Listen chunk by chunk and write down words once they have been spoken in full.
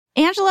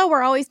Angela,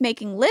 we're always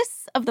making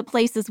lists of the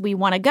places we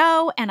want to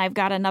go, and I've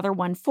got another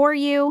one for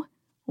you.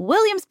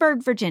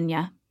 Williamsburg,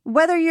 Virginia.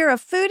 Whether you're a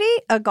foodie,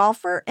 a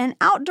golfer, an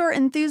outdoor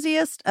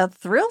enthusiast, a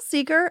thrill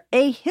seeker,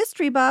 a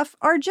history buff,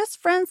 or just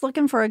friends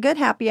looking for a good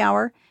happy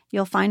hour,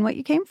 you'll find what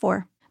you came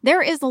for.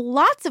 There is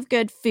lots of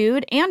good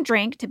food and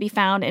drink to be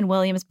found in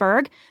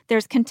Williamsburg.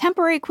 There's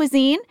contemporary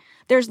cuisine.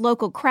 There's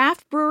local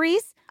craft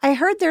breweries. I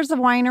heard there's a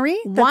winery.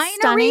 That's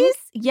stunning.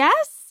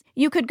 Yes.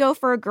 You could go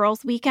for a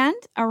girls' weekend,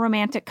 a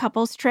romantic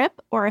couples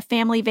trip, or a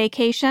family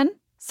vacation.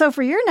 So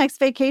for your next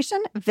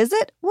vacation,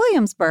 visit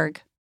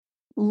Williamsburg.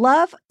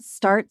 Love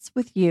starts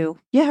with you.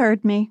 You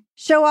heard me.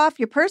 Show off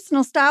your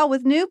personal style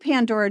with new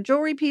Pandora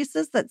jewelry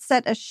pieces that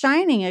set a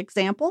shining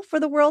example for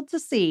the world to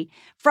see.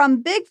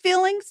 From big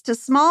feelings to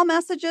small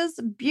messages,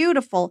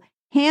 beautiful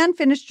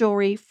hand-finished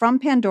jewelry from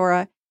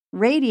Pandora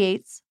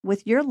radiates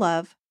with your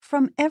love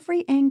from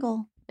every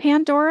angle.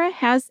 Pandora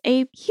has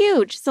a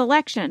huge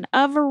selection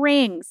of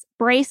rings,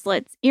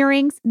 bracelets,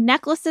 earrings,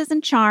 necklaces,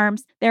 and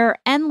charms. There are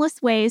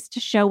endless ways to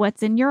show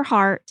what's in your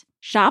heart.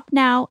 Shop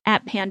now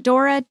at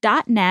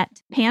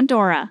pandora.net.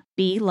 Pandora,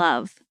 be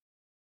love.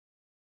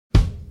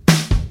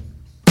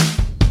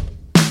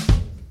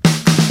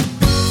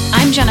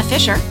 I'm Jenna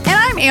Fisher. And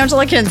I'm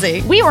Angela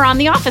Kinsey. We were on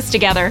The Office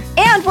together.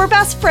 And we're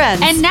best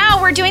friends. And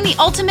now we're doing the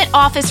Ultimate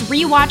Office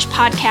Rewatch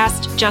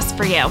podcast just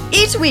for you.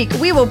 Each week,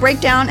 we will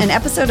break down an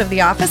episode of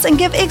The Office and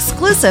give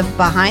exclusive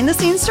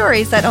behind-the-scenes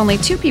stories that only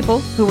two people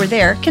who were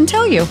there can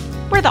tell you.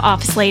 We're the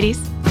Office ladies.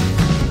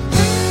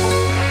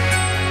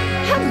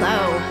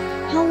 Hello.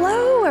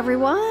 Hello,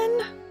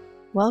 everyone.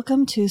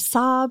 Welcome to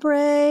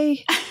Sabre.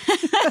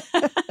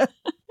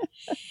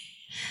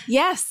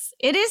 Yes,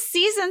 it is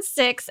season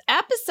 6,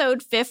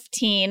 episode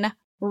 15,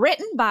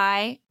 written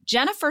by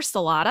Jennifer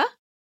Salata,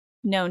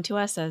 known to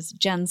us as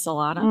Jen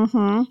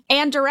Salata,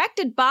 and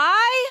directed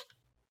by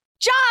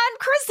John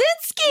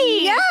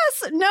Krasinski.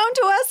 Yes, known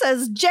to us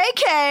as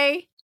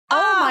JK.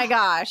 Oh my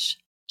gosh.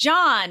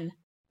 John.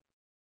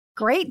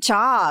 Great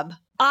job.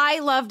 I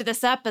loved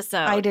this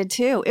episode. I did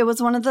too. It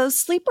was one of those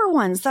sleeper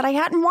ones that I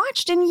hadn't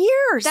watched in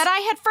years. That I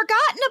had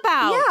forgotten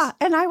about. Yeah,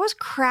 and I was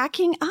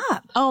cracking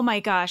up. Oh my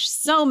gosh,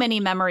 so many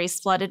memories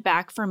flooded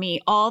back for me.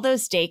 All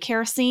those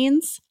daycare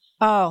scenes.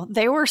 Oh,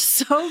 they were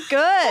so good.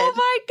 Oh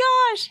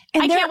my gosh.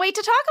 And I can't wait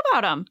to talk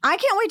about them. I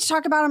can't wait to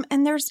talk about them.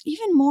 And there's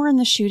even more in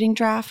the shooting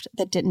draft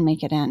that didn't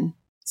make it in.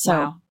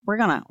 So we're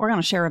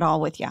gonna share it all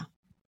with you.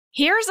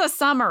 Here's a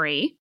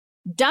summary.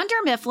 Dunder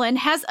Mifflin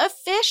has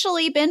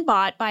officially been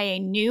bought by a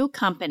new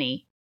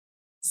company,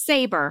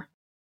 Sabre.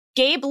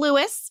 Gabe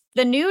Lewis,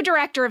 the new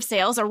director of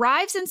sales,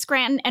 arrives in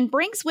Scranton and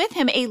brings with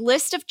him a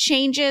list of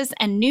changes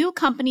and new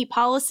company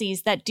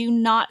policies that do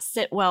not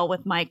sit well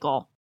with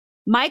Michael.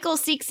 Michael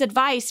seeks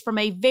advice from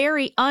a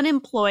very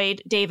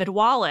unemployed David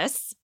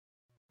Wallace.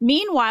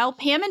 Meanwhile,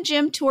 Pam and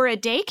Jim tour a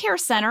daycare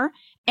center,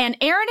 and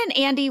Aaron and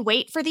Andy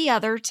wait for the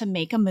other to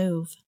make a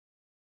move.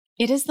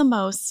 It is the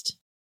most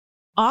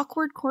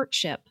awkward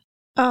courtship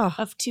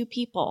of two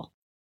people.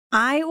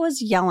 I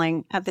was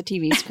yelling at the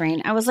TV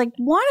screen. I was like,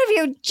 one of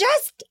you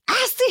just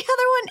ask the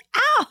other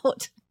one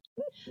out.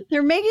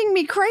 They're making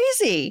me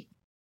crazy.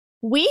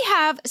 We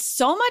have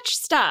so much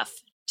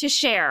stuff to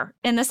share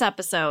in this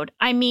episode.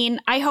 I mean,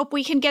 I hope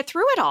we can get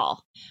through it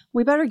all.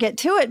 We better get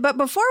to it. But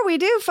before we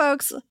do,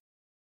 folks,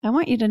 I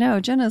want you to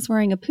know Jenna's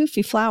wearing a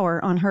poofy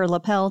flower on her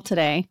lapel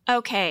today.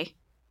 Okay.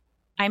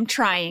 I'm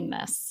trying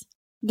this.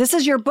 This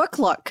is your book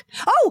look.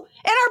 Oh,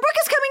 and our book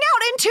is coming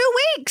out in 2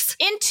 weeks.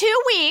 In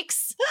 2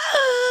 weeks,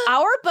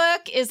 our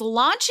book is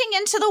launching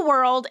into the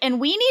world,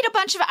 and we need a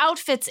bunch of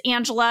outfits,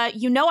 Angela.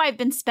 You know I've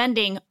been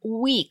spending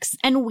weeks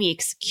and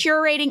weeks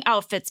curating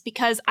outfits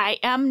because I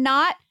am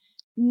not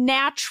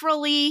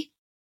naturally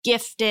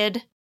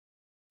gifted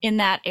in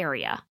that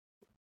area.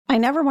 I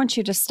never want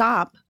you to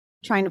stop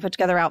trying to put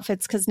together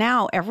outfits because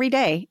now every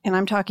day, and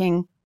I'm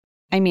talking,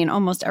 I mean,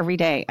 almost every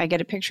day, I get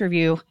a picture of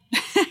you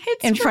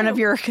in front of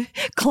your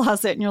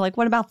closet and you're like,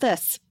 what about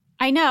this?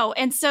 I know.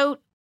 And so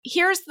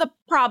here's the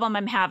problem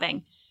I'm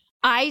having.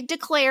 I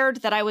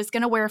declared that I was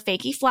going to wear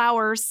fakey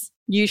flowers.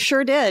 You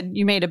sure did.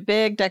 You made a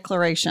big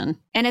declaration.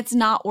 And it's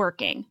not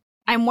working.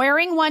 I'm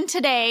wearing one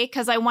today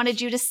because I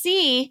wanted you to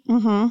see.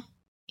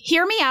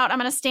 Hear me out. I'm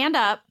going to stand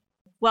up.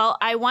 Well,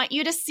 I want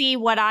you to see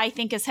what I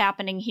think is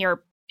happening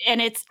here.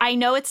 And I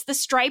know it's the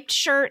striped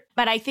shirt,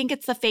 but I think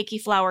it's the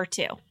fakey flower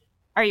too.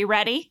 Are you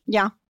ready?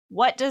 Yeah.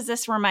 What does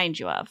this remind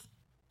you of?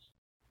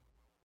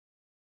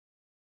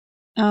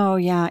 Oh,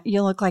 yeah.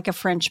 You look like a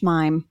French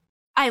mime.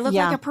 I look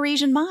like a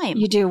Parisian mime.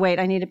 You do. Wait,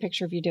 I need a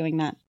picture of you doing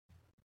that.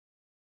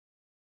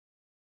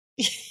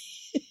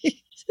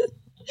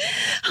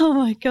 Oh,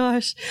 my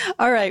gosh.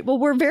 All right. Well,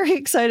 we're very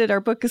excited. Our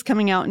book is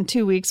coming out in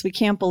 2 weeks. We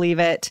can't believe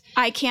it.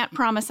 I can't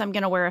promise I'm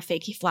going to wear a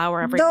fakey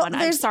flower, everyone.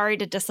 I'm sorry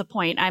to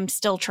disappoint. I'm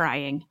still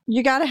trying.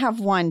 You got to have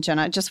one,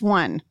 Jenna. Just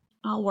one.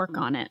 I'll work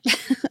on it.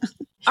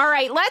 All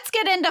right. Let's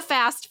get into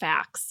Fast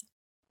Facts.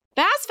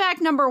 Fast Fact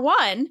number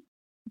 1.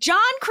 John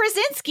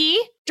Krasinski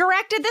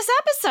directed this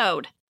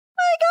episode.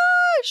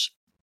 My gosh.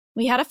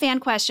 We had a fan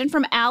question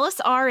from Alice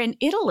R. in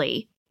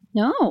Italy.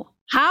 No.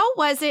 How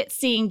was it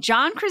seeing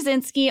John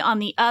Krasinski on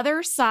the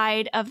other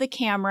side of the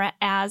camera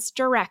as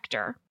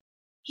director?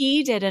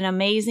 He did an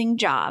amazing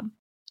job.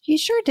 He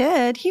sure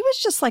did. He was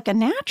just like a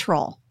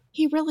natural.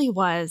 He really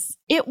was.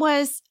 It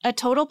was a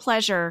total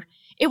pleasure.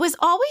 It was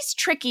always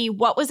tricky.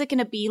 What was it going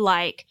to be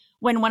like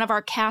when one of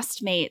our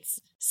castmates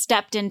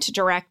stepped into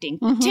directing,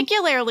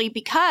 particularly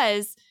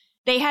because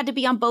they had to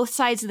be on both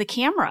sides of the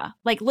camera.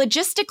 Like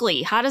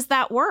logistically, how does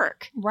that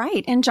work?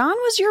 Right. And John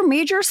was your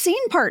major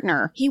scene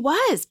partner. He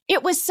was.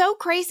 It was so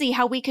crazy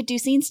how we could do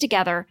scenes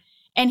together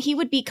and he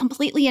would be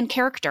completely in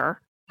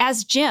character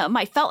as Jim.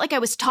 I felt like I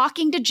was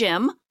talking to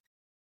Jim,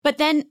 but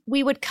then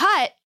we would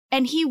cut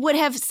and he would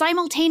have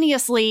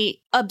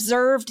simultaneously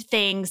observed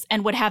things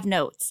and would have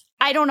notes.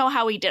 I don't know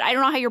how he did. I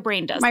don't know how your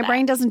brain does My that.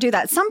 brain doesn't do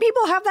that. Some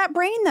people have that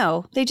brain,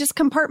 though. They just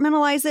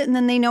compartmentalize it and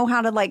then they know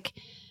how to, like,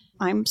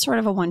 I'm sort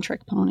of a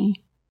one-trick pony.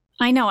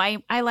 I know.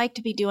 I like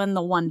to be doing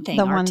the one thing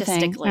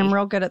artistically. I'm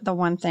real good at the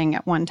one thing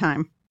at one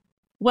time.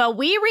 Well,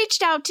 we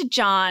reached out to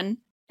John,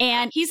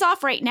 and he's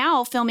off right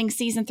now filming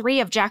season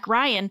 3 of Jack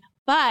Ryan,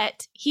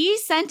 but he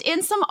sent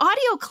in some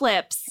audio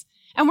clips,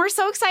 and we're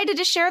so excited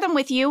to share them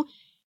with you.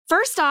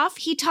 First off,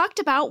 he talked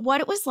about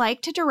what it was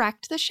like to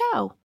direct the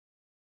show.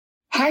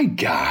 Hi,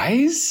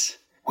 guys.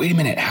 Wait a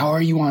minute. How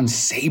are you on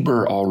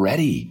Saber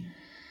already?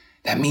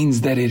 That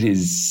means that it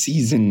is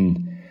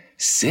season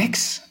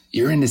 6?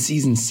 You're into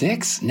season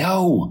 6?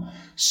 No.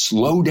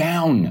 Slow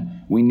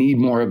down. We need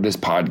more of this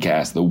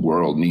podcast. The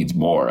world needs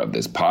more of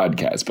this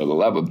podcast, for the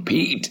love of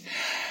Pete.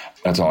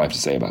 That's all I have to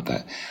say about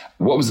that.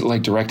 What was it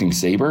like directing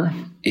Saber?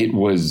 It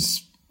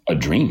was a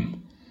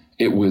dream.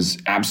 It was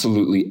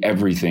absolutely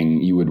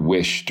everything you would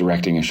wish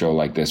directing a show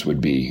like this would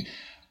be.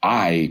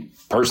 I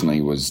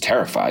personally was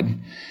terrified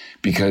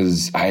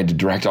because I had to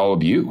direct all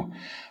of you.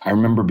 I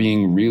remember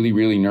being really,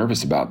 really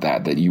nervous about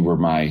that you were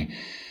my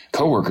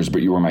coworkers,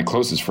 but you were my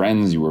closest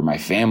friends, you were my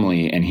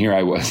family, and here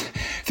I was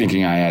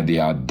thinking I had the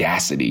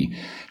audacity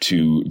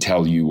to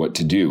tell you what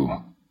to do,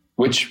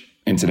 which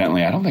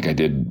incidentally, I don't think I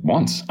did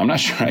once. I'm not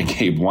sure I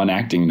gave one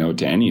acting note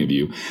to any of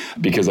you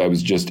because I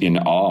was just in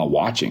awe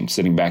watching,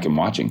 sitting back and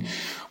watching,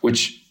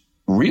 which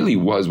really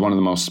was one of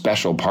the most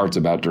special parts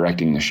about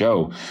directing the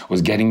show,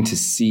 was getting to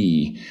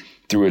see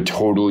through a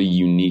totally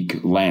unique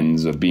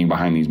lens of being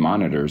behind these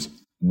monitors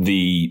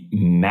the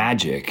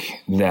magic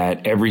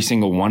that every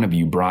single one of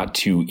you brought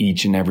to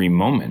each and every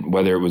moment,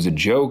 whether it was a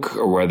joke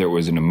or whether it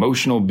was an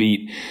emotional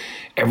beat.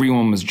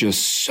 Everyone was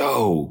just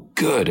so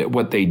good at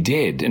what they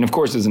did. And of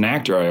course, as an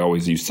actor, I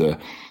always used to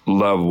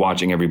love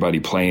watching everybody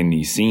play in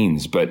these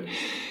scenes, but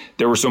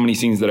there were so many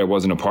scenes that I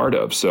wasn't a part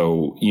of.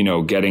 So,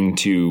 getting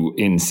to,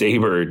 in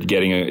Saber,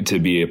 to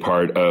be a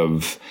part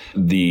of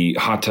the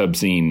hot tub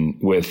scene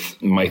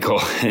with Michael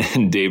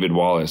and David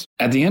Wallace.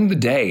 At the end of the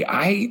day,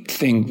 I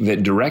think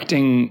that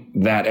directing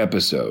that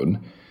episode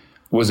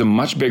was a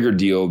much bigger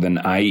deal than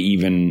I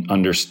even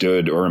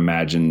understood or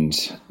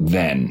imagined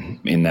then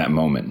in that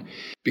moment.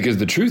 Because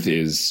the truth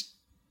is,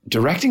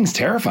 directing's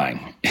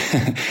terrifying.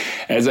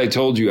 As I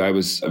told you, I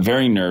was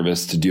very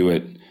nervous to do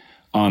it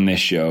on this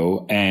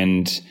show.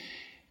 And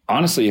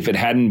honestly, if it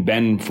hadn't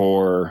been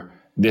for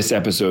this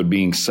episode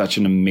being such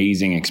an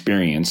amazing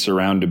experience,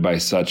 surrounded by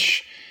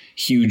such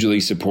hugely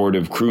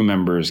supportive crew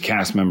members,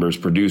 cast members,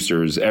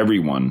 producers,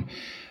 everyone,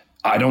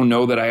 I don't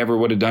know that I ever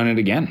would have done it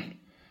again.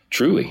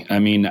 Truly. I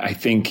mean, I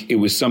think it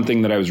was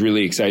something that I was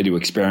really excited to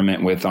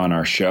experiment with on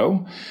our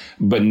show,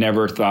 but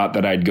never thought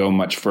that I'd go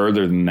much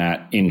further than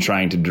that in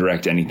trying to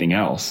direct anything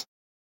else.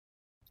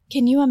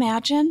 Can you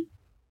imagine?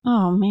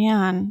 Oh,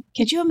 man.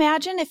 Could you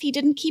imagine if he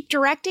didn't keep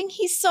directing?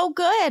 He's so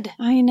good.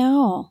 I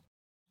know.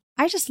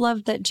 I just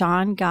love that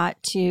John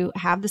got to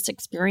have this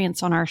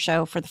experience on our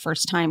show for the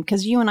first time,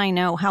 because you and I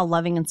know how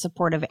loving and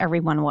supportive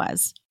everyone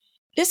was.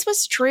 This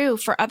was true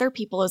for other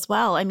people as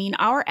well. I mean,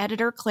 our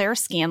editor, Claire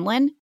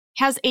Scanlon,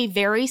 has a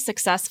very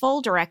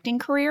successful directing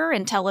career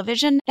in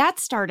television. That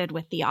started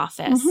with The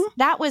Office.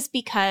 That was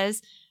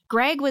because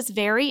Greg was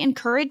very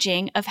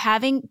encouraging of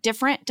having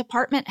different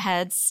department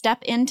heads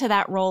step into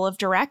that role of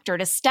director,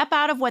 to step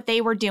out of what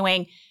they were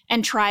doing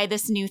and try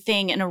this new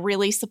thing in a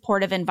really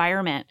supportive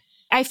environment.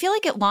 I feel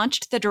like it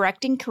launched the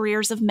directing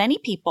careers of many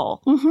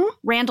people.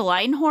 Randall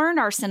Einhorn,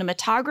 our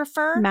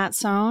cinematographer. Matt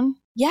Sohn.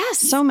 Yes.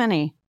 So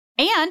many.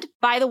 And,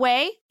 by the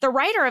way, the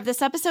writer of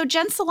this episode,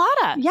 Jen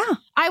Salata. Yeah.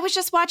 I was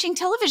just watching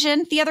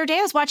television the other day.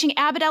 I was watching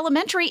Abbott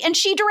Elementary, and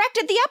she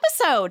directed the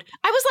episode.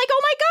 I was like,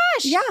 oh my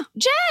gosh.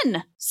 Yeah.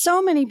 Jen.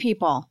 So many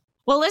people.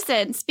 Well,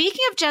 listen,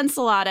 speaking of Jen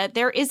Salata,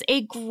 there is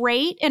a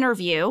great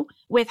interview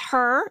with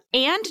her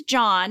and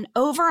John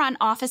over on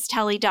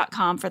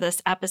OfficeTelly.com for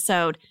this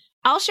episode.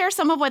 I'll share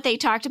some of what they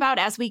talked about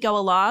as we go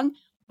along,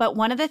 but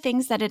one of the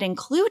things that it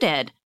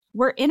included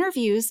were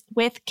interviews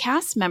with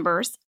cast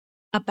members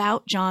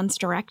about John's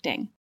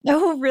directing.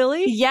 Oh,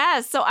 really?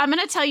 Yes. So I'm going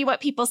to tell you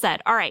what people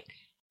said. All right.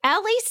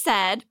 Ellie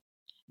said,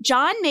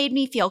 John made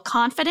me feel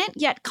confident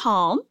yet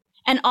calm,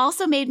 and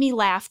also made me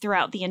laugh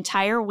throughout the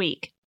entire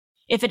week.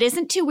 If it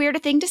isn't too weird a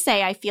thing to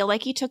say, I feel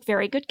like he took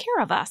very good care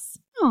of us.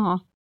 Oh.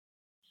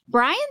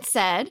 Brian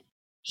said,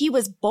 He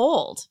was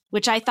bold,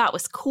 which I thought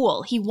was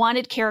cool. He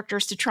wanted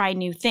characters to try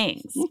new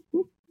things.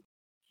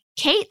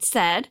 Kate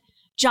said,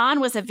 John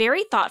was a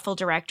very thoughtful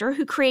director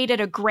who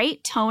created a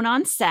great tone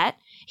on set.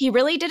 He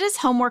really did his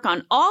homework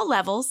on all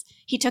levels.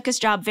 He took his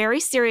job very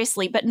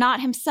seriously, but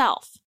not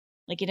himself.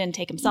 Like he didn't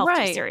take himself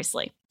too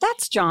seriously.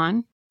 That's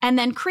John. And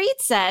then Creed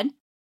said,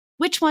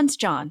 which one's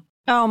John?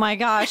 Oh my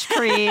gosh,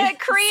 Creed.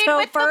 Creed so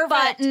with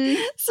perfect. the button.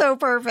 So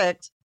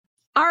perfect.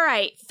 All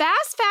right,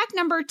 fast fact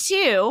number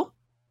 2.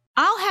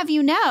 I'll have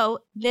you know,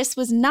 this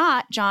was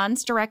not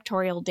John's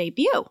directorial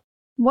debut.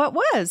 What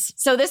was?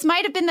 So this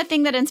might have been the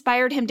thing that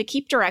inspired him to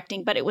keep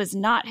directing, but it was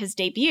not his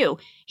debut.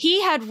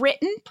 He had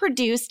written,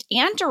 produced,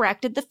 and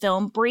directed the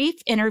film Brief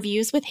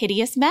Interviews with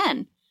Hideous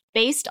Men,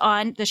 based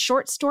on the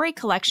short story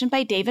collection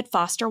by David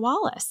Foster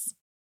Wallace.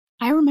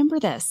 I remember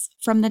this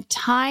from the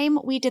time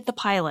we did the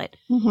pilot.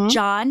 Mm-hmm.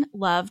 John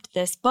loved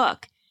this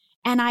book.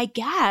 And I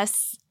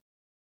guess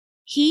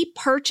he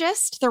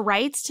purchased the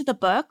rights to the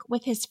book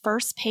with his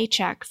first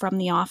paycheck from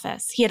The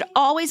Office. He had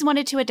always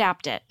wanted to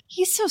adapt it.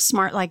 He's so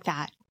smart like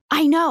that.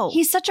 I know.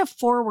 He's such a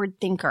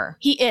forward thinker.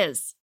 He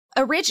is.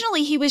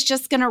 Originally, he was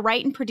just going to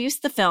write and produce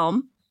the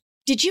film.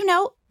 Did you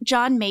know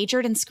John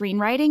majored in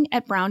screenwriting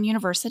at Brown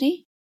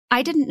University?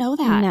 I didn't know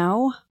that.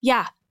 No.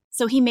 Yeah.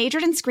 So he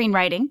majored in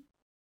screenwriting,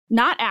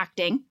 not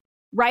acting.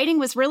 Writing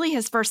was really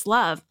his first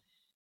love.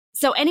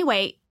 So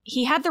anyway,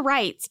 he had the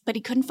rights, but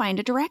he couldn't find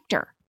a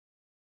director.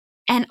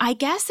 And I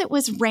guess it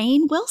was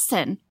Rainn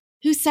Wilson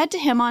who said to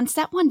him on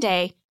set one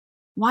day,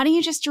 why don't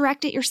you just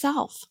direct it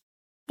yourself?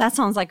 That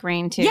sounds like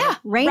Rainn, too. Yeah,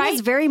 Rainn right? is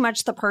very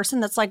much the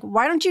person that's like,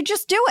 why don't you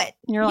just do it?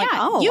 And you're like, Yeah,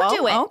 oh, you well,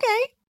 do it.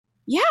 Okay.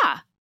 Yeah.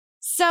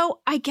 So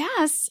I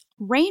guess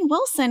Rainn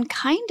Wilson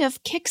kind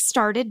of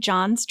kickstarted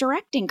John's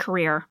directing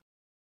career.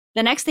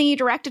 The next thing he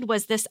directed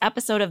was this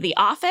episode of The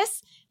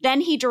Office.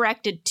 Then he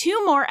directed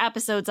 2 more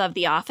episodes of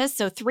The Office,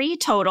 so 3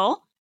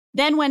 total.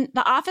 Then when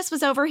The Office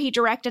was over, he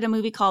directed a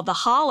movie called The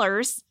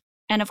Hollers.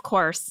 And of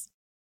course,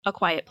 A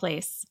Quiet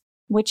Place.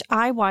 Which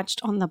I watched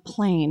on the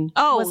plane.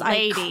 Oh, was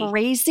lady. I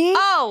crazy?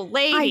 Oh,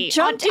 lady. I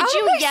jumped did out you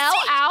of my yell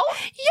seat. out?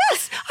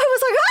 Yes. I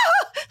was like,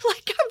 ah!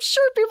 Like, I'm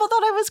sure people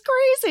thought I was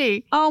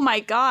crazy. Oh my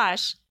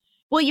gosh.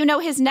 Well, you know,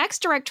 his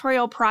next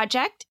directorial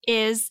project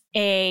is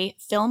a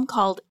film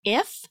called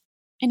If,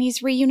 and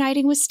he's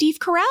reuniting with Steve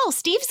Carell.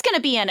 Steve's going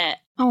to be in it.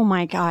 Oh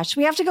my gosh.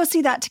 We have to go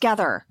see that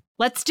together.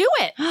 Let's do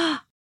it.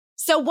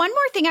 So one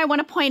more thing I want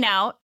to point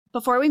out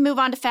before we move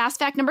on to fast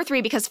fact number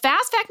 3, because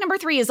fast fact number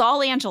 3 is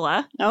all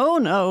Angela. Oh,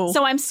 no.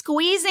 So I'm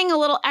squeezing a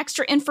little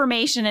extra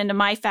information into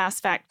my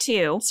fast fact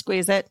too,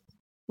 Squeeze it.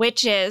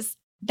 which is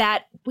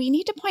that we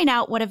need to point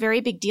out what a very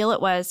big deal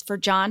it was for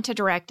John to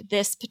direct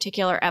this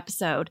particular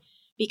episode,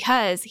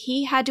 because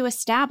he had to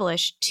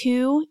establish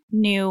 2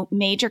 new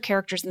major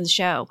characters in the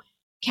show,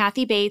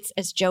 Kathy Bates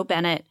as Jo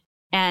Bennett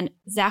and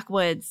Zach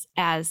Woods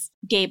as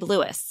Gabe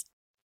Lewis.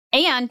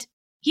 And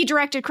he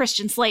directed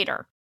Christian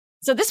Slater.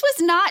 So this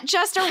was not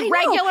just a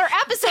regular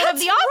episode of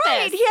The Office.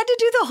 Right. He had to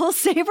do the whole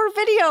Saber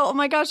video. Oh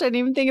my gosh, I didn't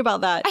even think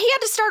about that. He had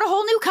to start a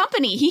whole new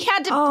company. He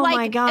had to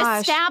my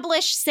gosh.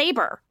 establish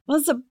Saber.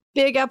 That's a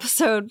big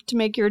episode to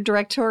make your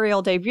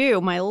directorial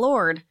debut, my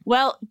lord.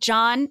 Well,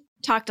 John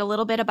talked a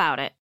little bit about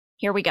it.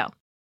 Here we go.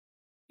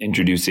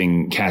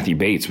 Introducing Kathy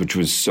Bates, which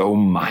was so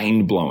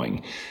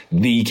mind-blowing.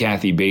 The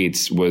Kathy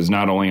Bates was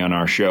not only on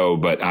our show,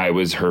 but I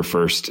was her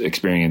first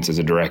experience as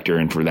a director,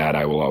 and for that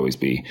I will always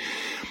be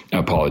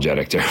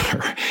apologetic to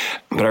her.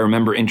 But I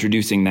remember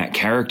introducing that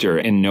character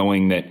and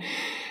knowing that,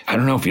 I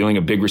don't know, feeling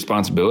a big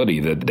responsibility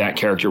that that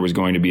character was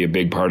going to be a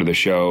big part of the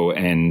show,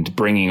 and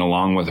bringing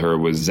along with her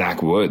was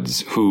Zach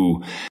Woods,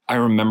 who I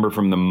remember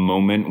from the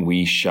moment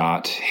we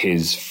shot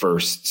his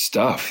first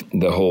stuff,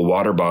 the whole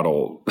water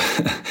bottle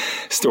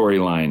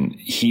storyline,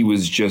 he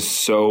was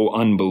just so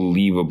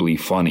unbelievably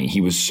funny.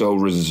 He was so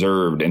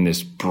reserved and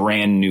this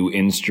brand new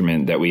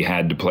instrument that we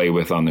had to play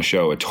with on the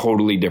show, a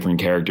totally different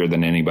character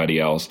than anybody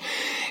else.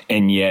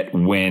 And yet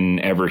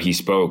whenever he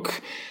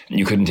spoke,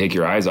 you couldn't take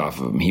your eyes off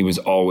of him. He was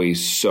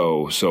always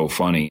so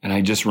funny. And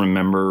I just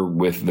remember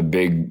with the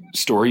big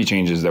story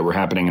changes that were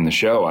happening in the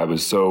show, I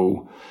was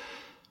so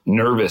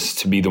nervous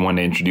to be the one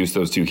to introduce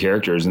those 2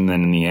 characters. And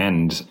then in the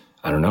end,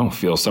 I don't know,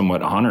 feel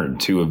somewhat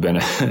honored to have been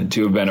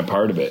a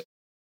part of it.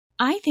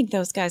 I think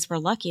those guys were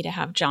lucky to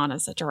have John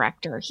as a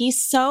director. He's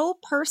so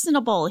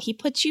personable. He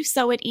puts you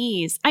so at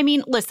ease. I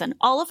mean, listen,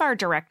 all of our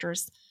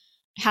directors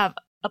have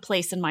a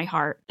place in my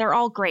heart. They're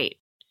all great.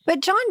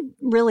 But John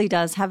really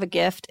does have a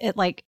gift at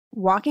like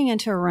walking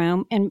into a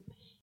room and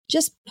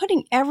just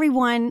putting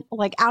everyone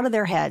like out of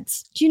their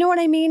heads. Do you know what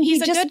I mean?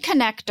 He's a good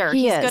connector.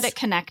 He's good at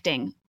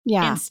connecting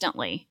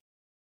instantly.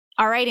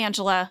 All right,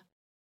 Angela,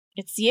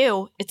 it's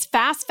you. It's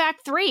Fast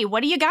Fact 3.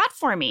 What do you got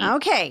for me?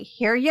 Okay,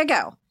 here you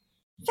go.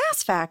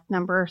 Fast fact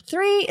number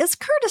 3 is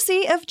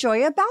courtesy of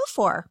Joya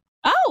Balfour.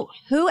 Oh,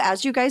 who,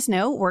 as you guys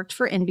know, worked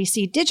for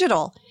NBC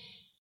Digital.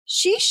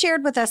 She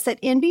shared with us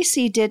that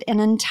NBC did an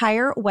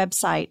entire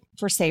website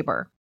for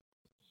Saber.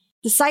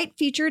 The site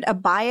featured a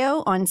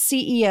bio on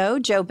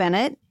CEO Jo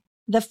Bennett,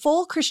 the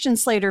full Christian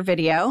Slater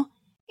video,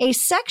 a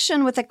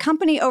section with a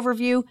company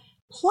overview,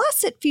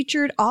 Plus, it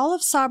featured all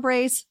of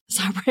Sabre,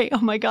 oh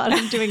my God,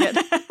 I'm doing it.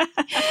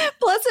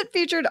 Plus, it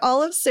featured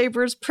all of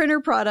Saber's printer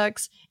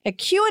products, a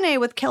Q&A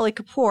with Kelly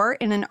Kapoor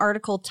in an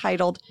article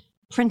titled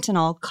Print in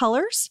All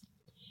Colors.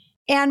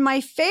 And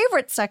my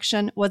favorite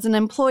section was an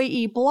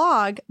employee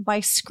blog by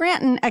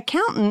Scranton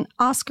accountant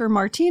Oscar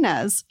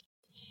Martinez.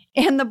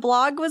 And the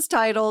blog was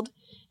titled,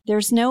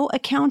 There's No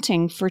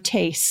Accounting for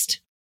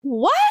Taste.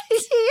 What?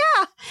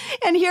 Yeah.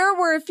 And here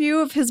were a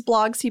few of his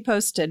blogs he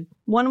posted.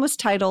 One was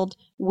titled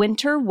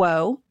Winter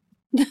Woe.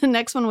 The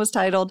next one was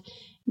titled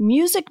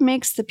Music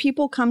Makes the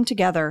People Come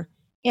Together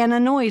and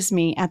Annoys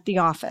Me at the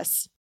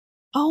Office.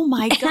 Oh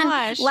my And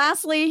gosh.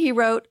 lastly, he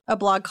wrote a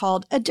blog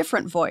called A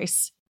Different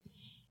Voice.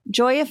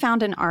 Joya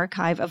found an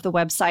archive of the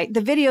website.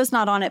 The video's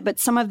not on it, but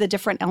some of the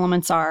different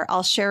elements are.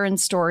 I'll share in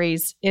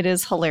stories. It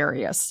is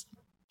hilarious.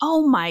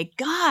 Oh my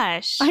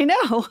gosh. I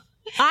know.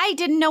 I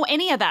didn't know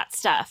any of that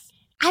stuff.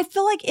 I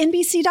feel like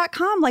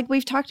NBC.com, like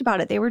we've talked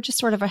about it, they were just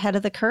sort of ahead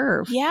of the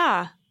curve.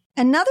 Yeah.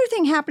 Another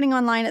thing happening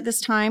online at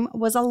this time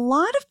was a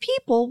lot of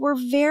people were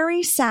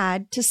very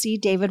sad to see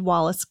David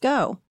Wallace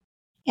go.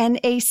 And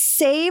a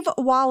Save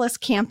Wallace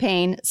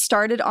campaign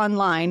started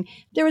online.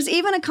 There was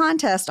even a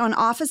contest on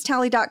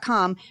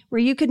OfficeTally.com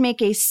where you could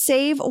make a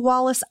Save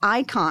Wallace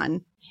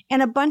icon.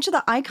 And a bunch of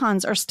the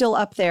icons are still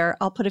up there.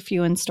 I'll put a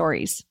few in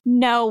stories.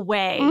 No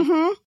way.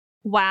 Mm-hmm.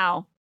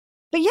 Wow.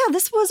 But yeah,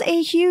 this was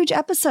a huge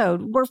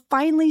episode. We're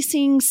finally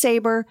seeing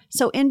Saber.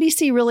 So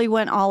NBC really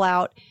went all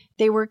out.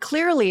 They were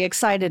clearly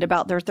excited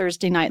about their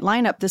Thursday night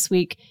lineup this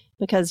week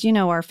because, you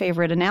know, our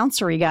favorite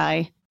announcery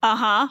guy.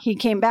 Uh-huh. He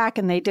came back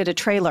and they did a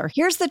trailer.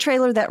 Here's the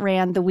trailer that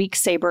ran the week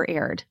Saber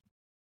aired.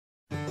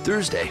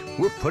 Thursday,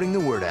 we're putting the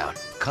word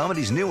out.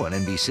 Comedy's new on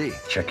NBC.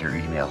 Check your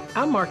email.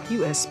 I'll mark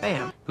you as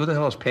spam. Who the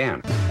hell is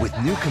Pam? With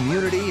new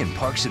Community and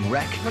Parks and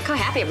Rec. Look how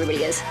happy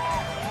everybody is.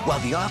 While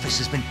The Office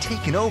has been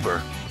taken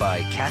over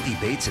by Kathy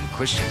Bates and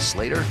Christian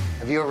Slater.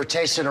 Have you ever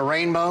tasted a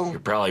rainbow? You're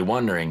probably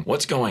wondering,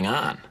 what's going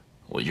on?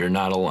 Well, you're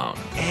not alone.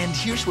 And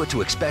here's what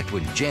to expect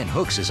when Jan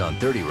Hooks is on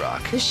 30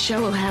 Rock. This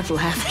show will have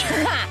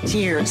laughter,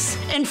 tears,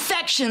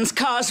 infections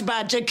caused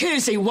by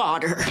jacuzzi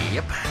water.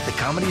 Yep, the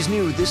comedy's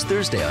new this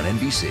Thursday on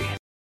NBC.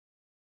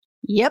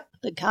 Yep,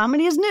 the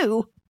comedy is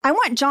new. I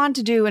want John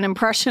to do an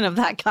impression of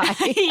that guy.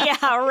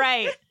 Yeah,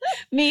 right.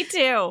 Me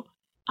too.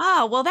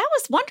 Oh, well, that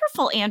was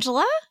wonderful,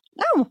 Angela.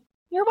 Oh,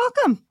 you're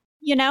welcome.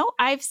 You know,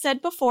 I've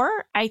said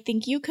before, I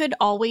think you could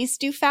always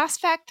do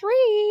Fast Fact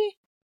 3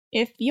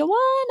 if you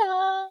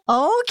wanna.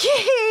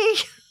 Okay.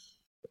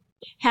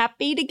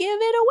 Happy to give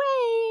it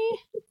away.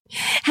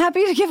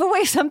 Happy to give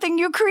away something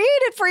you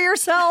created for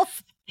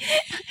yourself.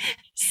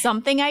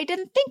 Something I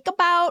didn't think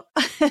about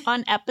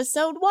on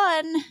episode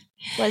 1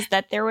 was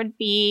that there would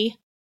be,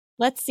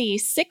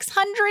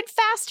 600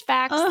 fast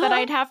facts that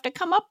I'd have to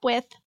come up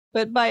with.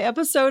 But by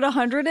episode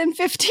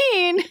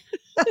 115,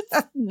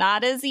 It's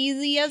not as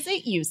easy as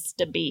it used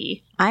to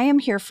be. I am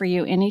here for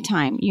you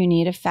anytime you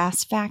need a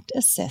fast fact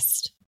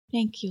assist.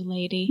 Thank you,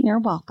 lady. You're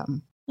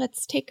welcome.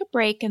 Let's take a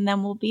break and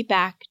then we'll be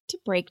back to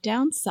break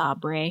down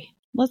Sabre.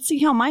 Let's see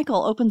how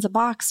Michael opens a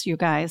box, you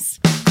guys.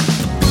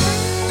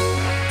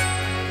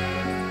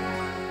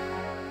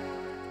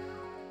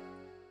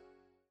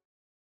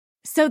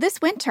 So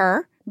this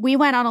winter, we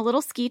went on a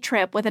little ski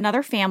trip with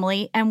another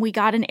family and we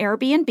got an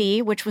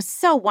Airbnb, which was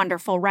so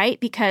wonderful, right?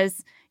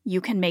 Because you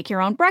can make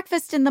your own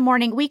breakfast in the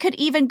morning. We could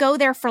even go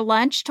there for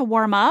lunch to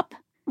warm up.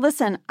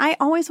 Listen, I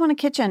always want a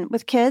kitchen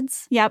with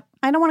kids. Yep.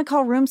 I don't want to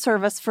call room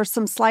service for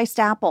some sliced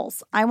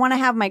apples. I want to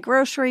have my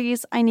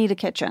groceries. I need a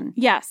kitchen.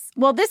 Yes.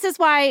 Well, this is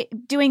why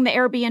doing the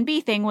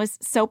Airbnb thing was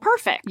so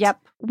perfect. Yep.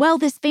 Well,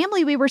 this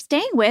family we were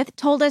staying with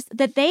told us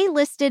that they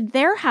listed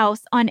their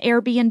house on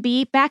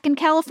Airbnb back in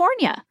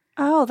California.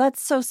 Oh, that's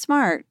so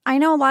smart. I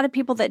know a lot of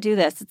people that do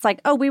this. It's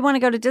like, oh, we want to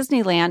go to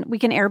Disneyland. We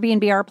can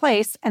Airbnb our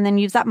place and then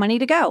use that money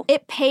to go.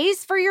 It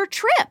pays for your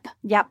trip.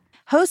 Yep.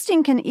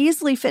 Hosting can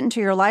easily fit into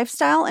your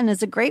lifestyle and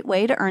is a great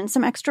way to earn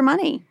some extra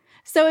money.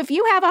 So if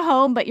you have a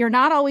home, but you're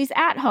not always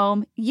at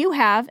home, you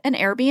have an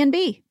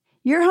Airbnb.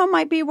 Your home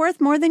might be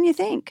worth more than you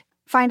think.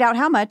 Find out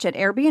how much at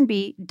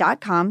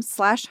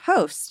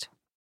airbnb.com/host.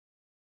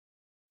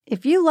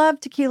 If you love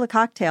tequila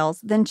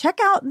cocktails, then check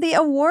out the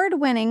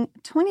award-winning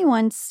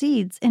 21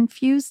 Seeds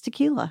Infused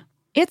Tequila.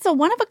 It's a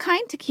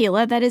one-of-a-kind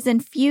tequila that is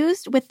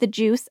infused with the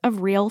juice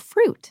of real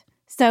fruit.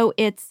 So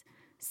it's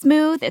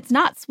smooth, it's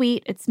not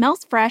sweet, it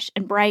smells fresh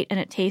and bright, and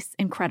it tastes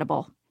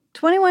incredible.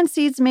 21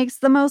 Seeds makes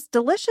the most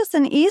delicious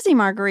and easy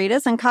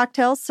margaritas and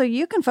cocktails so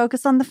you can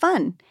focus on the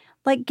fun,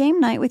 like game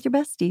night with your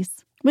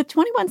besties. With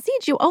 21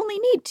 Seeds, you only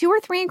need 2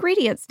 or 3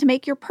 ingredients to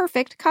make your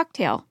perfect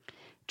cocktail.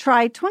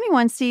 Try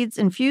 21 Seeds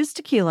Infused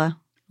Tequila.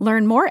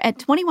 Learn more at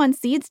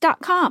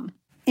 21seeds.com.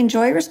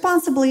 Enjoy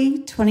responsibly.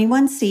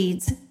 21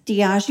 Seeds,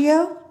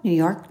 Diageo, New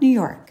York, New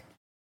York.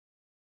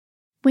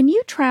 When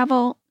you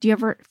travel, do you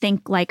ever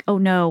think like, oh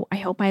no, I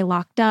hope I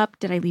locked up?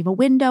 Did I leave a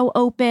window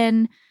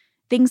open?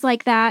 Things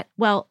like that.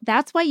 Well,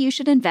 that's why you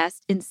should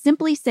invest in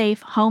Simply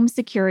Safe Home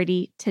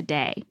Security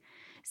today.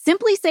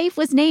 Simply Safe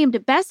was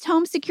named Best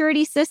Home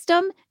Security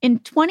System in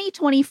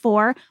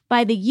 2024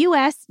 by the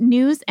U.S.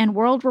 News and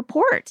World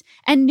Report,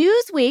 and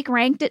Newsweek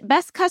ranked it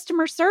Best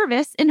Customer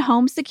Service in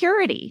Home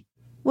Security.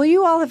 Well,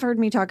 you all have heard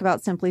me talk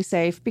about Simply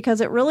Safe because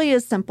it really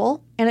is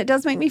simple and it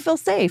does make me feel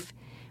safe.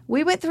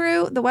 We went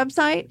through the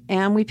website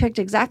and we picked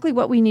exactly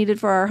what we needed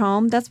for our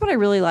home. That's what I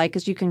really like,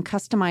 is you can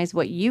customize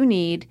what you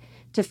need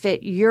to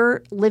fit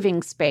your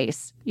living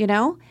space, you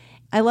know?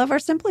 I love our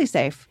Simply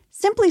Safe.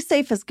 Simply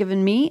Safe has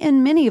given me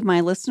and many of my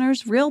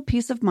listeners real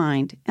peace of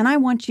mind, and I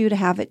want you to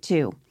have it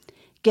too.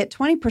 Get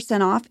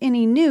 20% off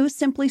any new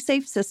Simply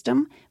Safe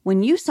system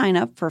when you sign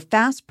up for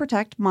Fast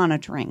Protect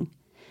monitoring.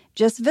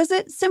 Just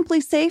visit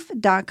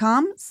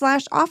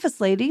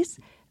simplysafe.com/officeladies.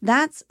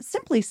 That's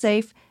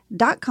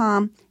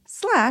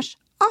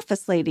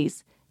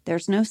simplysafe.com/officeladies.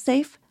 There's no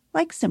safe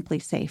like Simply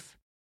Safe.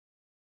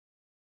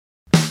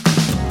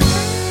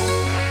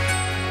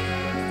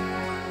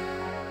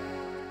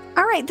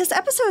 All right, this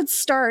episode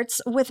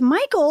starts with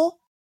Michael,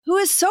 who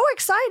is so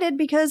excited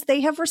because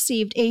they have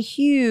received a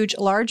huge,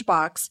 large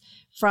box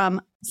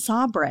from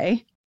Sabre.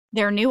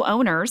 Their new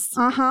owners.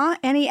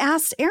 And he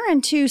asked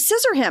Aaron to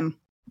scissor him.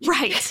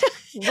 Right.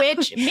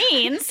 Which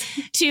means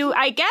to,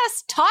 I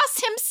guess,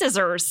 toss him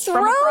scissors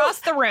from across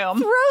the room.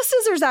 Throw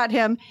scissors at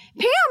him.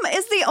 Pam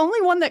is the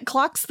only one that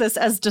clocks this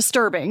as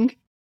disturbing.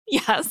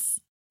 Yes.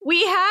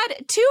 We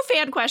had 2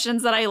 fan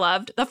questions that I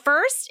loved. The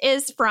first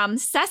is from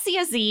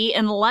Cessia Z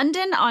in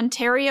London,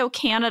 Ontario,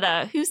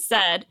 Canada, who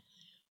said,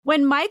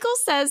 when Michael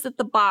says that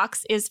the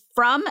box is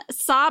from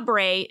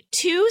Sabre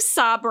to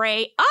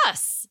Sabre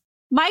us,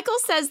 Michael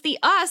says the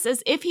us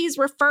as if he's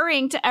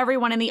referring to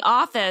everyone in the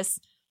office.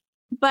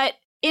 But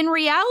in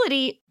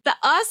reality, the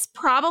us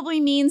probably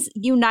means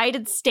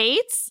United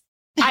States.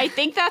 I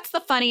think that's the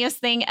funniest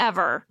thing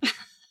ever.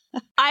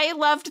 I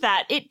loved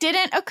that. It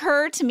didn't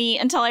occur to me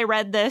until I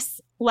read this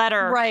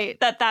letter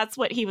that that's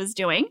what he was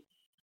doing.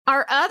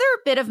 Our other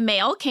bit of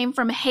mail came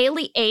from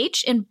Haley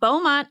H. in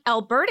Beaumont,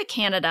 Alberta,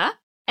 Canada,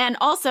 and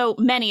also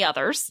many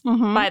others,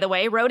 by the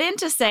way, wrote in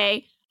to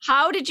say,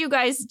 how did you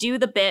guys do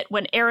the bit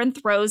when Aaron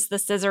throws the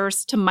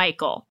scissors to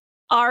Michael?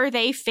 Are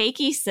they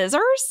fakey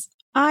scissors?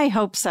 I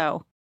hope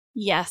so.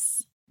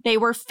 Yes, they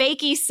were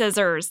fakey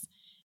scissors.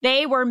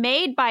 They were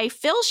made by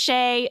Phil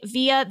Shea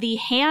via the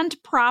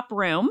Hand Prop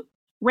Room.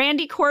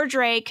 Randy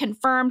Cordray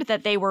confirmed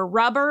that they were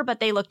rubber, but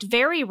they looked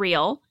very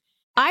real.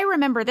 I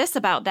remember this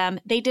about them.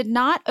 They did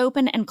not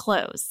open and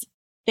close.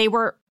 They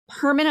were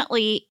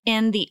permanently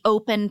in the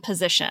open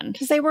position.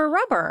 Because they were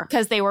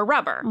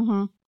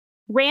rubber.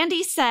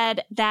 Randy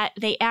said that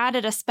they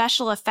added a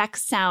special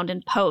effects sound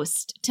in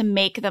post to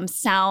make them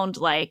sound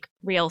like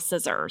real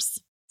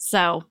scissors.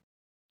 So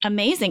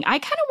amazing. I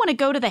kind of want to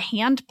go to the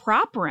Hand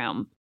Prop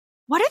Room.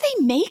 What are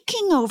they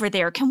making over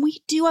there? Can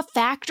we do a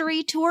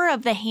factory tour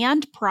of the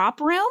Hand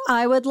Prop Room?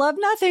 I would love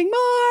nothing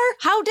more.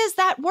 How does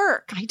that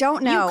work? I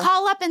don't know. You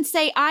call up and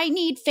say, I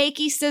need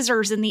fakey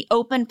scissors in the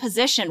open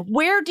position.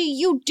 Where do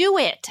you do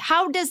it?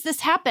 How does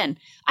this happen?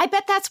 I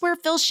bet that's where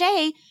Phil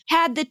Shea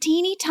had the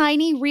teeny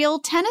tiny real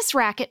tennis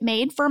racket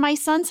made for my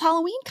son's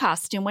Halloween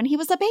costume when he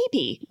was a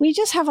baby. We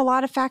just have a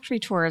lot of factory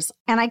tours,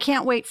 and I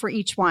can't wait for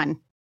each one.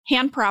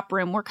 Hand Prop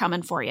Room, we're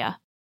coming for you.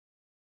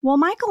 Well,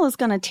 Michael is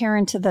going to tear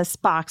into this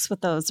box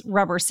with those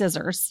rubber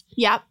scissors.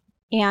 Yep.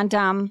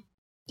 And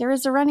there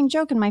is a running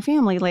joke in my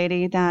family,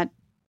 lady, that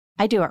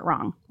I do it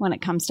wrong when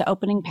it comes to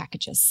opening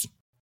packages.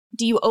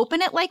 Do you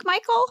open it like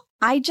Michael?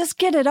 I just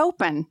get it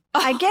open.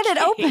 I get it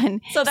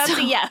open. So that's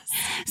a yes.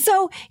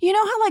 So you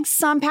know how like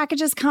some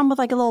packages come with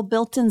like a little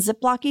built-in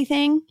Ziploc-y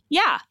thing?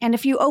 Yeah. And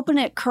if you open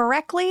it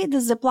correctly, the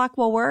Ziploc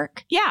will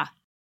work? Yeah.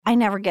 I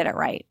never get it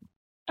right.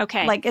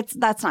 Okay. Like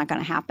that's not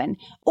going to happen.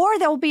 Or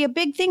there will be a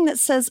big thing that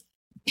says,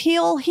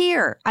 peel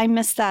here. I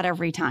miss that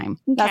every time.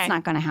 Okay. That's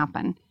not going to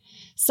happen.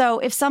 So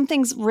if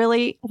something's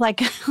really like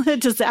a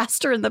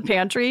disaster in the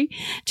pantry,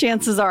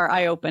 chances are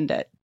I opened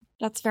it.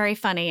 That's very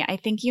funny. I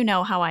think you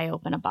know how I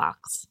open a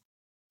box.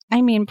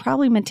 I mean,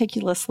 probably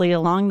meticulously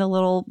along the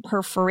little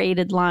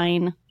perforated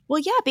line. Well,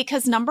 yeah,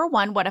 because number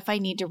one, what if I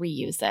need to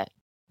reuse it?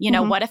 You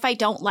know, what if I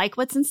don't like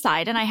what's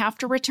inside and I have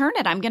to return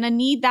it? I'm going to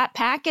need that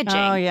packaging.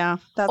 Oh, yeah.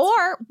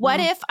 Or what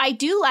if I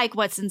do like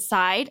what's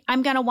inside?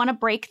 I'm going to want to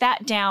break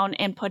that down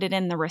and put it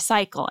in the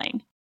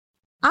recycling.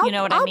 You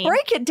know what I mean? I'll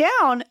break it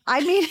down.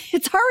 I mean,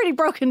 it's already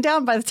broken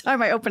down by the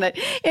time I open it.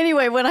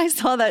 Anyway, when I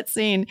saw that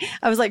scene,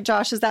 I was like,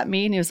 Josh, is that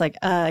me? And he was like,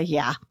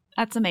 yeah.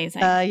 That's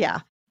amazing. Yeah.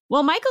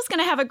 Well, Michael's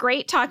going to have a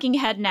great talking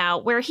head now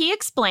where he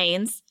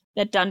explains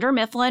that Dunder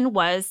Mifflin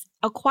was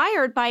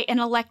acquired by an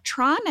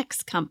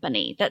electronics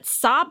company, that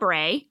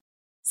Sabre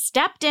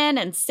stepped in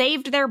and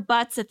saved their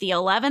butts at the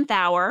 11th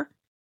hour.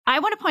 I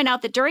want to point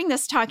out that during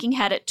this talking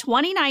head at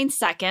 29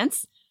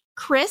 seconds,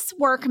 Chris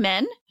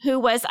Workman, who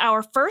was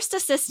our first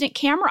assistant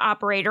camera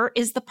operator,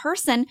 is the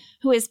person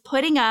who is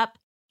putting up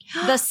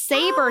the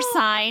Sabre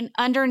sign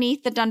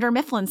underneath the Dunder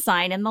Mifflin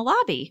sign in the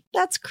lobby.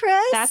 That's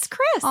Chris? That's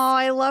Chris. Oh,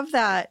 I love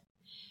that.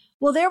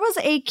 Well, there was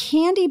a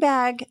candy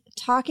bag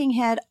talking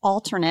head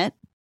alternate.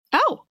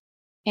 Oh.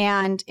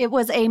 And it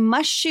was a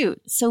must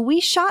shoot. So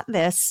we shot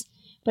this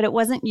but it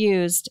wasn't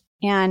used.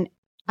 And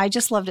I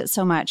just loved it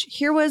so much.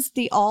 Here was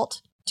the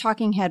alt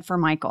talking head for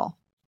Michael.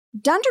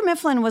 Dunder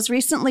Mifflin was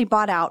recently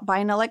bought out by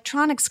an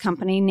electronics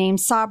company named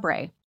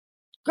Sabre.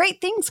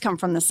 Great things come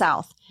from the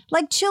South,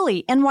 like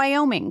chili and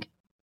Wyoming.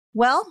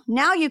 Well,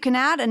 now you can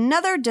add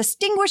another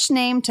distinguished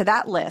name to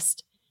that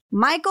list.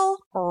 Michael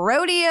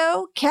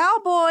Rodeo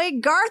Cowboy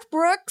Garth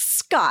Brooks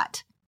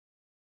Scott.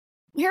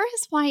 Where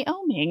is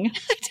Wyoming?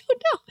 I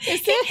don't know. He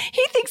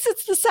thinks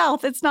it's the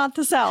South. It's not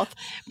the South.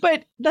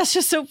 But that's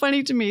just so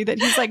funny to me that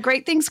he's like,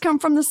 great things come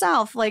from the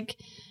South. Like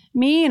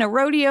me and a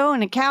rodeo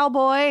and a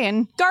cowboy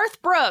and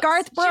Garth Brooks.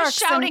 Just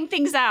shouting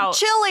things out.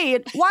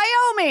 Chili,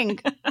 Wyoming.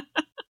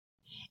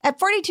 At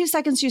 42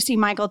 seconds, you see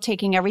Michael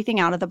taking everything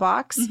out of the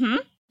box. Mm-hmm.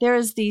 There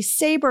is the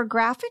Sabre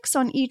graphics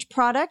on each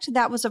product.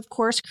 That was, of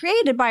course,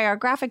 created by our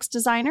graphics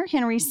designer,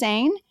 Henry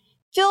Sane.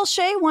 Phil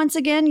Shea once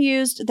again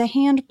used the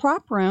hand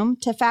prop room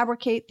to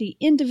fabricate the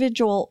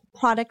individual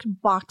product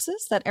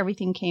boxes that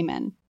everything came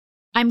in.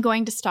 I'm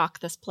going to stock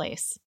this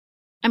place.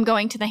 I'm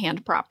going to the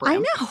hand prop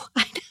room.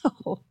 I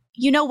know.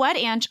 You know what,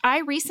 Ange? I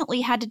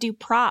recently had to do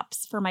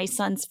props for my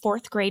son's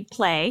 4th grade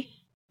play.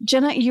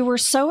 Jenna, you were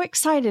so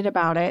excited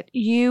about it.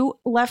 You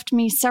left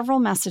me several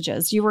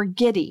messages. You were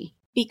giddy.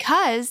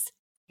 Because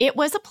it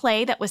was a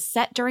play that was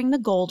set during the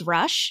gold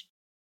rush.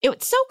 It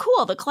was so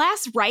cool. The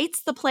class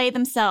writes the play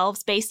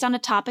themselves based on a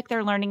topic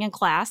they're learning in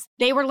class.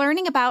 They were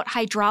learning about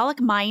hydraulic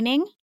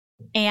mining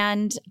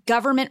and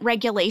government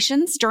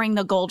regulations during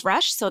the gold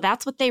rush. So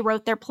that's what they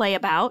wrote their play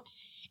about.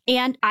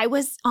 And I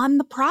was on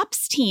the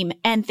props team,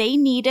 and they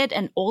needed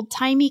an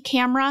old-timey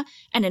camera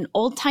and an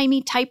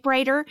old-timey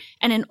typewriter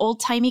and an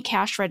old-timey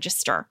cash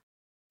register.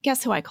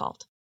 Guess who I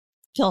called?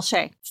 Phil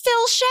Shea.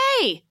 Phil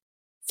Shea!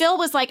 Phil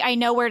was like, I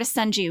know where to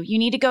send you. You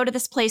need to go to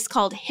this place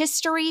called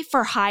History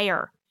for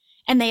Hire.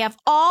 And they have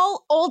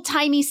all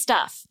old-timey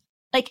stuff.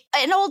 Like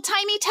an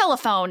old-timey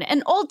telephone,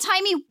 an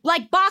old-timey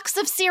like box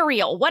of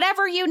cereal,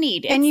 whatever you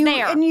need. It's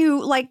there. And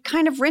you like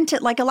kind of rent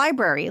it like a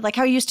library, like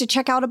how you used to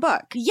check out a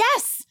book.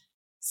 Yes.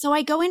 So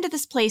I go into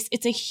this place.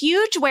 It's a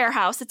huge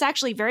warehouse. It's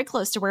actually very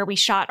close to where we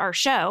shot our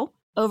show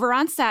over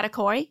on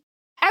Satakoy.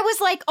 I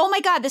was like, oh my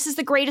God, this is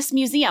the greatest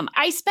museum.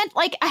 I spent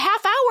like a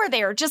half hour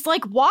there just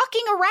like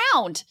walking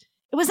around.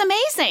 It was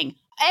amazing.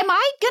 Am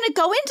I going to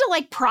go into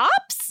like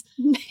props?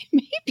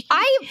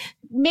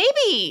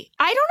 Maybe. I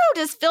don't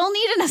know. Does Phil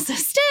need an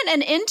assistant,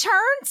 an intern,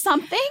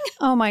 something?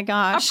 Oh my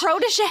gosh. A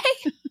protege?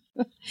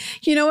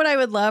 You know what I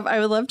would love? I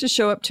would love to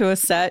show up to a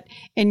set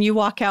and you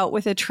walk out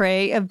with a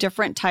tray of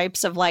different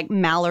types of like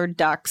mallard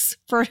ducks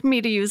for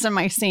me to use in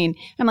my scene.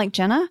 I'm like,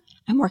 Jenna,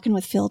 I'm working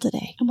with Phil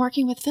today. I'm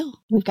working with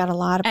Phil. We've got a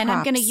lot of props. And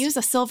I'm going to use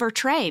a silver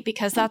tray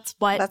because that's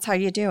how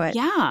you do it.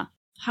 Yeah.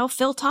 How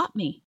Phil taught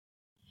me.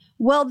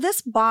 Well,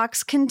 this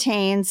box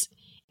contains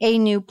a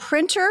new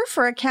printer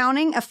for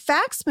accounting, a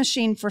fax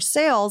machine for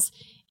sales,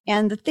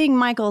 and the thing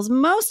Michael's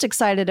most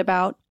excited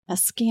about, a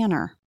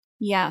scanner.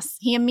 Yes,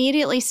 he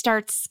immediately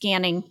starts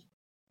scanning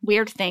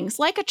weird things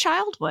like a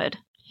child would.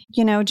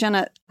 You know,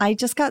 Jenna, I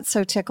just got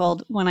so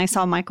tickled when I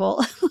saw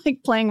Michael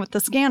like playing with the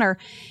scanner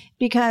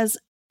because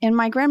in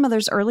my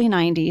grandmother's early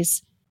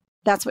 90s,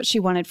 that's what she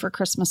wanted for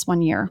Christmas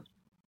one year.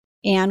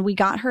 And we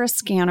got her a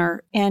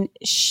scanner and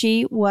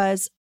she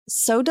was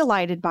so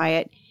delighted by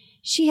it.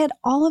 She had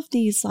all of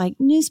these like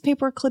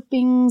newspaper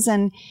clippings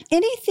and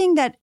anything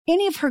that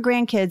any of her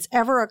grandkids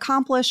ever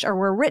accomplished or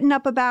were written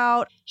up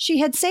about. She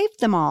had saved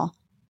them all.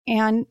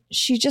 And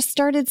she just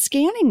started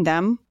scanning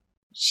them.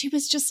 She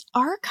was just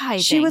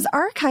archiving. She was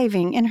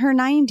archiving in her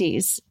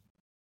 90s.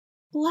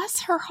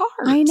 Bless her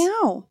heart. I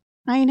know.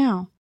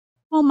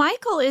 Well,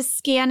 Michael is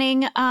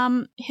scanning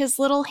his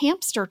little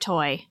hamster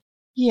toy.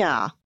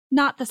 Yeah.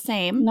 Not the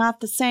same.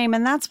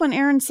 And that's when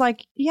Aaron's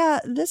like, yeah,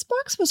 this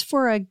box was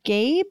for a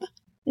Gabe.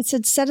 It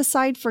said set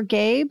aside for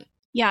Gabe.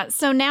 Yeah.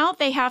 So now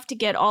they have to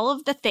get all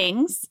of the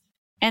things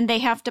and they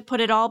have to put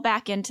it all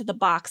back into the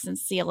box and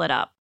seal it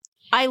up.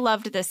 I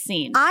loved this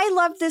scene. I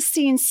love this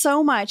scene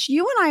so much.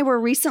 You and I were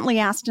recently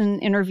asked in an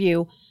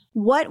interview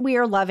what we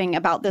are loving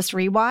about this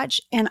rewatch.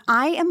 And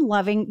I am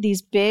loving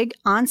these big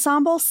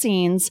ensemble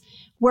scenes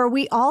where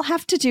we all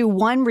have to do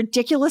one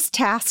ridiculous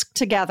task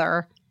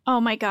together. Oh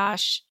my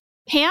gosh.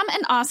 Pam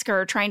and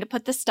Oscar are trying to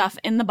put the stuff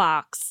in the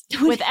box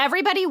with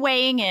everybody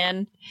weighing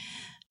in.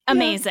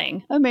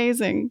 Amazing. Yeah,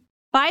 amazing.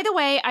 By the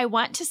way, I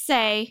want to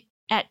say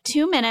at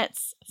 2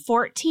 minutes,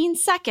 14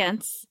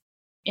 seconds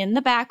in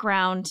the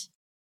background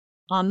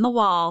on the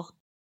wall,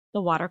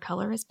 the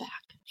watercolor is back.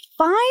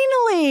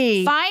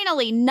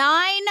 Finally,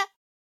 9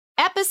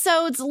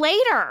 episodes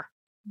later.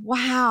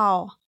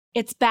 Wow.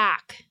 It's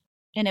back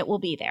and it will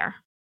be there.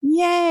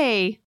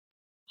 Yay.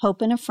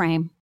 Hope in a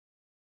frame.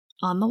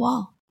 On the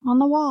wall.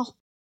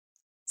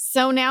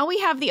 So now we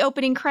have the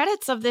opening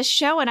credits of this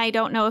show, and I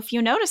don't know if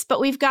you noticed, but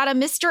we've got a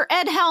Mr.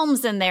 Ed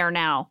Helms in there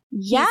now.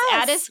 Yes. He's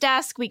at his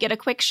desk. We get a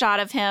quick shot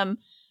of him.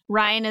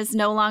 Ryan is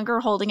no longer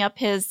holding up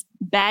his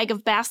bag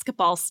of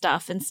basketball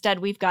stuff. Instead,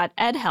 we've got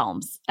Ed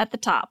Helms at the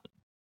top.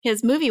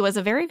 His movie was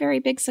a very, very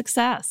big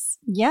success.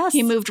 Yes.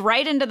 He moved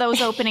right into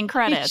those opening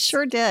credits. He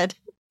sure did.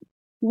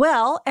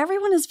 Well,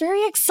 everyone is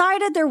very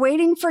excited. They're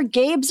waiting for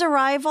Gabe's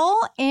arrival.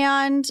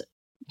 And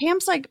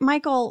Pam's like,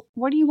 Michael,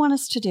 what do you want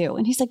us to do?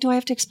 And he's like, do I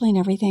have to explain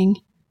everything?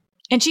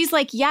 And she's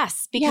like,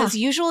 yes, because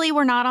usually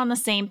we're not on the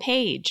same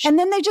page. And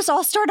then they just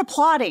all start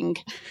applauding.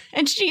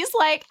 And she's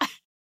like,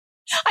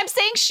 I'm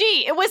saying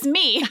it was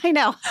me. I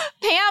know.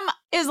 Pam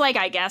is like,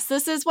 I guess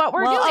this is what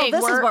we're This doing.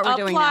 is what we're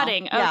doing now.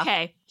 Applauding. Yeah.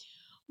 Okay.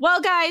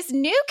 Well, guys,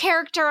 new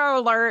character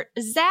alert.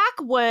 Zach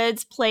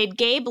Woods played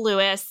Gabe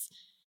Lewis.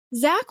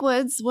 Zach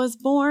Woods was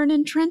born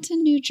in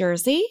Trenton, New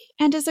Jersey,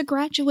 and is a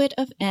graduate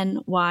of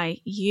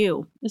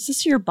NYU. Is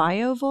this your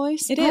bio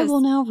voice? It I is.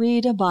 will now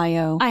read a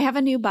bio. I have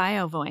a new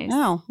bio voice.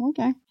 Oh,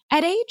 okay.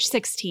 At age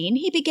 16,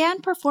 he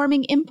began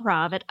performing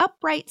improv at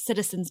Upright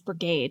Citizens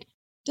Brigade.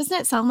 Doesn't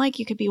it sound like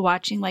you could be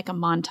watching like a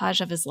montage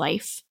of his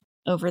life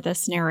over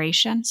this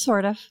narration?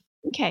 Sort of.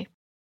 Okay.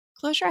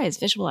 Close your eyes.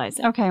 Visualize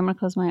it. Okay, I'm going to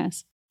close my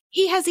eyes.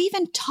 He has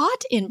even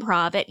taught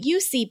improv at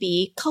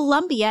UCB,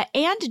 Columbia,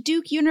 and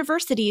Duke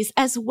Universities,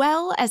 as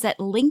well as at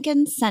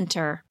Lincoln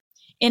Center.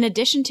 In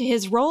addition to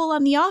his role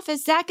on The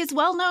Office, Zach is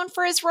well known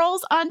for his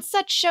roles on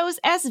such shows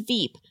as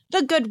Veep,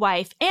 The Good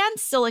Wife, and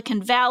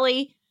Silicon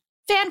Valley.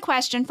 Fan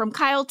question from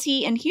Kyle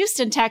T. in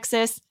Houston,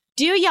 Texas.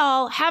 Do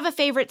y'all have a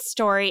favorite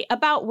story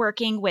about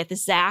working with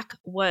Zach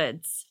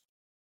Woods?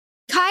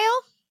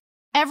 Kyle,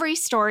 every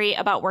story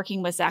about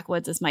working with Zach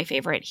Woods is my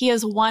favorite. He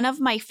is one of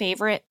my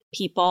favorite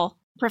people.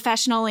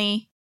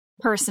 Professionally,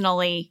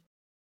 personally,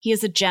 he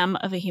is a gem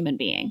of a human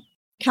being.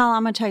 Kyle,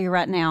 I'm going to tell you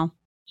right now,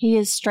 he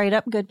is straight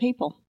up good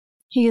people.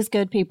 He is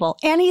good people.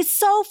 And he's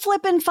so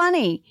flippin'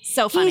 funny.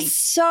 So funny. He's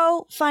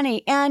so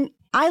funny. And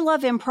I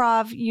love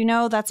improv. You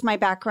know, that's my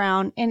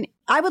background. And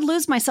I would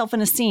lose myself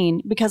in a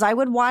scene because I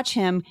would watch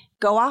him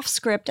go off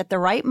script at the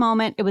right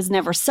moment. It was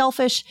never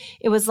selfish.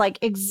 It was like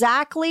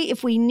exactly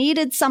if we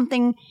needed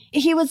something,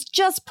 he was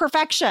just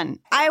perfection.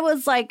 I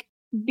was like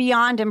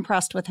beyond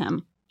impressed with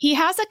him. He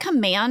has a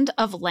command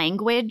of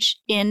language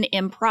in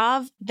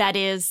improv that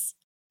is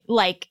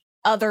like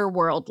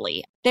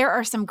otherworldly. There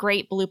are some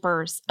great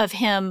bloopers of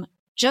him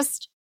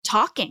just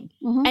talking.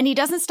 Mm-hmm. And he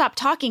doesn't stop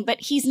talking, but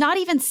he's not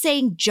even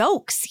saying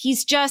jokes.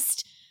 He's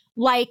just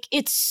like,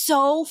 it's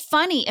so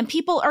funny and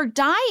people are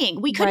dying.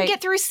 We couldn't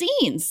get through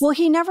scenes. Well,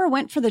 he never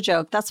went for the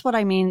joke. That's what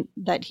I mean,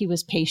 that he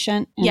was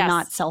patient and Yes.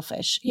 not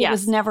selfish. It Yes.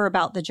 was never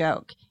about the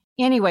joke.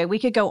 Anyway, we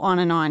could go on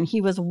and on.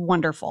 He was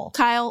wonderful.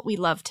 Kyle, we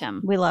loved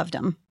him. We loved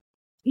him.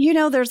 You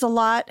know, there's a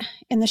lot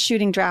in the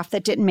shooting draft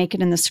that didn't make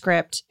it in the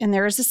script. And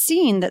there is a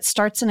scene that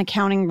starts an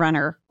accounting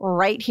runner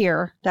right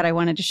here that I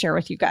wanted to share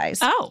with you guys.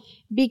 Oh,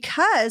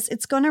 Because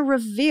it's going to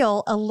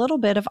reveal a little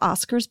bit of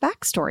Oscar's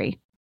backstory.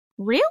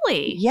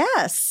 really?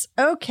 Yes.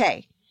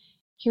 Okay.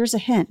 Here's a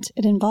hint.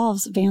 It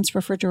involves Vance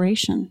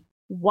Refrigeration.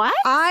 What?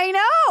 I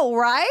know,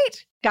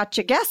 right? Got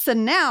you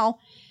guessing now.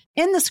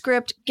 In the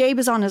script, Gabe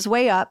is on his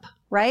way up,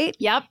 right?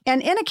 Yep.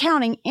 And in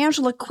accounting,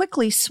 Angela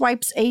quickly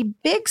swipes a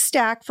big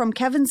stack from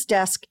Kevin's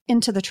desk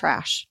into the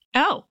trash.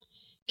 Oh,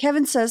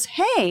 Kevin says,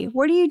 "Hey,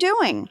 what are you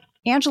doing?"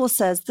 Angela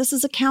says, "This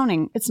is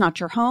accounting. It's not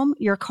your home,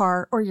 your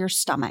car, or your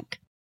stomach."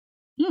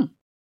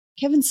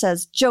 Kevin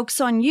says, "Joke's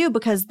on you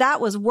because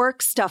that was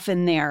work stuff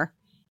in there."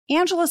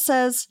 Angela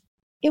says,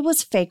 "It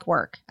was fake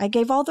work. I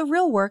gave all the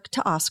real work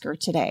to Oscar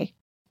today."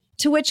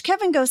 To which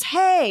Kevin goes,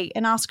 "Hey,"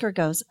 and Oscar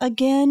goes,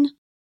 "Again?"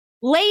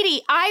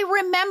 lady, I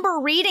remember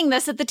reading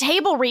this at the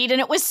table read, and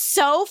it was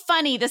so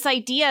funny, this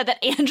idea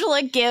that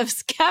Angela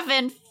gives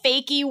Kevin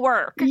fakey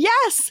work.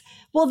 Yes.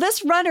 Well,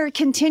 this runner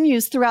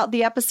continues throughout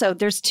the episode.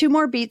 There's 2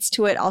 more beats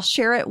to it. I'll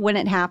share it when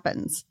it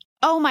happens.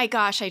 Oh my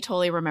gosh, I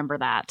totally remember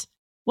that.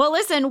 Well,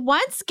 listen,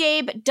 once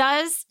Gabe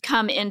does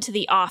come into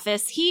the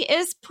office, he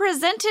is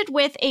presented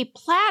with a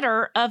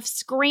platter of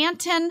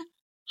Scranton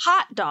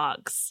hot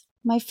dogs.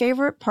 My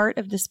favorite part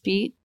of this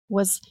beat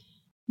was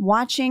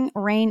watching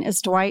Rain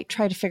as Dwight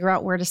try to figure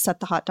out where to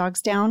set the hot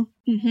dogs down.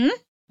 Mm-hmm.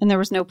 And there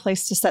was no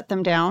place to set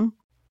them down.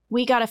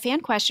 We got a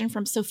fan question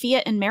from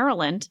Sophia in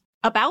Maryland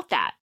about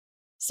that.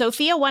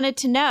 Sophia wanted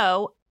to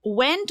know,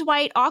 when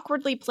Dwight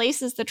awkwardly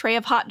places the tray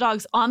of hot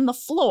dogs on the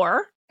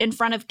floor in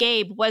front of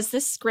Gabe, was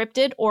this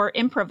scripted or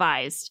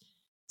improvised?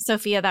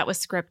 Sophia, that was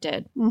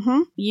scripted.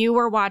 Mm-hmm. You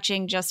were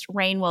watching just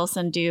Rainn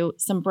Wilson do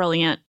some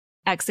brilliant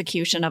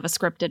execution of a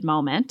scripted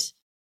moment.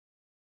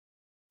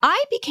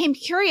 I became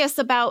curious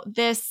about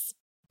this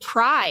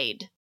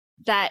pride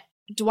that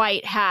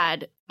Dwight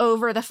had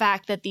over the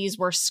fact that these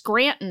were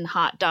Scranton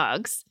hot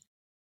dogs.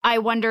 I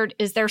wondered,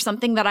 is there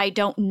something that I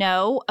don't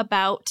know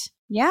about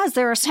Yeah, is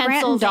there a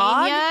Scranton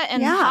dog? Pennsylvania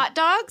and hot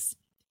dogs?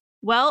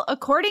 Well,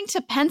 according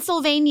to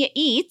Pennsylvania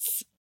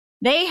Eats,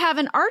 they have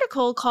an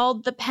article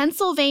called the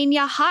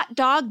Pennsylvania Hot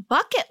Dog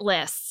Bucket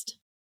List.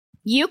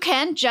 You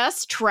can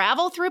just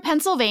travel through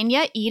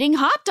Pennsylvania eating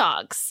hot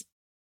dogs.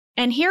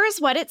 And here's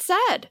what it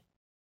said.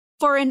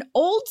 For an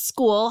old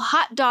school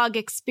hot dog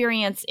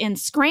experience in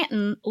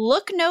Scranton,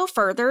 look no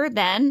further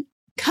than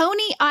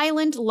Coney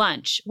Island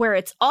Lunch, where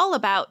it's all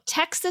about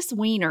Texas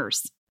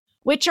wieners,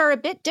 which are a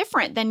bit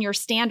different than your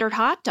standard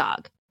hot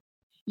dog.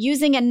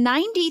 Using a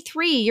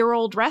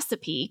 93-year-old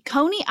recipe,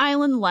 Coney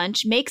Island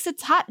Lunch makes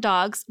its hot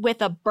dogs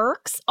with a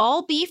Burke's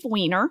all-beef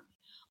wiener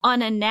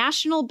on a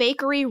National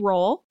Bakery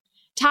roll,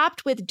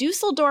 topped with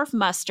Dusseldorf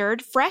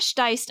mustard, fresh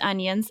diced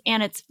onions,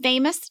 and its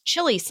famous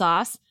chili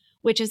sauce,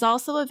 which is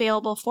also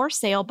available for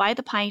sale by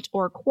the pint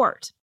or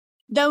quart.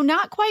 Though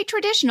not quite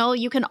traditional,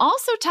 you can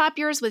also top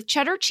yours with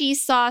cheddar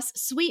cheese sauce,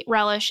 sweet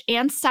relish,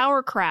 and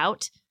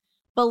sauerkraut.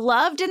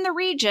 Beloved in the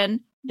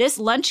region, this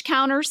lunch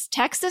counter's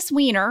Texas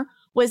wiener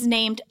was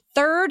named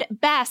third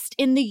best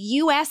in the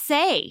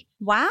USA.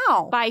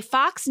 Wow. By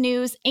Fox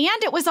News,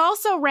 and it was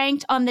also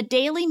ranked on the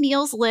Daily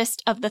Meals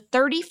list of the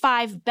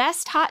 35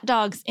 best hot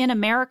dogs in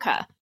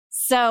America.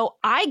 So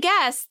I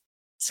guess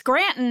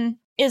Scranton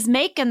is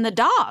making the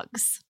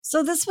dogs.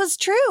 So this was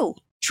true.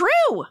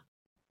 True.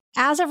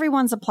 As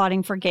everyone's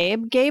applauding for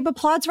Gabe, Gabe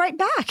applauds right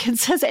back and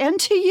says, "And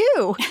to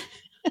you."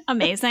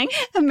 Amazing.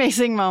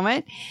 Amazing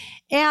moment.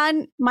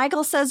 And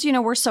Michael says,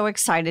 we're so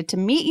excited to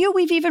meet you.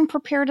 We've even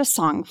prepared a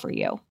song for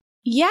you.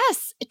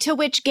 Yes, to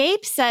which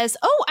Gabe says,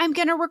 I'm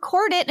going to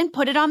record it and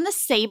put it on the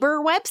Saber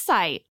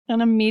website.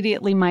 And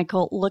immediately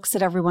Michael looks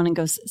at everyone and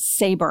goes,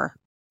 Saber.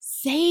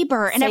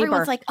 Saber. And Saber.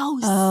 Everyone's like,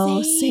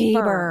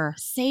 Saber.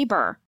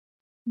 Saber.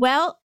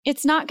 Well,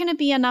 it's not going to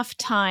be enough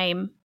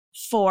time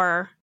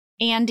for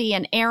Andy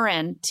and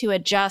Aaron to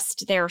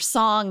adjust their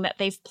song that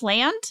they've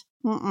planned.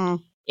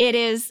 It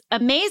is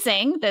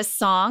amazing, this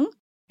song.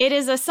 It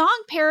is a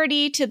song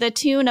parody to the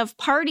tune of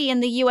Party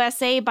in the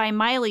USA by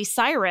Miley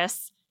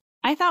Cyrus.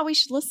 I thought we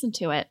should listen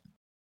to it.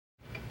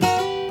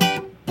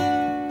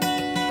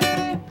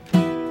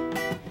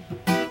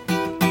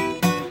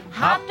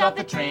 Hopped off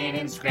the train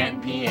in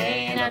Scranton, PA,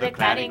 another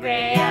cloudy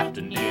gray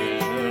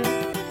afternoon.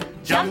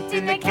 Jumped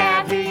in the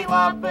cab, here you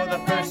are for the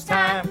first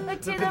time.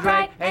 Look to the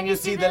right and you'll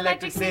see the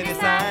Electric City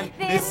sign.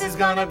 This is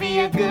gonna be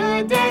a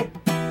good day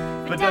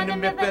for Dunder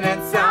Mifflin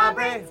and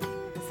Sabre.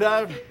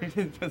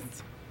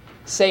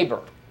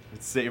 Saber.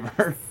 It's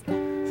Saber.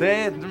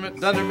 Say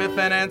Dunder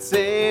Mifflin and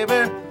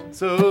Saber.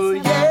 So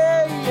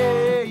yeah.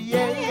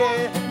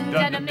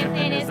 Dunder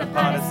Mifflin is a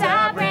part of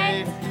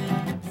Sabre.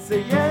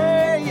 Say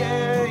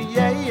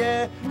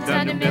yeah.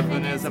 Dunder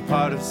Mifflin is a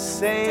part of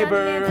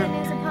Saber. Dunder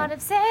Mifflin is a part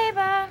of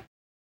Saber.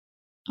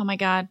 Oh my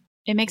God.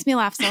 It makes me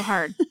laugh so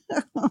hard.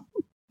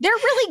 They're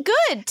really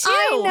good, too.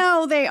 I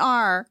know they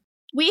are.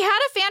 We had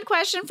a fan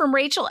question from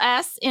Rachel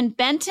S. in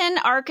Benton,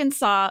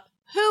 Arkansas,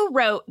 who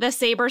wrote the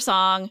Saber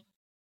song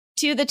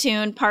to the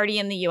tune Party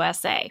in the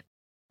USA.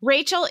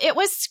 Rachel, it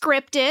was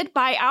scripted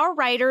by our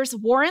writers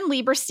Warren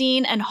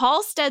Lieberstein and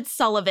Halstead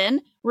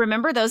Sullivan.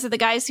 Remember, those are the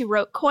guys who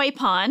wrote Koi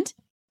Pond.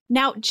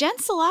 Now, Jen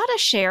Salata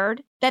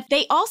shared that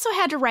they also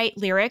had to write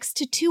lyrics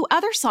to 2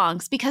 other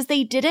songs because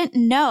they didn't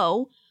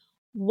know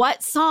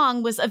what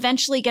song was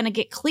eventually going to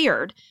get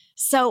cleared.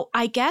 So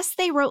I guess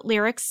they wrote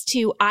lyrics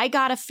to I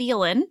Got a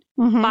Feelin'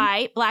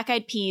 by Black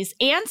Eyed Peas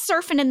and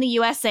Surfin' in the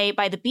USA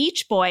by the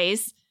Beach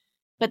Boys.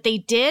 But they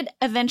did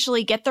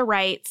eventually get the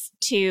rights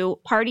to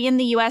Party in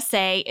the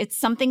USA. It's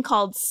something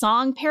called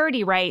song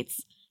parody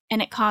rights,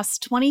 and it costs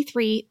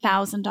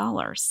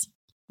 $23,000.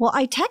 Well,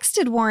 I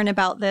texted Warren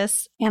about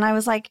this, and I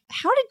was like,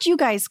 how did you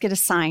guys get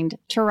assigned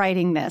to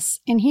writing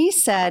this? And he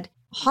said,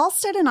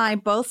 Halstead and I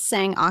both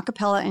sang a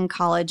cappella in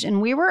college,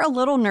 and we were a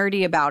little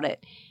nerdy about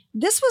it.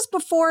 This was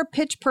before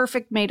Pitch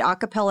Perfect made a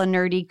cappella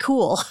nerdy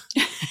cool.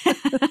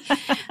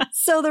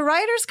 So the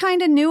writers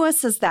kind of knew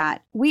us as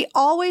that. We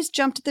always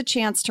jumped at the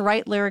chance to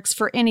write lyrics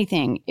for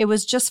anything. It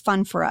was just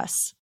fun for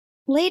us.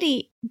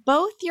 Lady,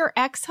 both your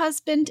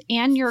ex-husband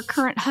and your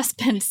current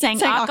husband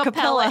sang a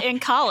cappella in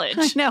college.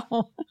 I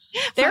know.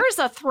 There's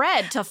a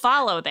thread to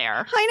follow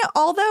there. I know.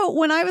 Although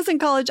when I was in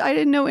college, I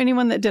didn't know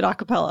anyone that did a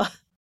cappella.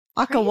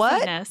 Aka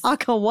what?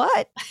 Aka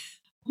what?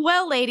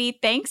 Well, lady,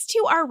 thanks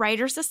to our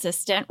writer's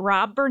assistant,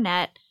 Rob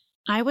Burnett,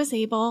 I was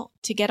able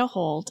to get a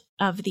hold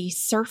of the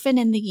Surfin'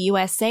 in the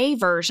USA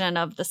version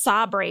of the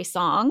Sabre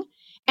song.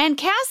 And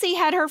Cassie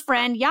had her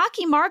friend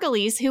Yaki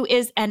Margulies, who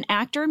is an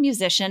actor,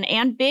 musician,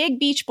 and big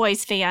Beach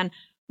Boys fan,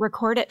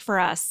 record it for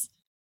us.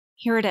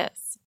 Here it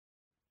is.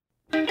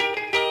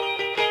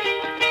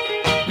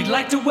 We'd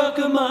like to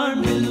welcome our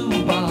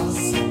new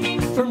boss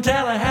from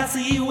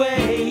Tallahassee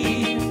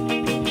way.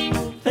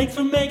 Thanks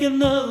for making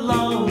the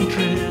long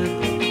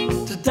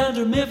trip to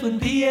Dunder Mifflin,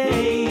 PA.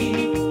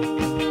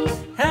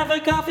 Have a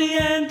coffee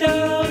and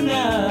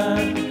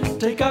donut.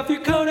 Take off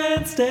your coat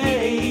and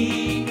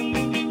stay.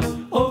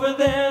 Over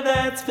there,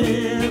 that's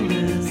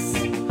Phyllis.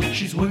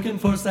 She's working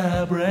for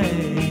Sabre.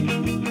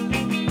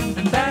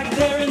 And back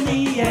there in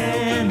the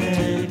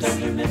annex,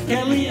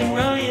 Kelly and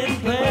Ryan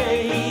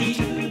play.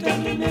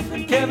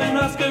 Kevin,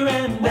 Oscar,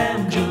 and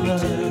Angela.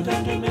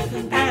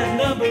 And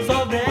numbers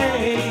all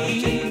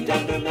day.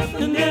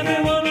 And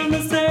everyone on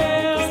the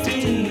sales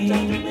team,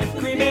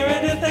 Green,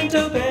 Meredith, and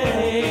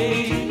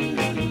Tobey,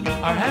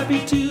 are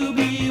happy to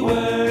be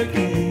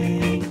working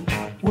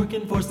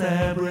for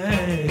Sabre.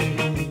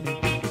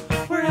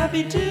 We're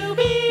happy to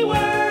be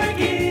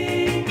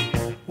working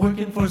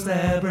for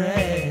Sabre.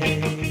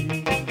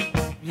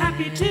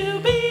 Happy to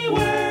be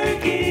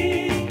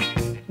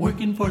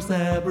working for for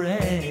Sabre.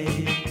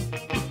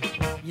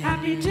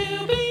 Happy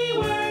to be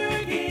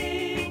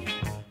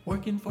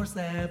working for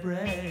Sabre.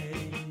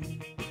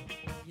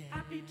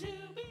 Happy to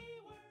be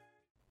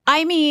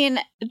I mean,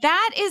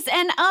 that is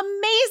an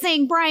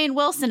amazing Brian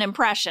Wilson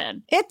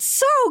impression. It's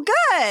so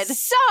good.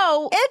 It's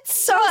so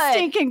good.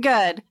 stinking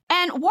good.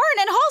 And Warren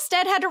and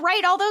Halstead had to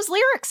write all those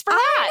lyrics for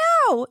that.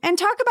 I know. And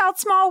talk about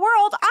small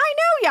world. I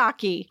know,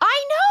 Yaki.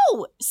 I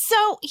know.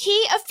 So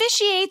he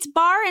officiates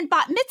bar and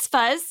bat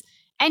mitzvahs,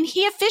 and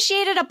he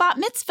officiated a bat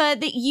mitzvah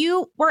that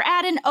you were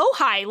at in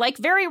Ojai, like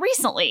very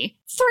recently.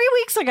 3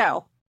 weeks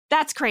ago.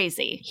 That's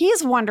crazy.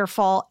 He's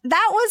wonderful.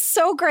 That was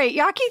so great.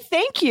 Yaki,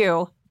 thank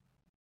you.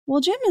 Well,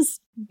 Jim is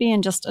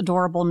being just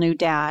adorable new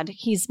dad.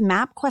 He's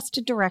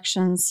map-quested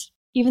directions,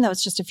 even though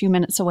it's just a few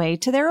minutes away,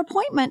 to their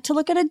appointment to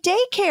look at a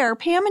daycare.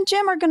 Pam and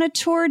Jim are going to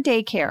tour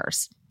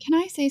daycares. Can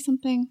I say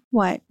something?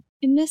 What?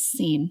 In this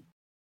scene,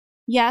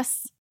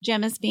 yes,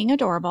 Jim is being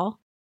adorable,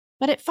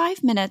 but at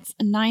 5 minutes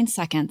and 9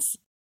 seconds,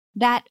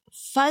 that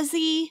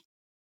fuzzy,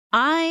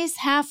 eyes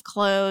half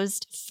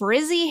closed,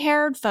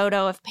 frizzy-haired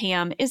photo of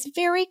Pam is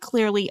very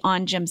clearly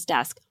on Jim's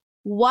desk.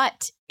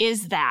 What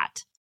is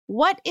that?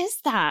 What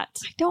is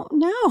that? I don't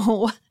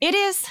know. It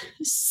is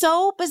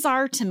so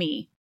bizarre to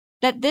me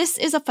that this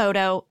is a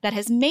photo that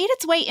has made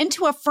its way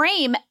into a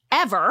frame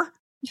ever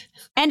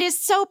and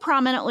is so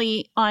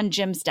prominently on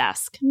Jim's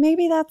desk.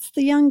 Maybe that's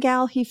the young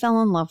gal he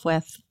fell in love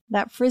with.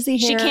 That frizzy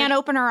hair. She can't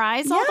open her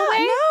eyes all the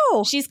way?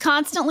 No. She's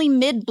constantly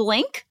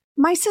mid-blink?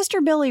 My sister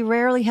Billy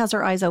rarely has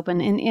her eyes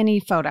open in any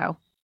photo.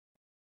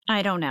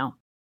 I don't know.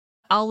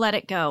 I'll let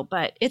it go,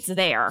 but it's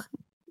there.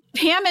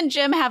 Pam and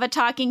Jim have a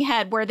talking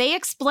head where they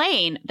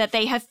explain that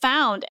they have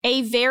found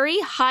a very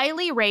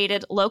highly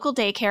rated local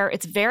daycare.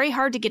 It's very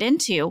hard to get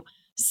into,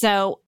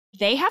 so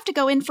they have to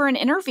go in for an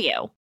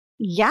interview.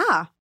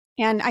 Yeah,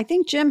 and I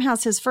think Jim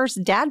has his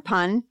first dad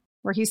pun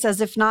where he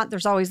says, if not,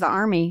 there's always the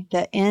army,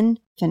 the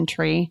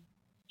infantry.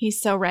 He's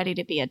so ready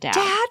to be a dad.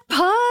 Dad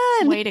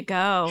pun! Way to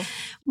go.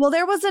 Well,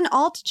 there was an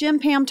alt Jim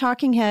Pam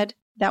talking head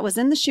that was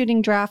in the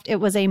shooting draft. It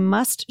was a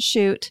must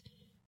shoot.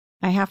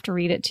 I have to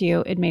read it to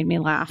you. It made me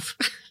laugh.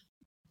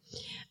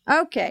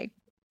 Okay.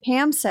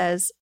 Pam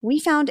says, we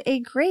found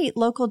a great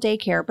local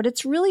daycare, but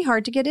it's really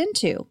hard to get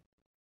into.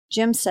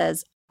 Jim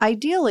says,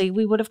 ideally,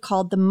 we would have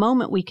called the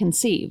moment we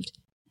conceived.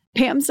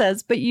 Pam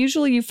says, but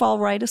usually you fall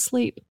right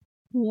asleep.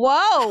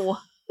 Whoa.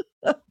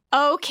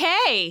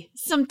 Okay.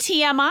 Some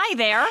TMI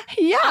there.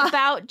 Yeah.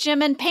 About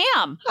Jim and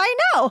Pam. I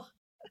know.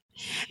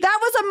 That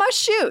was a must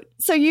shoot.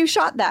 So you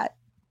shot that.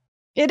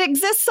 It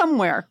exists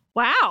somewhere.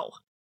 Wow.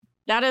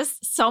 That is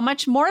so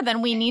much more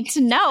than we need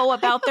to know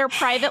about their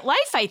private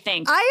life, I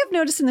think. I have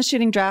noticed in the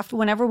shooting draft,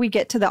 whenever we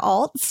get to the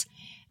alts,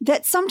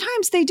 that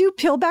sometimes they do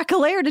peel back a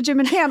layer to Jim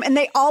and Pam, and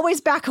they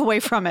always back away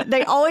from it.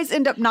 They always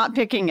end up not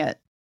picking it.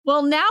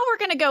 Well, now we're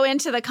going to go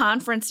into the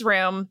conference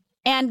room,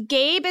 and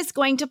Gabe is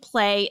going to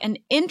play an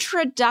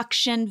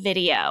introduction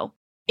video.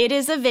 It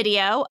is a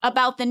video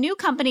about the new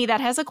company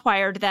that has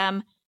acquired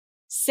them,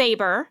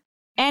 Sabre,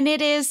 and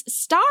it is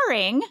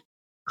starring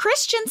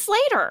Christian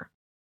Slater.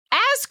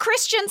 As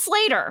Christian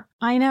Slater.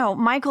 I know.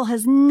 Michael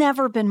has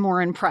never been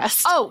more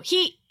impressed. Oh,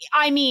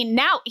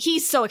 now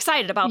he's so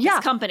excited about this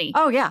company.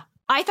 Oh, yeah.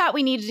 I thought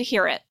we needed to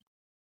hear it.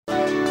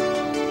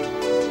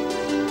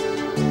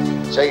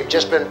 So you've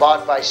just been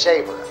bought by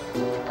Sabre.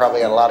 You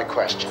probably had a lot of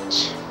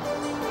questions.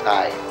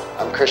 Hi,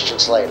 I'm Christian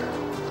Slater.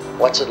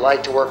 What's it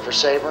like to work for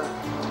Sabre?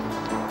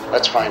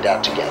 Let's find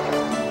out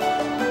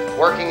together.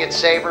 Working at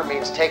Sabre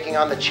means taking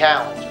on the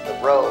challenge of the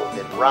road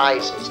that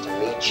rises to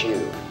meet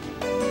you.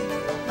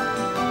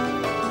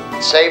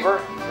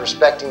 Sabre,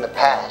 respecting the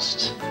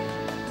past,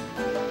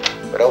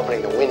 but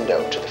opening the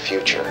window to the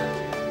future.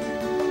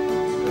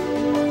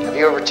 Have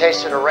you ever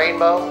tasted a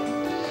rainbow?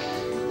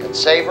 At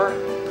Sabre,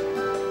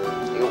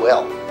 you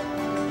will.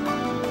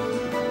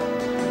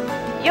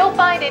 You'll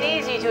find it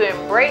easy to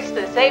embrace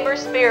the Sabre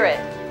spirit.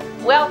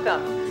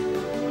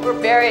 Welcome. We're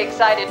very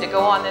excited to go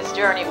on this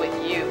journey with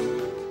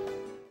you.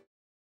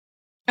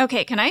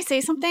 Okay, can I say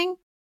something?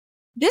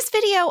 This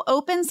video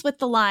opens with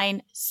the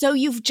line, so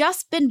you've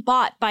just been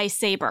bought by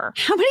Sabre.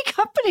 How many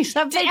companies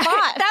have they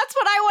bought? That's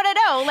what I want to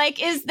know. Like,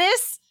 is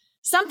this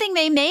something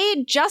they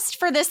made just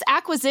for this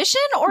acquisition,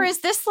 or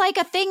is this like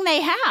a thing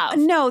they have?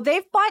 No,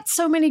 they've bought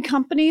so many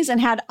companies and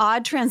had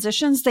odd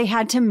transitions, they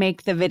had to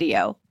make the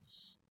video.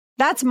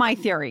 That's my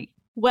theory.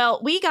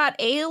 Well, we got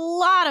a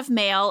lot of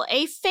mail,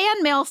 a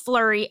fan mail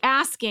flurry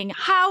asking,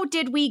 how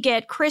did we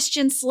get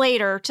Christian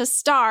Slater to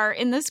star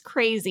in this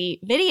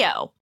crazy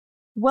video?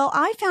 Well,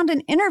 I found an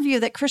interview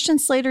that Christian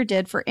Slater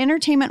did for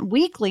Entertainment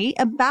Weekly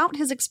about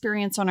his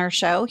experience on our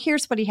show.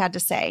 Here's what he had to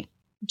say.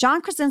 John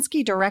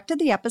Krasinski directed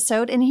the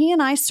episode, and he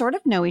and I sort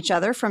of know each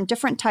other from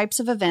different types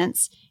of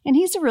events, and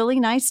he's a really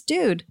nice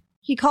dude.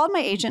 He called my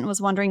agent and was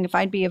wondering if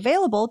I'd be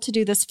available to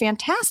do this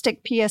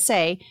fantastic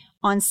PSA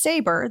on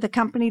Sabre, the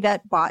company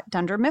that bought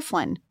Dunder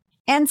Mifflin.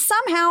 And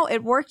somehow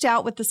it worked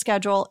out with the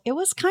schedule. It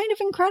was kind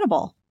of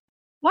incredible.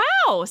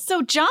 Wow,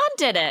 so John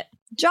did it.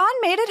 John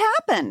made it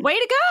happen. Way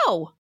to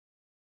go.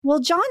 Well,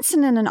 John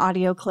sent in an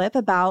audio clip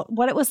about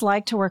what it was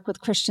like to work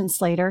with Christian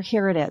Slater.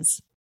 Here it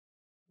is.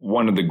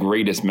 One of the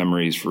greatest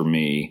memories for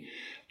me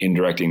in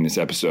directing this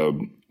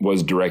episode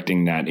was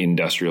directing that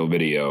industrial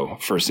video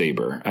for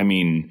Saber. I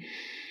mean,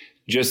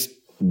 just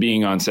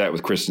being on set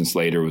with Christian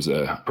Slater was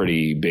a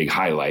pretty big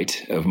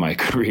highlight of my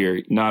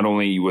career. Not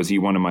only was he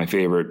one of my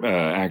favorite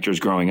actors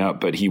growing up,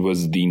 but he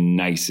was the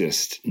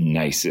nicest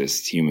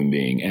human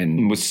being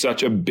and was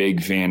such a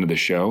big fan of the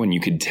show. And you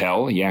could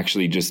tell he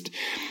actually just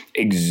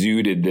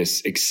exuded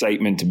this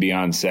excitement to be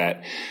on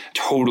set,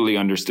 totally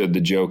understood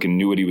the joke and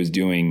knew what he was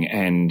doing.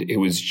 And it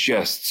was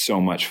just so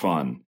much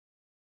fun.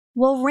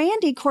 Well,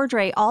 Randy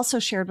Cordray also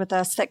shared with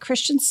us that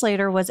Christian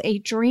Slater was a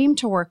dream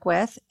to work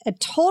with, a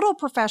total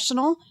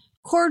professional,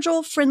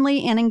 cordial,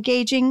 friendly, and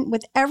engaging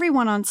with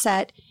everyone on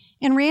set.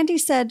 And Randy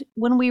said,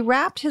 when we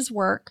wrapped his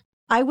work,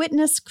 I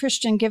witnessed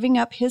Christian giving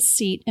up his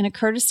seat in a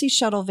courtesy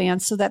shuttle van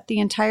so that the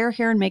entire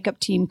hair and makeup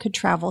team could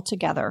travel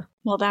together.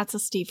 Well, that's a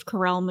Steve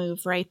Carell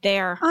move right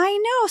there. I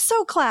know,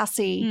 so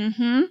classy.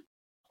 Mm-hmm.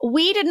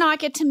 We did not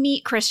get to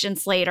meet Christian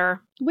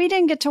Slater. We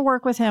didn't get to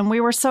work with him. We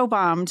were so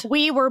bummed.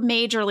 We were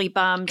majorly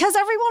bummed. Because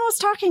everyone was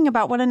talking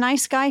about what a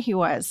nice guy he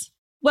was.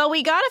 Well,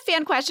 we got a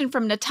fan question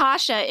from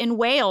Natasha in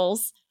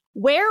Wales.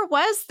 Where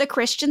was the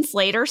Christian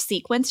Slater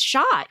sequence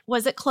shot?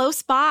 Was it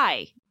close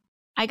by?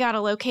 I got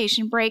a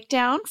location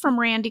breakdown from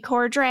Randy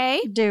Cordray.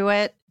 Do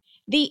it.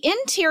 The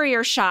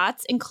interior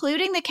shots,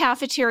 including the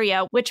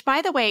cafeteria, which,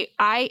 by the way,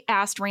 I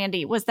asked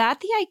Randy, was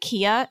that the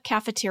IKEA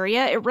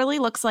cafeteria? It really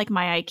looks like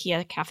my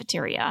IKEA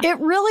cafeteria. It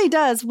really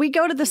does. We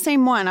go to the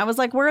same one. I was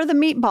like, where are the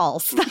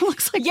meatballs? That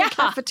looks like the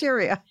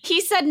cafeteria.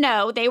 He said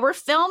no. They were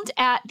filmed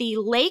at the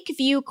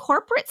Lakeview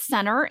Corporate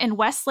Center in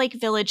Westlake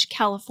Village,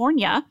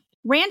 California.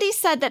 Randy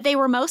said that they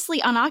were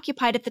mostly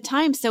unoccupied at the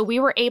time, so we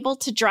were able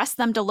to dress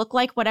them to look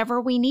like whatever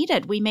we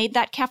needed. We made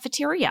that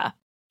cafeteria.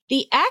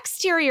 The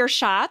exterior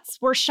shots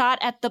were shot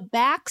at the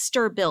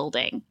Baxter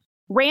Building.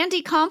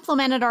 Randy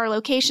complimented our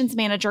locations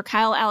manager,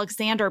 Kyle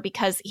Alexander,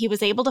 because he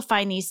was able to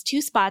find these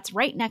two spots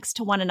right next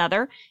to one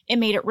another. It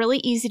made it really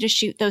easy to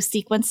shoot those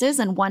sequences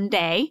in one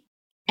day.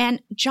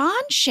 And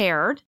John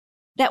shared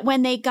that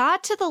when they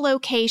got to the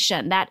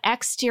location, that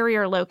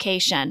exterior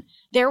location,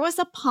 there was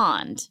a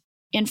pond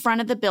in front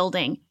of the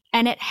building,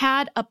 and it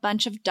had a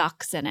bunch of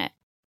ducks in it,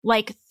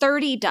 like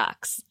 30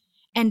 ducks.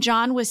 And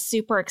John was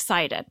super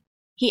excited.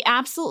 He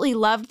absolutely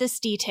loved this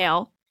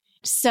detail.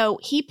 So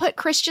he put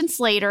Christian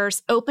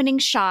Slater's opening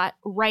shot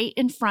right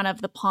in front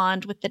of the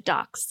pond with the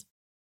ducks.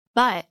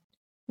 But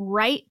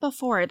right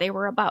before they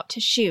were about to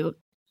shoot,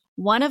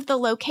 one of the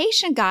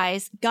location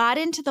guys got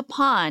into the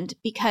pond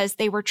because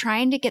they were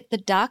trying to get the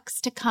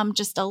ducks to come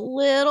just a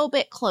little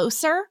bit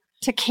closer.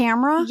 To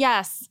camera?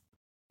 Yes.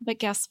 But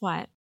guess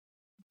what?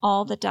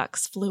 All the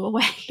ducks flew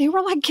away. They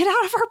were like, get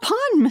out of our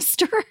pond,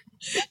 mister.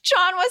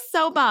 John was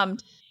so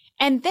bummed.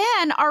 And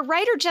then our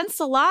writer, Jen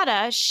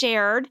Salata,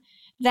 shared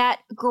that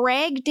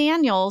Greg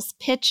Daniels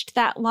pitched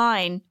that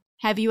line,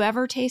 "Have you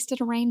ever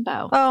tasted a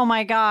rainbow?" Oh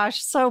my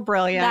gosh, so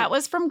brilliant. That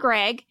was from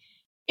Greg.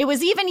 It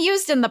was even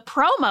used in the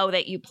promo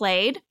that you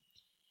played.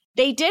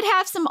 They did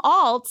have some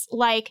alts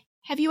like,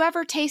 "Have you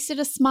ever tasted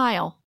a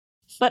smile?"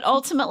 But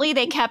ultimately,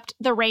 they kept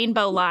the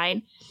rainbow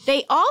line.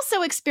 They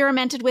also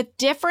experimented with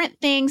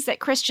different things that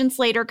Christian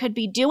Slater could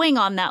be doing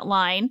on that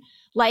line.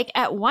 Like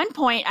at one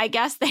point, I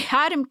guess they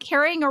had him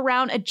carrying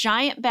around a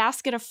giant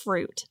basket of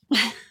fruit.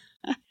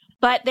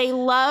 But they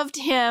loved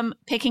him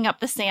picking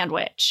up the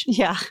sandwich.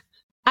 Yeah.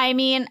 I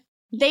mean,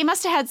 they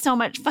must have had so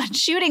much fun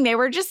shooting. They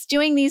were just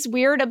doing these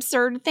weird,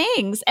 absurd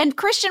things. And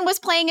Christian was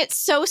playing it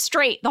so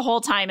straight the whole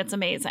time. It's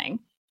amazing.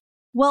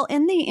 Well,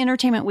 in the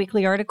Entertainment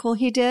Weekly article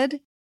he did,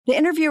 the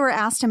interviewer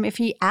asked him if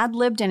he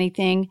ad-libbed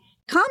anything,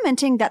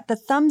 commenting that the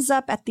thumbs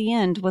up at the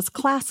end was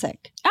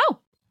classic.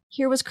 Oh.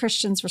 Here was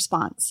Christian's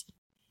response.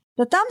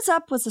 The thumbs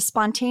up was a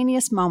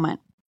spontaneous moment.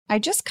 I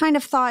just kind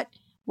of thought,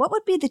 what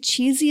would be the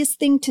cheesiest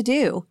thing to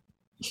do?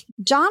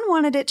 John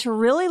wanted it to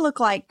really look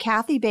like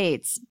Kathy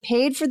Bates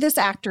paid for this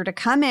actor to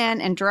come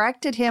in and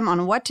directed him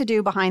on what to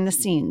do behind the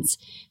scenes.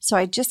 So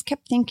I just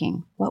kept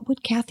thinking, what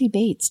would Kathy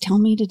Bates tell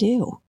me to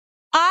do?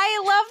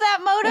 I love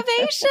that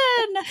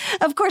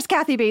motivation. Of course,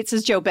 Kathy Bates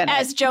is Jo Bennett.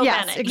 As Jo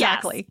yes, Bennett.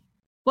 Exactly. Yes.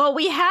 Well,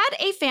 we had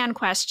a fan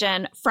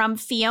question from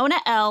Fiona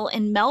L.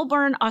 in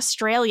Melbourne,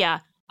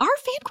 Australia. Our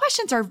fan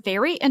questions are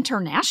very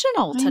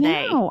international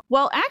today. I know.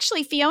 Well,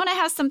 actually, Fiona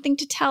has something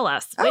to tell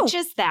us, which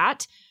is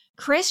that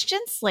Christian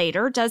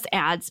Slater does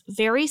ads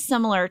very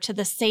similar to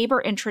the Saber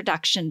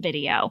introduction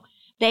video.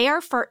 They are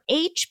for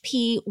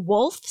HP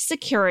Wolf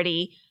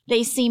Security.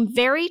 They seem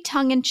very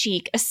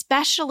tongue-in-cheek,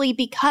 especially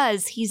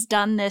because he's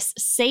done this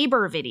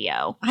Saber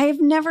video. I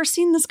have never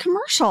seen this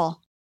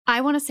commercial.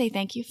 I want to say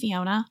thank you,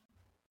 Fiona,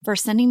 for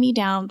sending me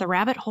down the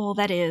rabbit hole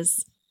that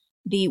is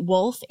the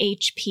Wolf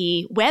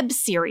HP web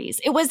series.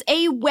 It was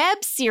a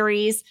web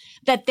series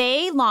that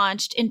they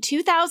launched in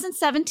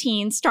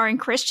 2017 starring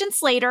Christian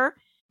Slater.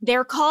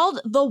 They're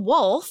called The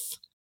Wolf.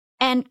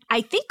 And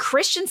I think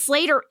Christian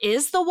Slater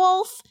is the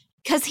wolf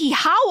because he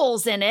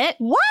howls in it.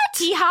 What?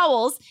 He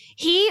howls.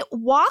 He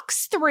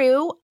walks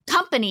through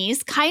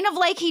companies, kind of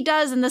like he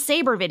does in the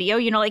Sabre video,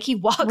 like he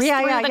walks through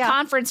the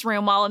conference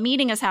room while a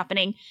meeting is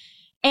happening.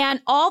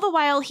 And all the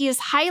while he is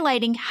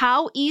highlighting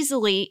how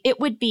easily it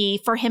would be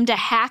for him to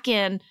hack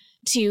in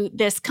to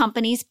this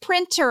company's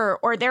printer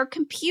or their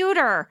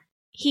computer.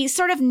 He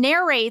sort of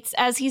narrates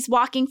as he's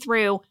walking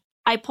through.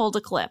 I pulled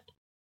a clip.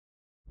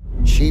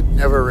 Sheep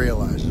never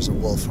realize there's a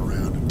wolf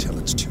around until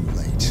it's too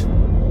late.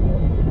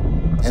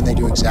 And they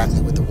do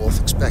exactly what the wolf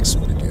expects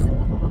them to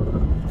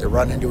do. They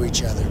run into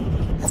each other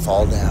or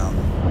fall down.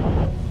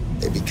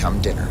 They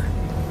become dinner.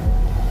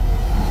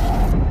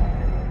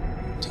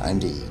 Time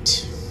to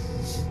eat.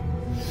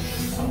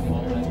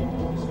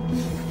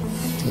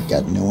 They've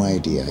got no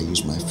idea I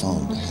use my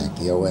phone to hack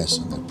the OS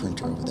on that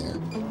printer over there.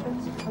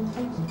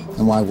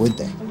 And why would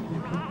they?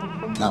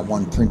 Not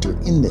one printer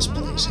in this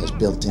place has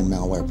built-in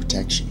malware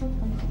protection.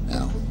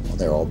 Now, while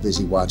they're all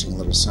busy watching a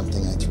little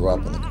something I threw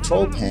up on the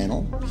control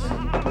panel,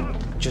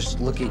 just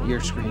look at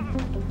your screen.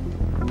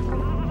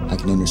 I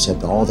can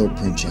intercept all their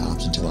print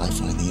jobs until I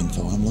find the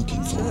info I'm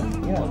looking for.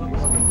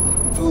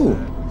 Ooh,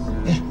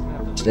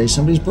 yeah, today's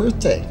somebody's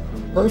birthday.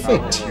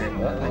 Perfect.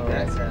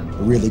 The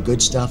really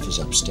good stuff is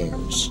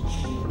upstairs.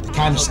 The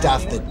kind of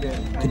stuff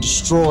that could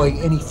destroy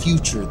any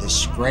future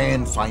this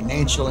grand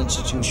financial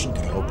institution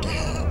could hope to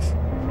have.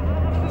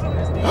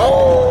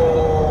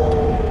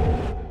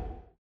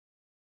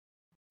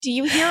 Do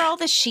you hear all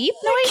the sheep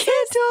noises? I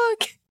can't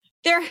talk.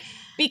 They're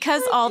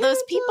because all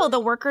those people, the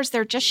workers,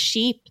 they're just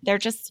sheep. They're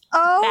just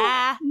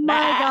my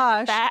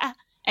gosh. bah,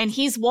 and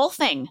he's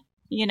wolfing,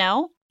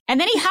 and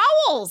then he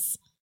howls.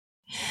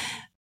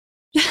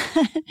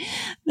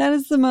 That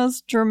is the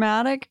most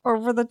dramatic,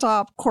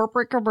 over-the-top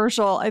corporate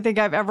commercial I think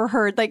I've ever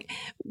heard. Like,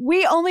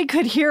 we only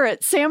could hear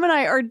it. Sam and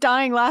I are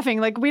dying laughing.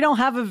 Like, we don't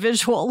have a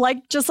visual,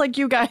 just like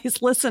you guys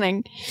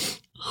listening.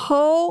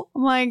 Oh,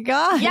 my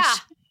gosh.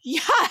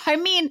 Yeah. I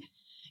mean,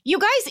 you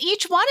guys,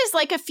 each one is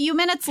like a few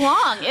minutes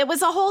long. It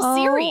was a whole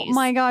series. Oh,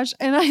 my gosh.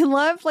 And I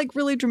love,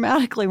 really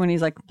dramatically when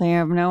he's like, they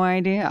have no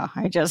idea.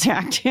 I just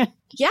hacked in.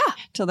 Yeah.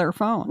 To their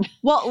phone.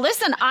 Well,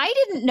 listen, I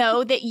didn't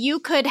know that you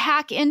could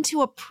hack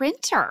into a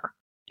printer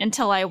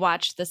until I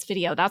watched this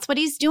video. That's what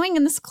he's doing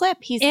in this clip.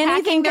 He's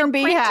hacking their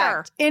printer.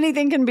 Hacked.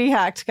 Anything can be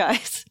hacked,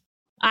 guys.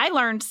 I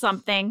learned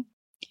something.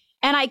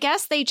 And I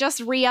guess they just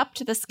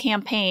re-upped this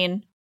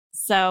campaign.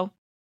 So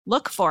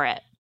look for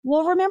it.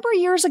 Well, remember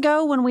years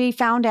ago when we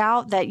found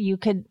out that you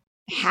could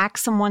hack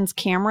someone's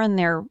camera in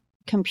their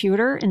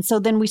computer? And so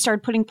then we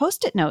started putting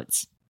Post-it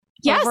notes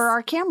over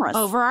our cameras.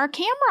 Over our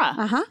camera.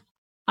 Uh-huh.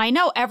 I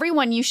know.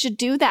 Everyone, you should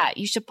do that.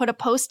 You should put a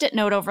Post-it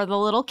note over the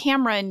little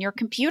camera in your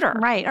computer.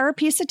 Right. Or a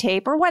piece of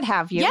tape or what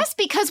have you. Yes,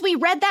 because we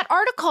read that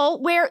article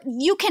where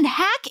you can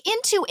hack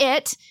into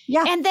it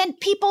and then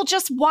people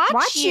just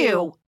watch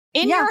you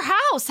in your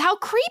house. How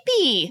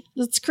creepy.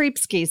 It's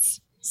creepskis.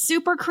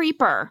 Super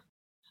creeper.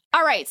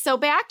 All right. So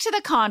back to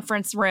the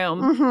conference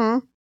room.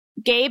 Mm-hmm.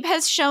 Gabe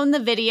has shown the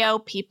video.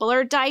 People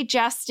are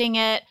digesting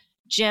it.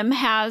 Jim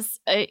has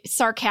a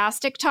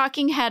sarcastic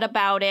talking head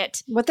about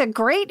it. With a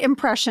great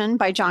impression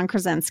by John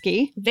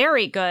Krasinski.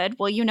 Very good.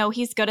 Well,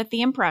 he's good at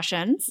the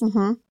impressions.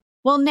 Mm-hmm.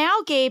 Well,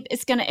 now Gabe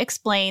is going to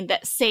explain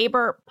that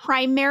Sabre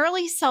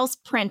primarily sells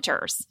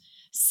printers.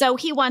 So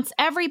he wants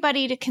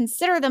everybody to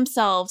consider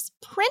themselves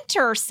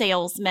printer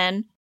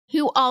salesmen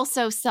who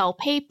also sell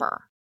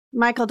paper.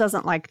 Michael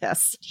doesn't like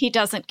this. He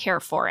doesn't care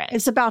for it.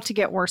 It's about to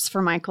get worse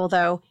for Michael,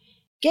 though.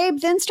 Gabe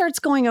then starts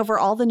going over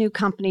all the new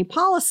company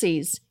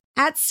policies.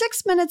 At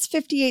 6 minutes,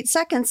 58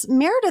 seconds,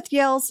 Meredith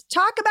yells,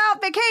 "Talk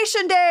about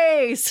vacation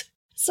days!"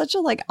 Such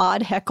a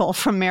odd heckle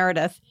from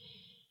Meredith.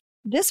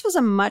 This was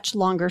a much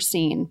longer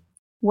scene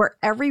where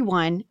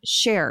everyone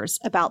shares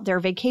about their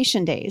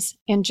vacation days.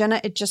 And Jenna,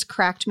 it just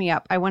cracked me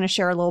up. I want to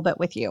share a little bit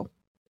with you.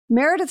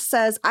 Meredith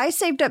says, "I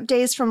saved up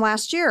days from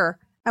last year.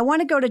 I want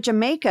to go to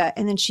Jamaica."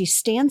 And then she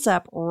stands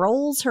up,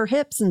 rolls her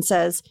hips, and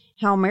says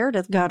how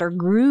Meredith got her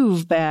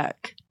groove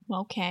back.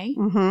 Okay.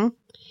 Mm-hmm.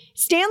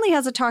 Stanley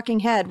has a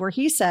talking head where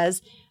he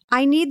says,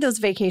 "I need those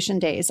vacation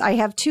days. I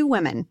have 2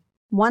 women.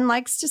 One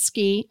likes to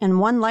ski and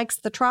one likes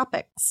the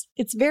tropics.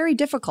 It's very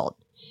difficult,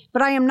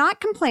 but I am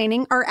not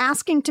complaining or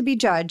asking to be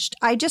judged.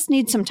 I just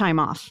need some time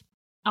off."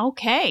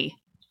 Okay.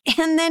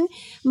 And then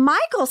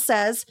Michael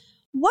says,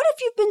 "What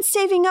if you've been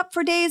saving up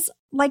for days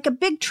like a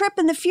big trip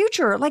in the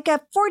future, like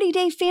a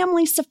 40-day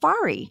family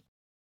safari?"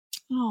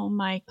 Oh,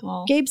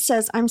 Michael. Gabe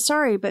says, "I'm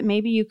sorry, but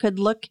maybe you could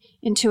look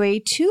into a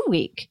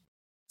 2-week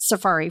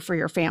safari for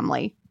your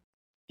family."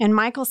 And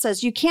Michael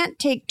says, "You can't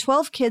take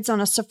 12 kids on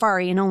a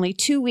safari in only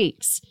 2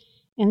 weeks."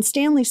 And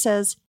Stanley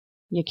says,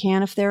 "You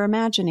can if they're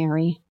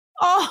imaginary."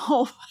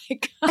 Oh, my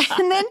God.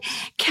 And then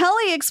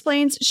Kelly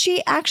explains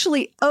she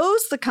actually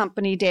owes the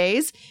company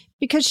days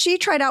because she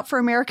tried out for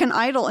American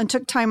Idol and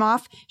took time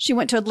off. She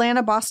went to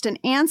Atlanta, Boston,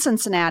 and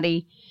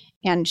Cincinnati,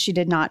 and she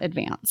did not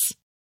advance.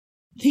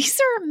 These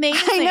are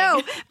amazing. I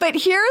know, but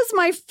here's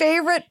my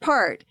favorite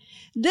part.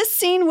 This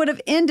scene would have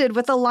ended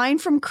with a line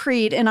from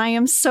Creed, and I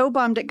am so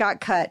bummed it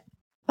got cut.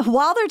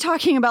 While they're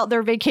talking about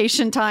their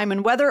vacation time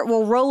and whether it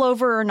will roll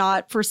over or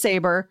not for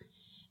Sabre,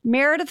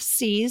 Meredith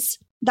sees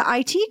the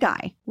IT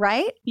guy,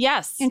 right?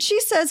 Yes. And she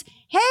says,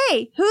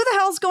 hey, who the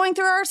hell's going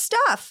through our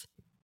stuff?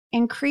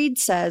 And Creed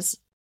says,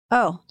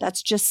 oh,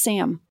 that's just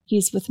Sam.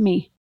 He's with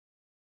me.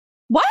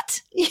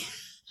 What?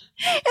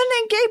 And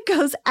then Gabe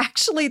goes,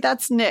 actually,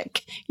 that's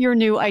Nick, your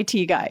new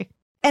IT guy.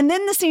 And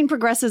then the scene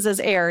progresses as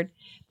aired.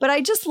 But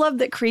I just love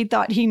that Creed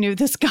thought he knew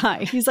this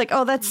guy. He's like,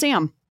 oh, that's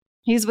Sam.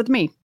 He's with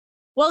me.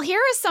 Well,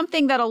 here is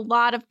something that a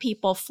lot of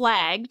people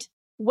flagged.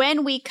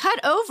 When we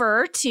cut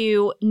over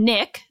to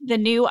Nick, the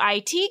new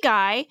IT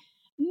guy,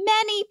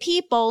 many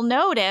people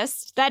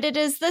noticed that it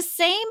is the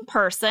same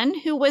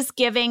person who was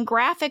giving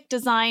graphic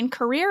design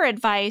career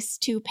advice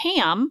to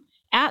Pam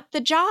at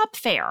the job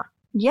fair.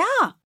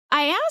 Yeah.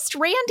 I asked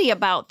Randy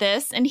about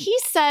this, and he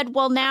said,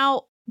 well,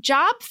 now,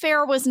 job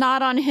fair was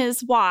not on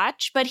his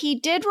watch, but he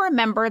did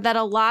remember that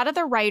a lot of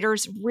the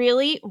writers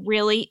really,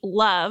 really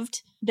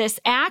loved this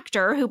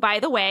actor who, by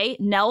the way,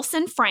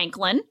 Nelson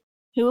Franklin,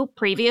 who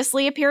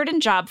previously appeared in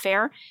Job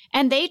Fair,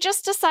 and they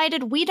just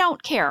decided, we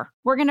don't care.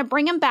 We're going to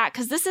bring him back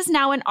because this is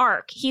now an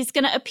arc. He's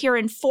going to appear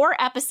in 4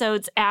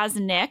 episodes as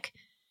Nick.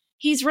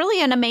 He's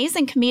really an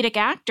amazing comedic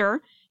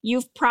actor.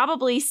 You've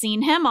probably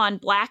seen him on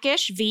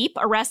Blackish, Veep,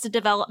 Arrested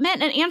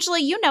Development. And Angela,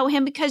 you know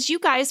him because you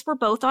guys were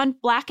both on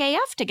Black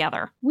AF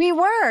together. We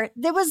were.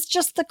 There was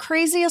just the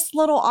craziest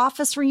little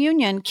office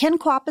reunion. Ken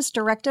Kwapis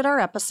directed our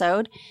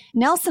episode.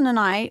 Nelson and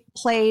I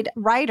played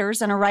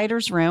writers in a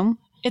writer's room.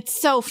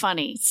 It's so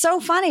funny. So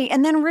funny.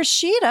 And then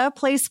Rashida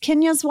plays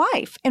Kenya's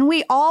wife. And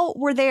we all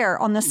were there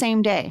on the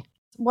same day.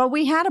 Well,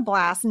 we had a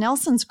blast.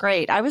 Nelson's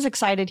great. I was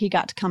excited he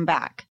got to come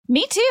back.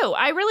 Me too.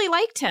 I really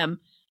liked him.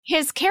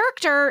 His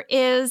character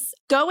is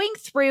going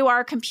through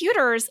our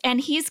computers and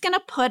he's going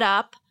to put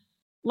up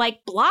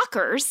like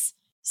blockers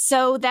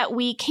so that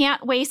we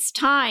can't waste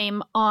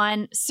time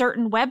on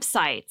certain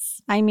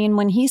websites. I mean,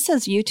 when he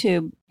says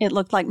YouTube, it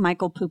looked like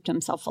Michael pooped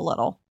himself a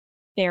little.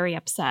 Very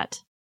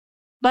upset.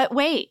 But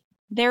wait.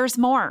 There's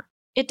more.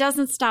 It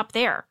doesn't stop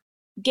there.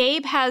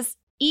 Gabe has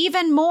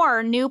even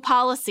more new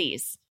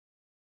policies.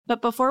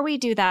 But before we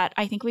do that,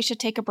 I think we should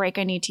take a break.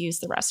 I need to use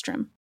the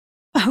restroom.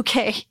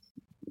 Okay.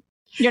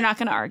 You're not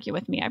going to argue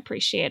with me. I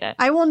appreciate it.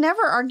 I will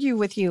never argue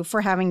with you for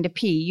having to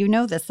pee. You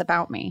know this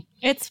about me.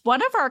 It's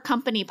one of our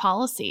company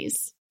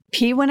policies.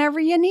 Pee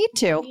whenever you need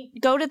to.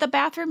 Go to the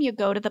bathroom, you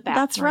go to the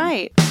bathroom. That's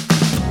right.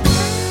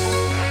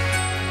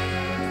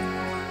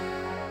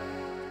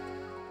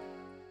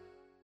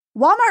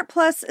 Walmart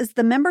Plus is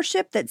the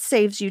membership that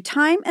saves you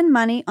time and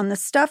money on the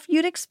stuff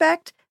you'd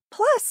expect,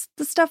 plus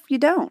the stuff you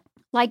don't.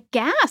 Like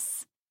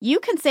gas. You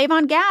can save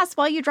on gas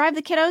while you drive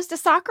the kiddos to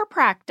soccer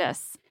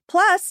practice.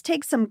 Plus,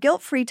 take some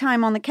guilt-free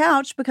time on the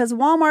couch because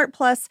Walmart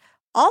Plus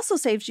also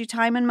saves you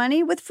time and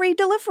money with free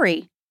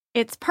delivery.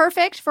 It's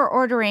perfect for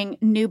ordering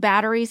new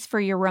batteries for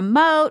your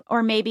remote,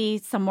 or maybe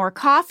some more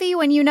coffee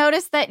when you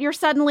notice that you're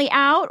suddenly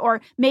out,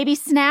 or maybe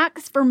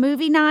snacks for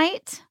movie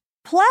night.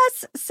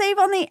 Plus, save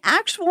on the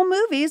actual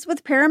movies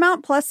with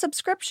Paramount Plus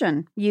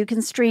subscription. You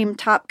can stream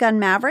Top Gun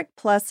Maverick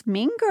plus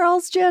Mean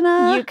Girls,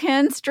 Jenna. You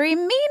can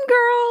stream Mean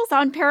Girls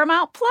on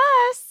Paramount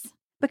Plus.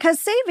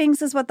 Because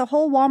savings is what the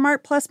whole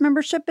Walmart Plus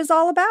membership is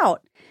all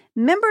about.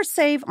 Members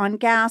save on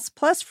gas,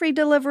 plus free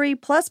delivery,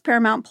 plus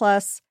Paramount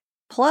Plus,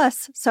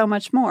 plus so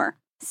much more.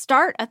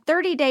 Start a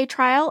 30-day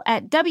trial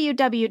at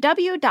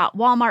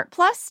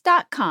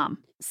www.walmartplus.com.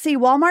 See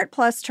Walmart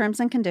Plus terms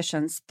and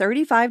conditions.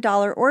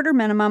 $35 order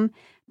minimum.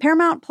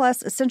 Paramount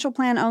Plus Essential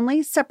Plan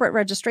only. Separate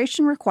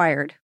registration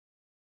required.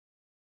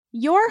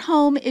 Your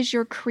home is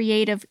your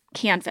creative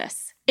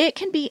canvas. It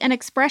can be an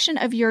expression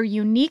of your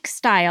unique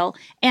style,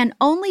 and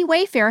only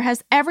Wayfair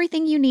has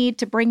everything you need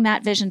to bring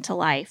that vision to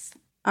life.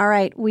 All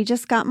right, we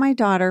just got my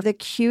daughter the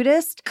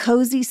cutest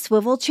cozy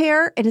swivel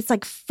chair, and it's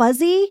like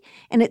fuzzy,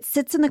 and it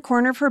sits in the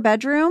corner of her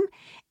bedroom,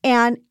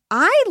 and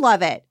I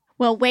love it.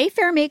 Well,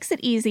 Wayfair makes it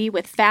easy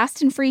with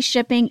fast and free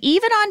shipping,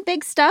 even on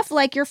big stuff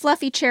like your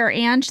fluffy chair,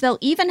 Ange. They'll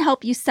even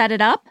help you set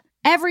it up.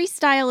 Every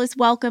style is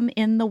welcome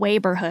in the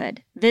Wayborhood.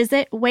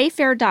 Visit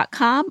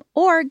wayfair.com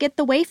or get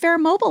the Wayfair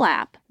mobile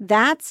app.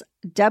 That's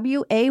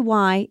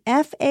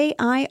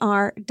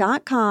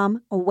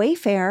WAYFAIR.com.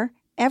 Wayfair,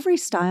 every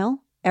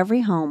style,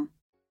 every home.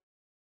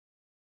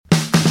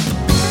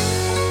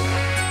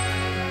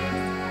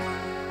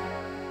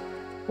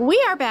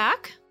 We are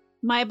back.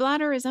 My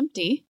bladder is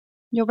empty.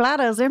 Your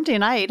bladder is empty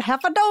and I ate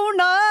half a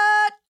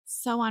donut.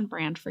 So on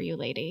brand for you,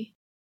 lady.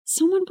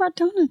 Someone brought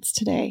donuts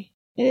today.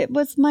 It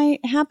was my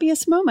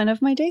happiest moment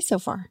of my day so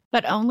far.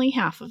 But only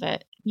half of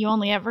it. You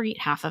only ever eat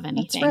half of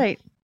anything. That's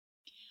right.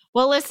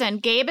 Well, listen,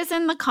 Gabe is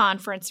in the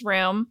conference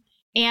room,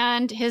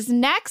 and his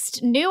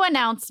next new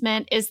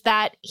announcement is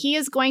that he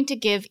is going to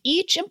give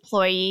each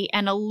employee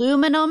an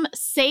aluminum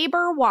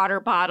Saber water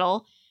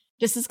bottle.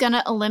 This is going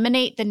to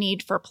eliminate the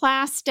need for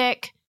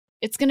plastic.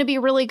 It's going to be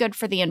really good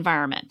for the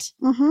environment.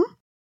 Mm-hmm.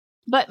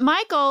 But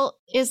Michael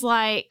is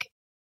like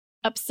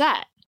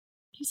upset.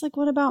 He's like,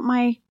 what about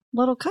my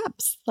little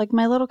cups? Like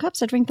my little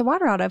cups I drink the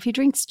water out of. He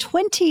drinks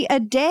 20 a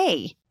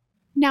day.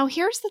 Now,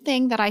 here's the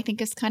thing that I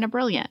think is kind of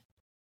brilliant.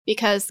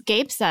 Because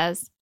Gabe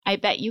says, I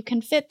bet you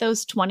can fit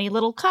those 20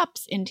 little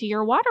cups into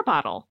your water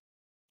bottle.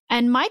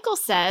 And Michael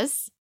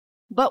says,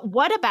 but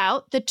what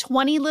about the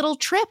 20 little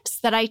trips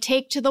that I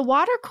take to the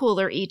water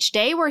cooler each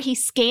day where he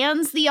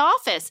scans the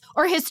office,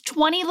 or his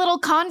 20 little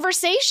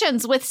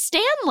conversations with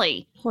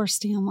Stanley? Poor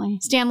Stanley.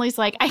 Stanley's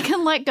like, I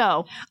can let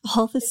go.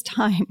 All this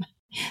time,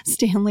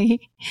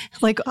 Stanley,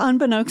 like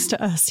unbeknownst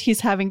to us,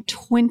 he's having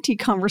 20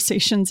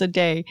 conversations a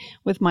day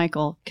with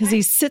Michael because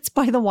he sits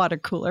by the water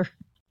cooler.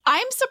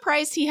 I'm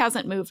surprised he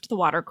hasn't moved the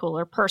water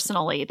cooler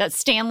personally, that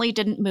Stanley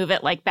didn't move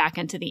it like back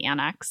into the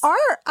annex.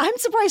 I'm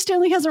surprised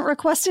Stanley hasn't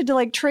requested to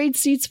like trade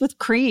seats with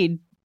Creed.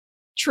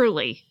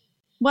 Truly.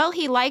 Well,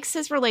 he likes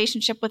his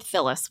relationship with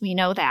Phyllis. We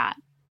know that.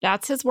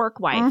 That's his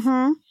work wife.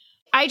 Mm-hmm.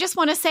 I just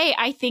want to say,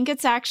 I think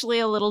it's actually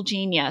a little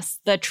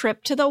genius. The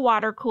trip to the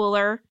water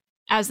cooler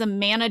as a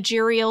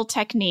managerial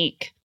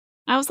technique.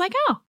 I was like,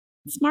 oh,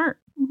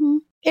 smart. Mm-hmm.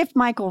 If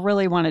Michael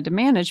really wanted to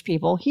manage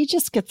people, he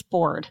just gets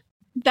bored.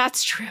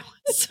 That's true.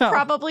 It's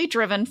probably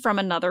driven from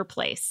another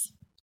place.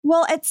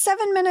 Well, at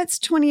 7 minutes,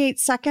 28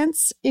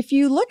 seconds, if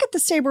you look at the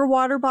Sabre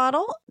water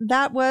bottle,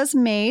 that was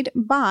made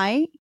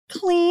by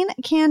Clean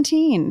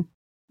Canteen.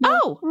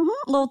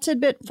 Little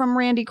tidbit from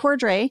Randy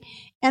Cordray.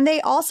 And they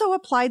also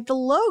applied the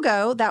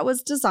logo that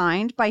was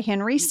designed by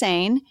Henry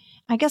Sane.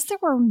 I guess there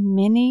were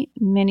many,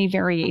 many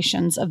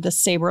variations of the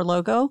Sabre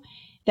logo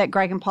that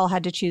Greg and Paul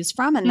had to choose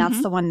from, and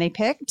that's the one they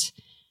picked.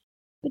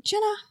 But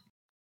Jenna.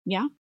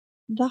 Yeah?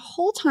 The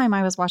whole time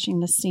I was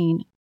watching this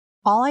scene,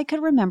 all I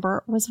could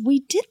remember was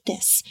we did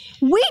this.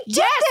 We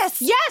did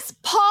this! Yes!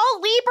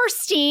 Paul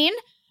Lieberstein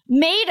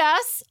made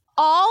us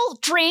all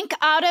drink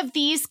out of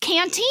these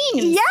canteens.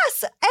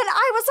 Yes! And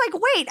I was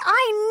like, wait,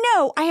 I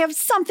know I have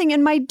something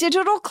in my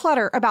digital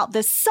clutter about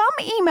this. Some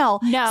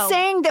email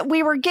saying that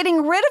we were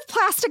getting rid of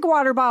plastic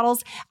water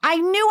bottles. I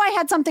knew I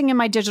had something in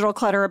my digital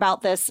clutter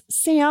about this.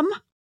 Sam?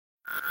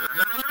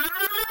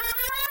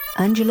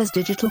 Angela's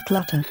digital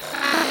clutter.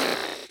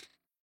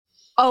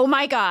 Oh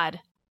my God.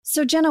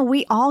 So Jenna,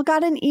 we all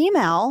got an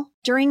email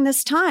during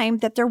this time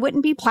that there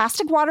wouldn't be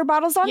plastic water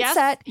bottles on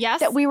set. Yes.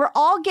 That we were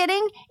all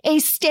getting a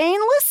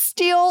stainless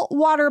steel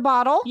water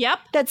bottle. Yep.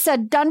 That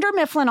said Dunder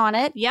Mifflin on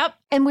it. Yep.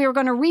 And we were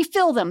going to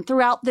refill them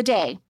throughout the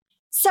day.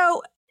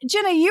 So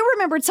Jenna, you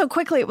remembered so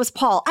quickly it was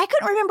Paul. I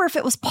couldn't remember if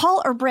it was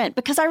Paul or Brent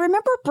because I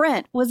remember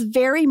Brent was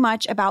very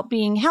much about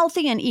being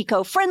healthy and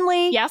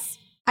eco-friendly. Yes.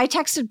 I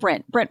texted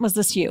Brent. Brent, was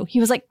this you?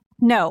 He was like,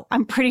 no,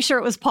 I'm pretty sure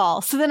it was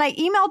Paul. So then I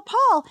emailed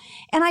Paul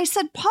and I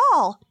said,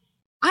 Paul,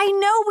 I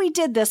know we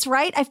did this,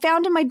 right? I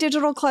found in my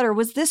digital clutter.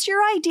 Was this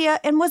your idea?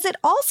 And was it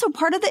also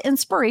part of the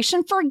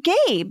inspiration for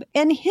Gabe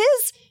and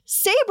his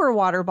Sabre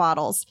water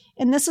bottles?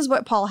 And this is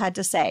what Paul had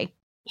to say.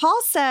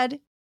 Paul said,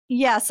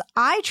 yes,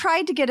 I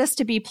tried to get us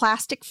to be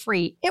plastic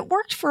free. It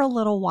worked for a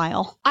little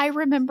while. I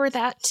remember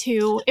that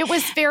too. It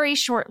was very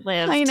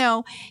short-lived. I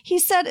know. He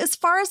said, as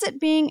far as it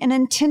being an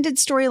intended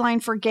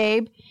storyline for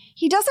Gabe,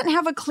 he doesn't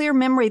have a clear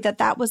memory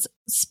that was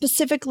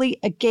specifically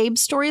a Gabe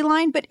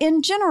storyline, but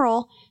in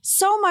general,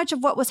 so much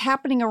of what was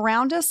happening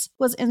around us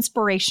was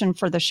inspiration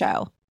for the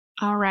show.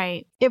 All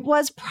right. It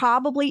was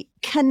probably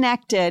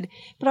connected,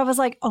 but I was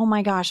like, oh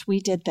my gosh, we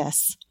did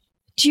this.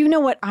 Do you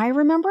know what I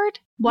remembered?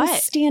 What?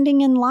 Was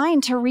standing in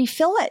line to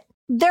refill it.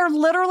 There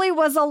literally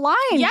was a line.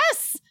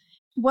 Yes.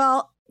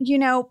 Well, you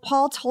know,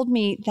 Paul told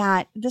me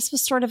that this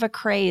was sort of a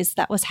craze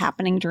that was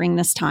happening during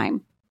this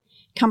time.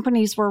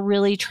 Companies were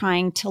really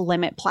trying to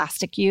limit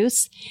plastic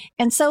use.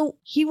 And so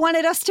he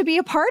wanted us to be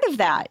a part of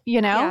that,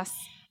 you know? Yes.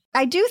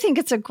 I do think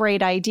it's a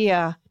great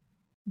idea,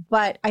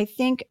 but I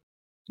think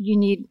you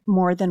need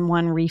more than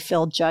one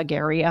refill jug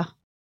area.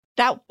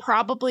 That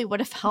probably would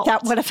have helped.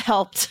 That would have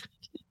helped.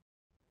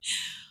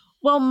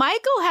 Well,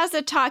 Michael has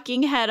a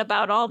talking head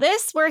about all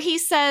this where he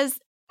says,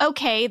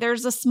 okay,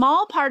 there's a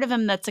small part of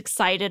him that's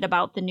excited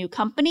about the new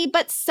company,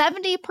 but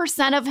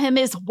 70% of him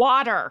is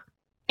water.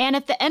 And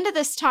at the end of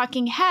this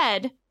talking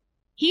head,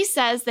 he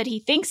says that he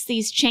thinks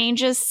these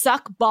changes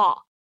suck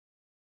ball.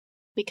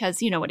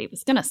 Because you know what he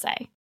was going to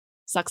say.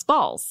 Sucks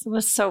balls. It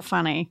was so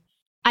funny.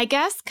 I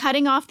guess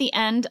cutting off the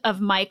end of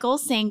Michael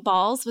saying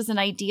balls was an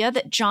idea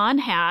that John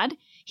had.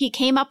 He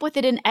came up with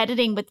it in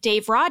editing with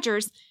Dave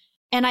Rogers,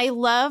 and I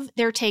love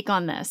their take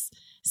on this.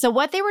 So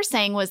what they were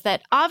saying was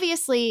that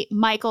obviously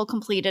Michael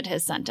completed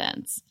his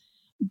sentence,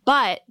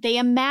 but they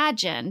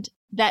imagined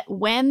that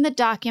when the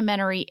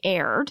documentary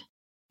aired,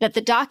 that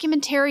the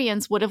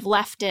documentarians would have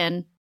left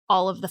in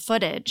all of the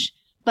footage,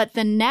 but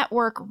the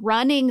network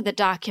running the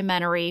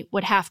documentary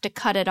would have to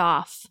cut it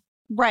off.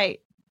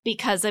 Right.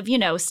 Because of, you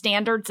know,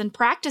 standards and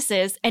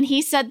practices. And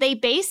he said they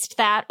based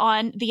that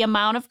on the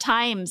amount of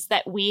times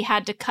that we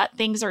had to cut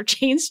things or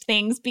change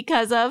things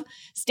because of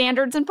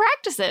standards and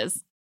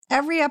practices.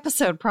 Every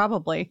episode,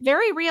 probably.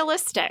 Very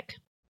realistic.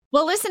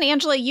 Well, listen,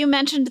 Angela, you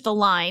mentioned the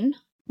line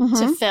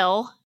to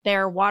fill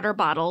their water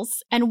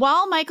bottles. And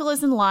while Michael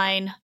is in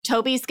line,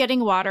 Toby's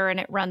getting water and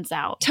it runs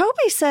out.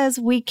 Toby says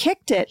we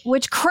kicked it,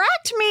 which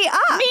cracked me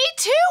up. Me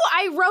too.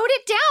 I wrote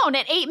it down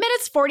at 8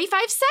 minutes,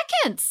 45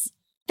 seconds.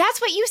 That's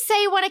what you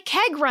say when a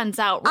keg runs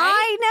out, right?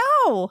 I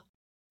know.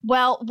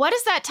 Well, what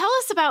does that tell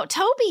us about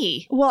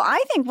Toby? Well,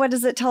 I think what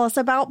does it tell us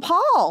about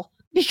Paul?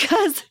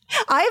 because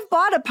I've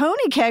bought a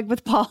pony keg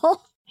with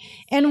Paul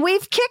and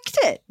we've kicked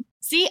it.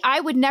 See, I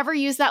would never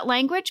use that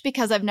language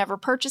because I've never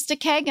purchased a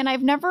keg and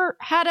I've never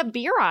had a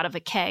beer out of a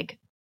keg.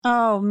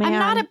 Oh, man. I'm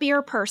not a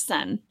beer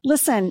person.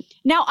 Listen.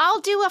 Now, I'll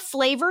do a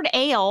flavored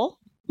ale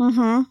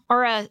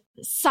or a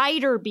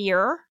cider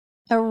beer.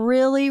 A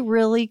really,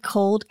 really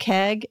cold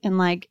keg and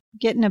like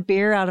getting a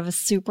beer out of a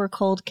super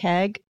cold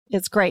keg.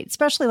 It's great,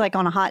 especially like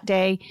on a hot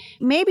day.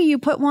 Maybe you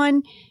put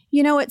one,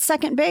 at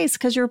second base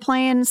because you're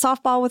playing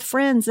softball with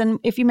friends. And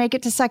if you make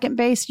it to second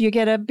base, you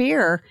get a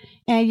beer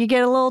and you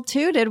get a little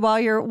tooted while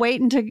you're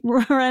waiting to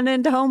run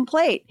into home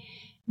plate.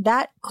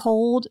 That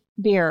cold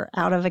beer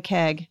out of a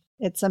keg,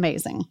 it's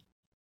amazing.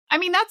 I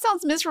mean, that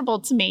sounds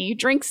miserable to me. You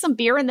drink some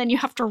beer and then you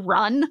have to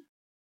run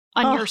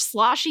on your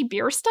sloshy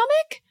beer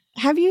stomach?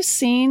 Have you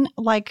seen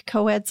like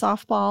co-ed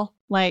softball,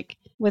 like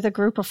with a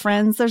group of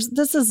friends?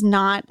 This is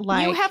not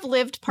like you have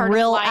lived part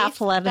real of life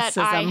athleticism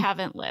that I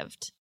haven't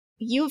lived.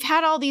 You've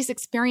had all these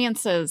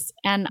experiences,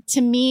 and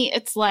to me,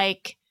 it's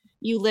like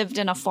you lived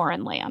in a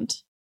foreign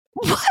land.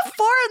 What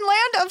foreign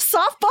land of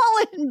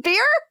softball and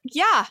beer?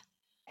 Yeah,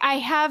 I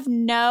have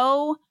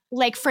no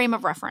frame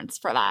of reference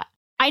for that.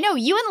 I know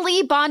you and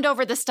Lee bond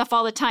over this stuff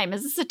all the time.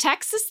 Is this a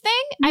Texas thing?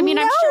 I mean,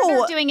 I'm sure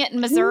they're doing it in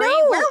Missouri.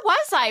 No. Where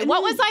was I?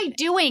 What was I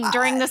doing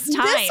during this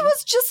time? This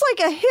was just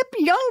like a hip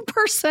young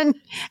person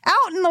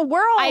out in the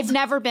world. I've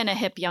never been a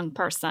hip young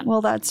person. Well,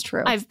 that's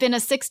true. I've been a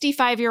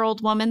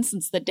 65-year-old woman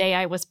since the day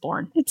I was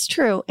born. It's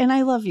true. And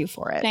I love you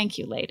for it. Thank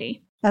you,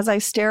 lady. As I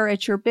stare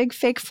at your big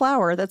fake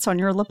flower that's on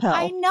your lapel.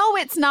 I know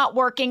it's not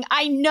working.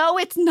 I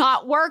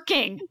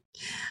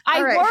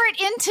wore it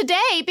in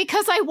today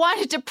because I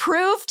wanted to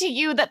prove to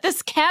you that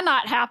this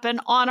cannot happen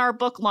on our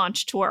book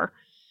launch tour.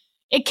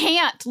 It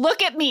can't.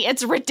 Look at me.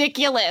 It's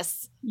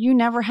ridiculous. You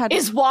never had...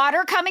 Is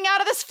water coming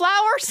out of this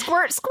flower?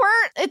 Squirt,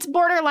 squirt. It's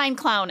borderline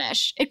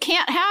clownish. It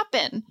can't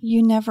happen.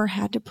 You never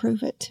had to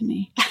prove it to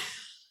me.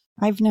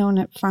 I've known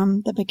it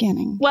from the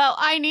beginning. Well,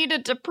 I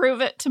needed to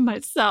prove it to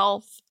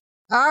myself.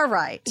 All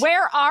right.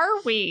 Where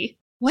are we?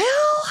 Well,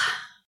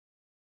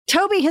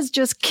 Toby has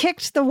just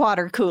kicked the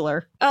water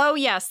cooler. Oh,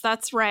 yes,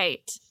 that's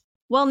right.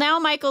 Well, now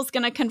Michael's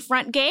going to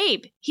confront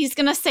Gabe. He's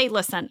going to say,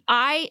 listen,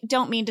 I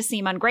don't mean to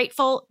seem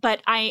ungrateful,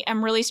 but I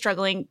am really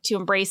struggling to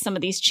embrace some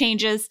of these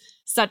changes,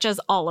 such as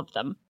all of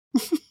them.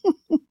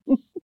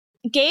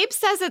 Gabe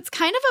says it's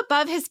kind of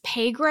above his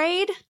pay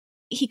grade.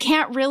 He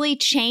can't really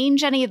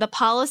change any of the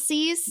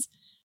policies,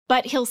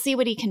 but he'll see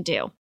what he can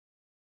do.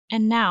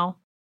 And now,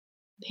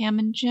 Pam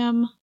and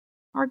Jim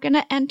are going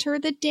to enter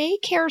the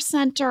daycare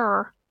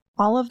center.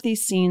 All of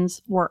these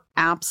scenes were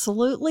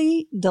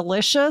absolutely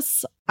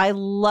delicious. I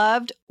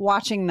loved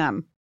watching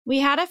them. We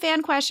had a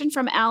fan question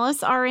from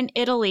Alice R. in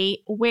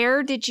Italy.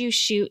 Where did you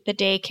shoot the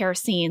daycare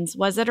scenes?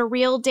 Was it a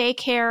real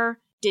daycare?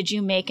 Did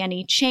you make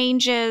any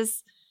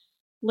changes?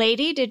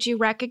 Lady, did you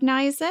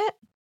recognize it?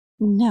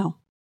 No.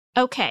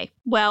 Okay.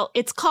 Well,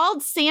 it's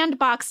called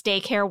Sandbox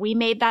Daycare. We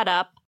made that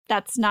up.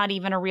 That's not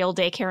even a real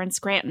daycare in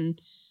Scranton.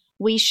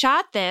 We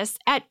shot this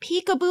at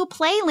Peekaboo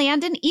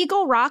Playland in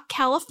Eagle Rock,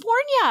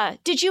 California.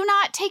 Did you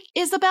not take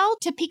Isabel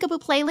to Peekaboo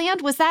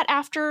Playland? Was that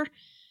after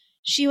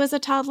she was a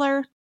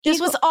toddler?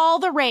 This was all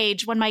the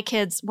rage when my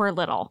kids were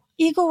little.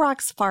 Eagle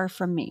Rock's far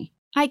from me.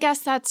 I guess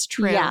that's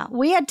true. Yeah,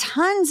 we had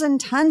tons and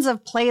tons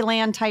of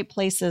Playland type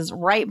places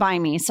right by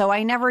me, so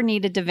I never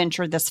needed to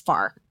venture this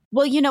far.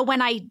 Well,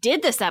 when I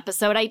did this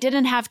episode, I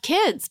didn't have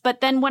kids. But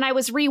then when I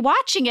was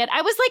rewatching it,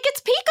 I was like,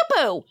 it's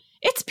Peekaboo.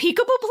 It's Peekaboo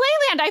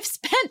Playland. I've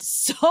spent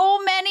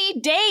so many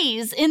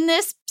days in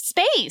this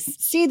space.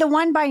 See, the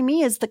one by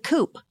me is the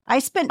Coop. I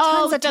spent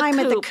tons of time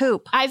at the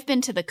Coop. I've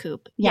been to the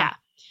Coop. Yeah.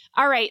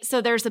 All right.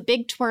 So there's a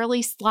big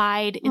twirly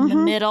slide in the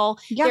middle.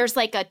 Yep. There's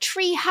like a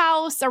tree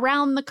house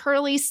around the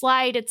curly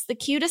slide. It's the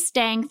cutest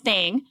dang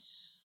thing.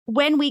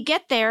 When we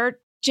get there,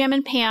 Jim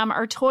and Pam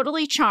are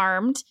totally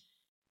charmed,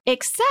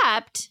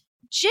 except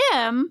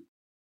Jim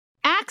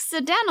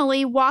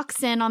accidentally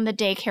walks in on the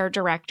daycare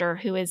director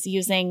who is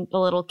using the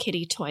little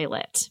kiddie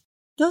toilet.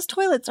 Those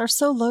toilets are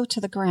so low to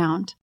the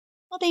ground.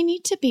 Well, they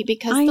need to be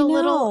because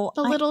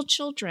little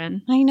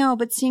children. I know,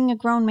 but seeing a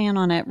grown man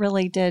on it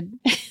really did.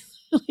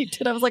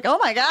 I was like, oh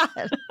my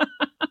God.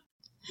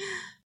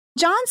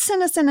 John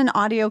sent us in an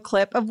audio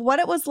clip of what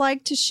it was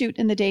like to shoot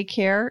in the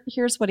daycare.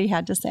 Here's what he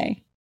had to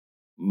say.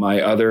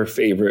 My other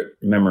favorite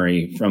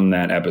memory from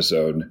that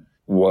episode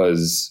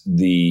was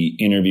the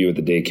interview at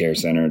the daycare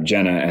center.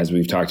 Jenna, as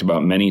we've talked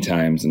about many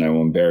times, and I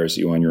will embarrass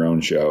you on your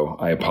own show,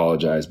 I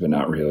apologize, but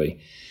not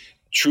really.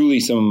 Truly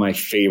some of my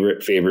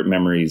favorite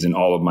memories in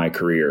all of my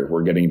career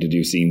were getting to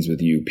do scenes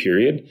with you,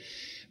 period.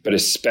 But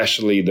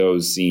especially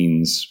those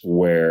scenes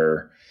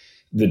where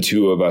the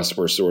two of us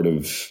were sort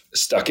of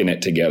stuck in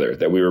it together,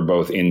 that we were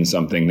both in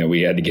something that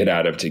we had to get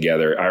out of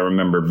together. I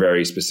remember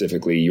very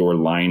specifically your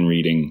line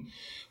reading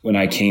when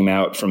I came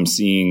out from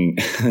seeing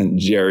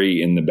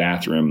Jerry in the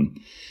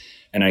bathroom,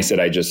 and I said,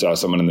 I just saw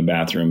someone in the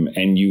bathroom,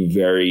 and you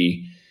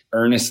very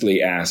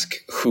earnestly ask,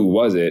 who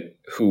was it?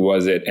 Who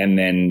was it? And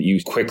then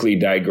you quickly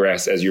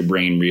digress as your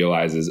brain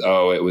realizes,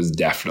 oh, it was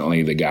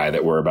definitely the guy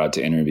that we're about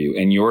to interview.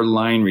 And your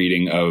line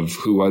reading of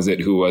who was it?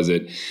 Who was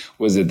it?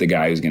 Was it the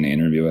guy who's going to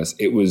interview us?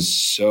 It was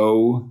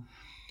so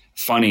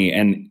funny.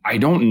 And I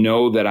don't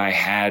know that I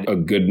had a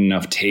good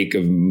enough take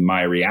of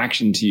my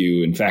reaction to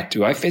you. In fact,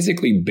 do I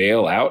physically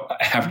bail out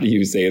after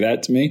you say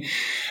that to me?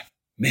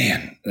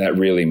 Man, that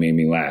really made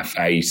me laugh.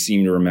 I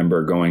seem to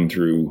remember going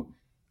through,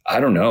 I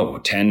don't know,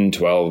 10,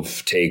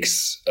 12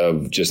 takes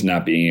of just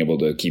not being able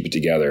to keep it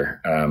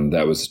together.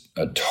 That was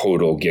a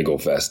total giggle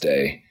fest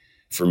day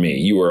for me.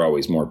 You were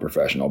always more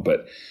professional,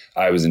 but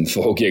I was in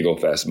full giggle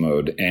fest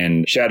mode.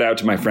 And shout out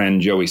to my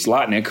friend Joey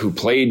Slotnick, who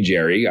played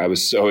Jerry. I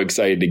was so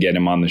excited to get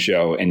him on the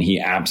show, and he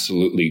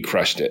absolutely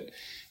crushed it.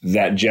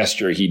 That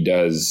gesture he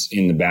does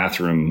in the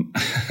bathroom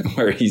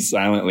where he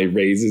silently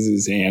raises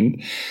his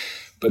hand,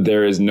 but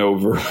there is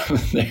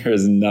there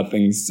is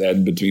nothing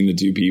said between the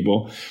two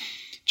people.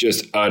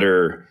 Just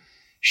utter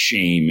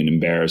shame and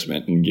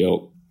embarrassment and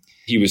guilt.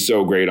 He was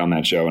so great on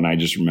that show. And I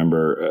just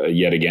remember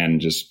yet again,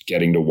 just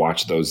getting to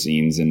watch those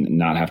scenes and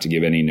not have to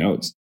give any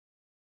notes.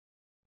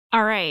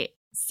 All right.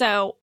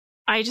 So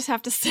I just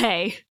have to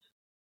say,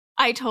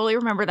 I totally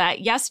remember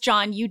that. Yes,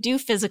 John, you do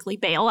physically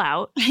bail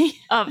out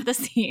of the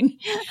scene.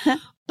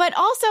 But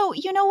also,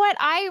 you know what?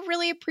 I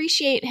really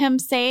appreciate him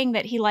saying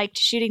that he liked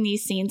shooting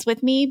these scenes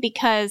with me,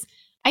 because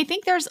I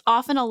think there's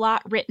often a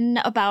lot written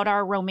about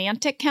our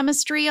romantic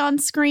chemistry on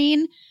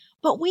screen,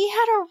 but we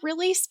had a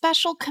really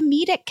special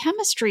comedic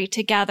chemistry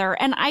together.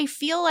 And I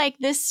feel like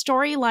this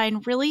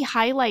storyline really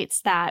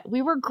highlights that.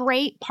 We were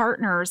great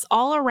partners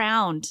all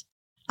around.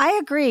 I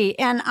agree.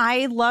 And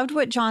I loved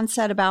what John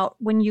said about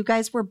when you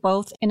guys were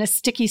both in a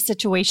sticky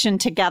situation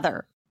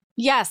together.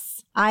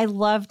 Yes. I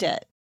loved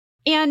it.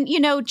 And, you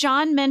know,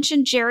 John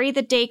mentioned Jerry,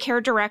 the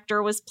daycare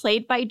director, was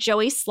played by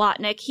Joey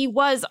Slotnick. He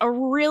was a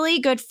really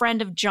good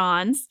friend of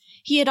John's.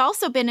 He had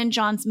also been in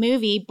John's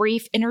movie,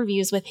 Brief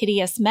Interviews with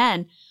Hideous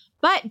Men.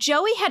 But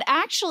Joey had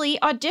actually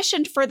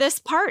auditioned for this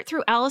part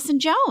through Allison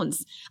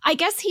Jones. I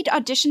guess he'd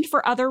auditioned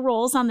for other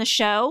roles on the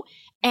show.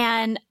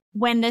 And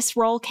when this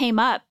role came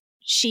up,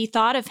 she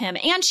thought of him,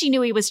 and she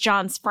knew he was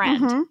John's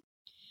friend. Mm-hmm.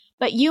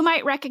 But you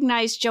might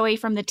recognize Joey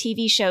from the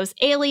TV shows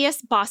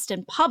Alias,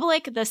 Boston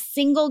Public, The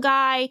Single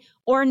Guy,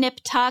 or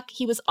Nip Tuck.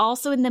 He was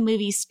also in the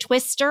movies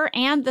Twister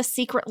and The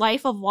Secret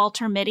Life of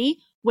Walter Mitty,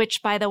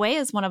 which, by the way,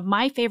 is one of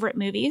my favorite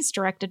movies,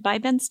 directed by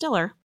Ben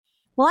Stiller.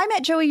 Well, I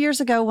met Joey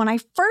years ago. When I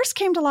first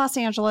came to Los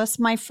Angeles,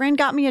 my friend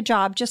got me a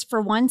job just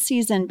for one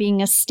season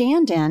being a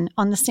stand-in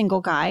on The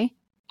Single Guy.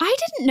 I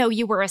didn't know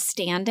you were a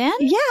stand-in.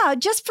 Yeah,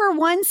 just for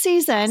one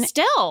season.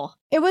 Still.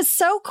 It was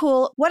so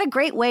cool. What a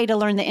great way to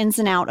learn the ins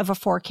and out of a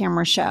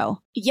 4-camera show.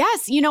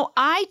 Yes. You know,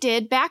 I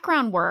did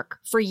background work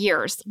for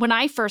years when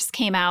I first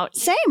came out.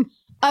 Same.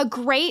 A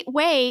great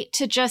way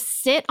to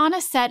just sit on a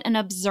set and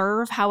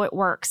observe how it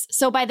works.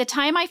 So by the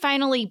time I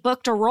finally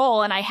booked a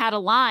role and I had a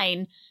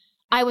line,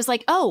 I was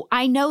like, oh,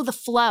 I know the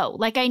flow.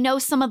 Like, I know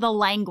some of the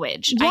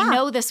language. Yeah. I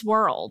know this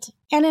world.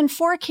 And in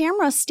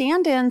 4-camera,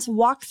 stand-ins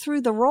walk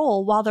through the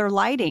role while they're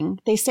lighting.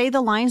 They say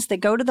the lines, they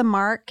go to the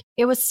mark.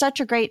 It was such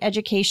a great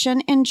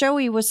education. And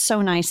Joey was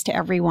so nice to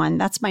everyone.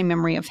 That's my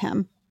memory of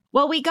him.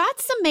 Well, we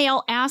got some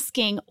mail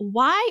asking,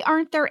 why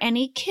aren't there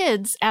any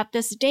kids at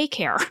this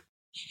daycare?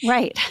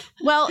 Right.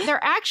 Well,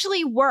 there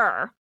actually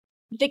were.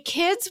 The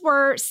kids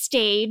were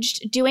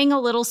staged doing a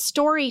little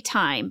story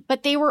time,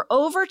 but they were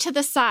over to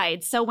the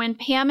side. So when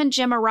Pam and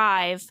Jim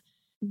arrive,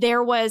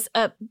 there was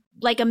a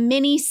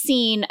mini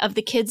scene of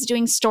the kids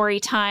doing story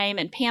time,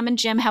 and Pam and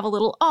Jim have a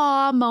little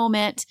aw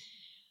moment.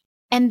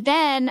 And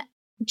then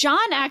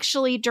John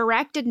actually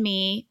directed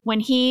me when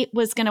he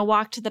was going to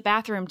walk to the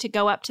bathroom to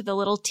go up to the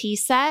little tea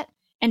set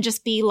and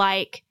just be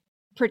like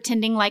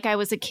pretending like I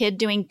was a kid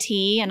doing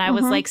tea. And I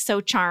was like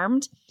so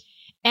charmed.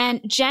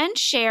 And Jen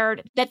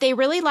shared that they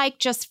really like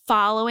just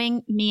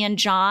following me and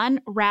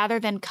John rather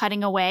than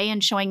cutting away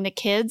and showing the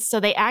kids. So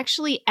they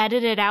actually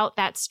edited out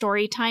that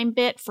story time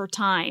bit for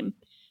time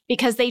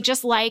because they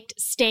just liked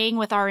staying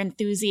with our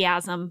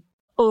enthusiasm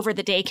over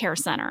the daycare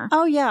center.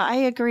 Oh, yeah, I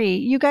agree.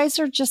 You guys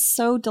are just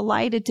so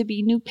delighted to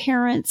be new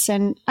parents.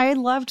 And I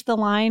loved the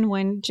line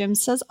when Jim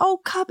says,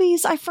 oh,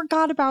 cubbies, I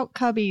forgot about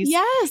cubbies.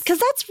 Yes. Because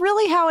that's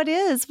really how it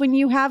is when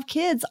you have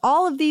kids.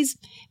 All of these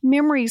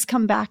memories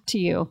come back to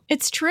you.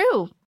 It's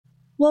true.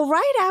 Well,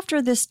 right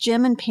after this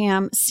Jim and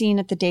Pam scene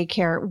at the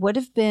daycare would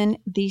have been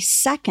the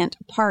second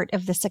part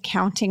of this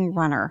accounting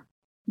runner.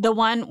 The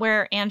one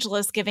where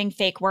Angela's giving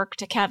fake work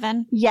to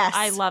Kevin? Yes.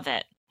 I love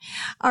it.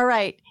 All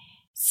right.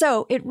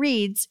 So it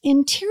reads,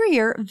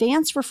 interior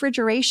Vance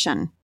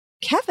refrigeration.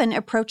 Kevin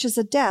approaches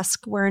a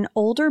desk where an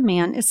older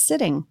man is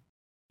sitting.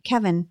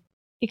 Kevin,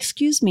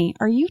 excuse me,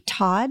 are you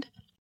Todd?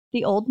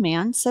 The old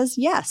man says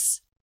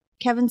yes.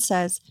 Kevin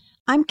says,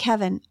 I'm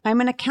Kevin.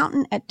 I'm an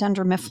accountant at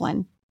Dunder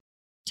Mifflin.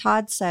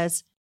 Todd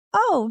says,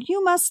 oh,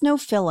 you must know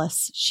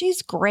Phyllis.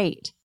 She's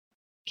great.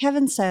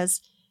 Kevin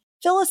says,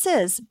 Phyllis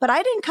is, but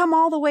I didn't come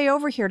all the way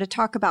over here to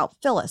talk about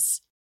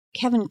Phyllis.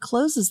 Kevin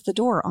closes the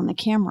door on the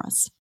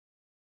cameras.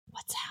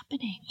 What's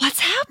happening? What's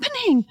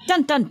happening?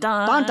 Dun, dun,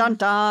 dun. Dun, dun,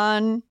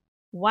 dun.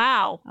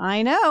 Wow.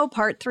 I know.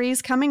 Part 3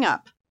 is coming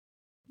up.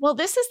 Well,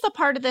 this is the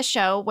part of the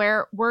show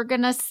where we're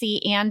going to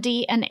see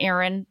Andy and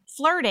Aaron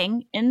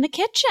flirting in the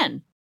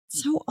kitchen.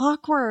 So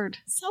awkward.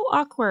 So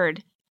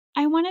awkward.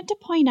 I wanted to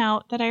point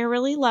out that I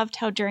really loved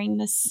how during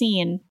this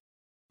scene,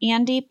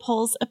 Andy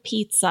pulls a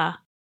pizza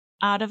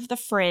out of the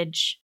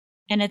fridge,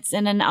 and it's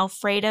in an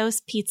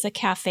Alfredo's Pizza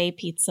Cafe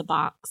pizza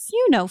box.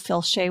 You know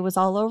Phil Shea was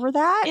all over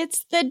that.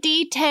 It's the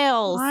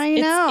details. I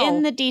know. It's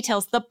in the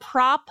details. The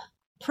prop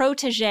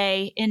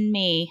protege in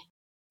me.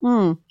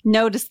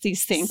 Notice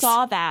these things.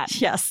 Saw that.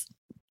 Yes.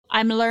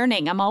 I'm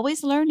learning. I'm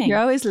always learning. You're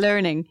always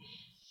learning.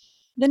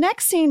 The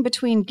next scene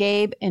between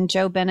Gabe and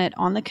Joe Bennett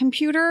on the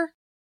computer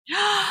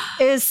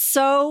is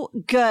so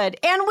good.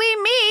 And we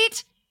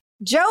meet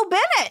Joe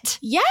Bennett.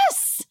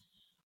 Yes.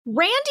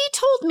 Randy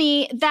told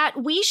me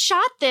that we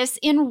shot this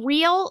in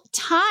real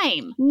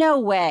time. No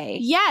way.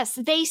 Yes,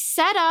 they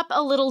set up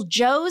a little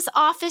Joe's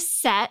office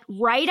set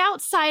right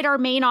outside our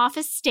main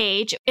office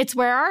stage. It's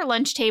where our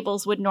lunch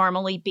tables would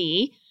normally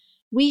be.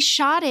 We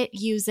shot it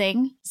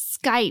using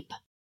Skype.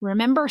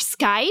 Remember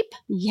Skype?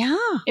 Yeah.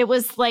 It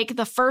was like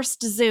the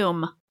first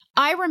Zoom.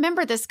 I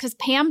remember this because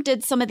Pam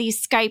did some of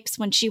these Skypes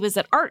when she was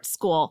at art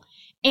school.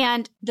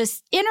 And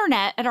this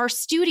internet at our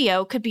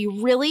studio could be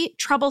really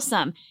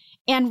troublesome.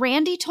 And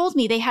Randy told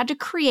me they had to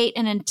create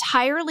an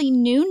entirely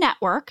new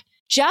network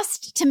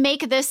just to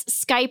make this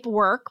Skype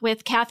work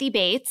with Kathy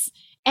Bates.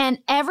 And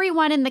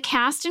everyone in the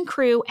cast and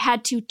crew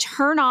had to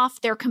turn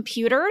off their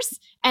computers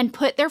and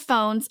put their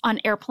phones on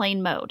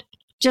airplane mode.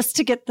 Just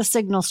to get the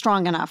signal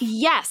strong enough.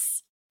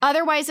 Yes.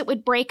 Otherwise, it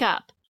would break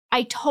up.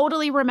 I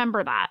totally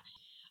remember that.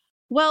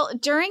 Well,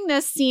 during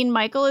this scene,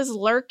 Michael is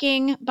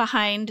lurking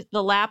behind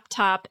the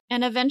laptop,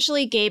 and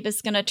eventually Gabe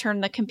is going to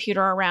turn the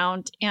computer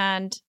around,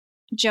 and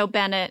Joe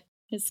Bennett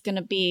is going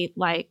to be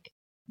like,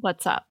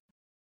 what's up?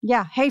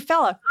 Yeah. Hey,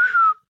 fella.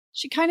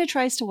 She kind of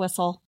tries to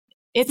whistle.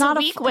 It's not a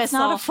weak whistle. It's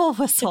not a full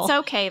whistle. It's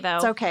okay, though.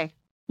 It's okay.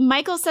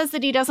 Michael says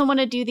that he doesn't want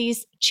to do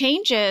these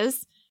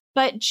changes,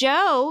 but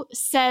Joe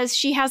says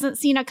she hasn't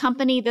seen a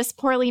company this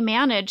poorly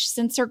managed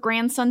since her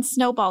grandson's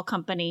snowball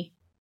company.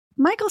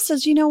 Michael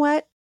says, you know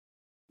what?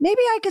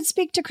 Maybe I could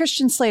speak to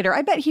Christian Slater.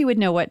 I bet he would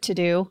know what to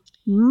do.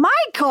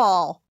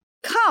 Michael!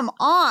 Come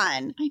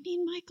on. I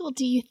mean, Michael,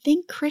 do you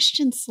think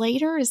Christian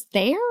Slater is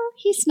there?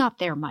 He's not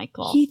there,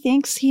 Michael. He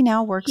thinks he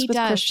now works with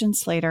Christian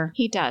Slater.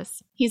 He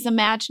does. He's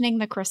imagining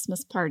the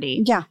Christmas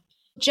party. Yeah.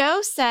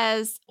 Joe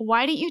says,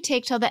 why don't you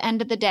take till the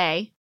end of the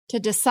day to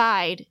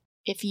decide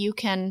if you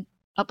can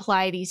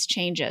apply these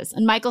changes?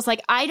 And Michael's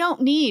like, I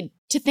don't need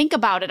to think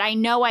about it. I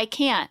know I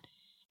can't.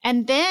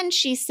 And then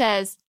she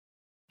says,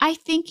 I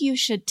think you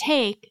should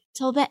take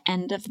till the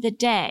end of the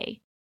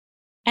day.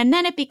 And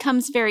then it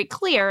becomes very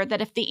clear that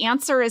if the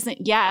answer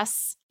isn't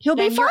yes, he'll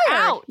be fired.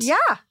 Out.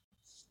 Yeah.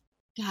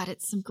 God,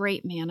 it's some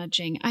great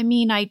managing. I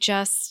mean, I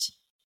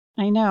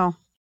know.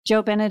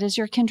 Joe Bennett is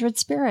your kindred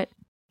spirit.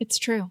 It's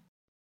true.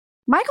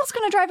 Michael's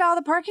going to drive out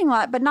of the parking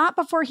lot, but not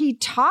before he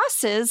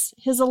tosses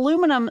his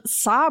aluminum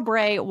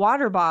Sabre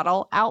water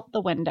bottle out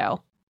the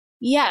window.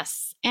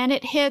 Yes, and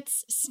it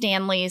hits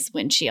Stanley's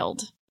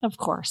windshield. Of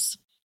course.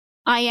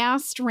 I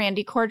asked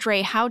Randy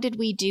Cordray, how did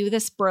we do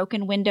this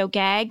broken window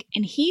gag?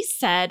 And he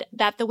said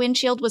that the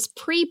windshield was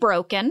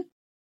pre-broken.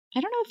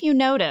 I don't know if you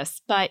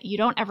notice, but you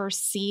don't ever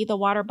see the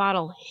water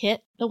bottle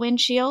hit the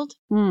windshield.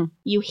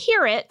 You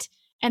hear it,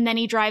 and then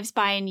he drives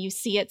by and you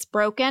see it's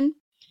broken.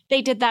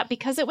 They did that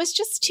because it was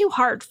just too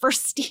hard for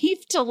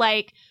Steve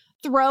to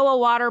throw a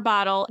water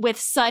bottle with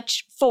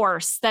such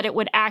force that it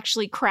would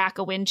actually crack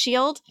a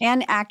windshield.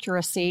 And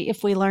accuracy,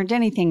 if we learned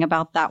anything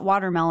about that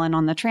watermelon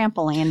on the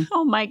trampoline.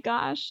 Oh my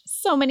gosh,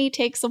 so many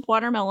takes of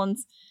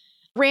watermelons.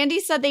 Randy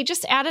said they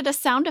just added a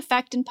sound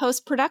effect in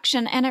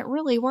post-production and it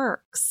really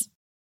works.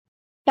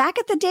 Back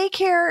at the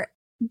daycare,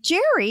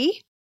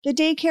 Jerry, the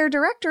daycare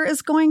director,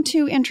 is going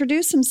to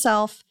introduce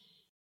himself.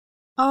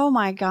 Oh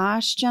my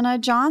gosh, Jenna,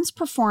 John's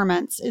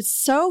performance is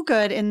so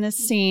good in this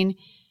scene.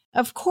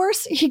 Of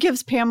course, he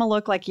gives Pam a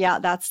look like, yeah,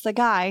 that's the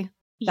guy.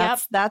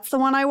 That's the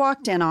one I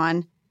walked in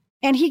on.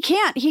 And he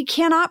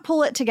cannot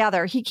pull it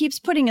together. He keeps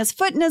putting his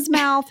foot in his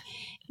mouth.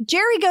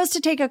 Jerry goes to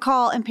take a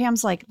call and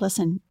Pam's like,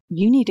 listen,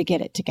 you need to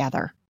get it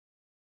together.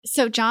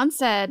 So John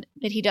said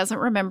that he doesn't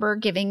remember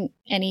giving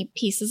any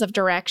pieces of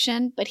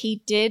direction, but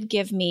he did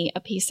give me a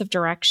piece of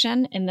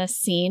direction in this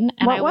scene.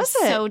 And I was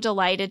so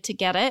delighted to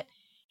get it.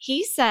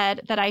 He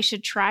said that I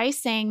should try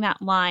saying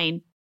that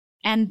line.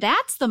 And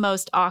that's the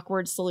most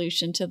awkward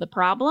solution to the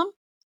problem,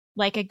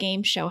 like a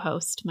game show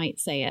host might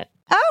say it.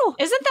 Oh,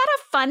 isn't that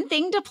a fun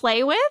thing to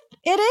play with?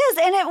 It is.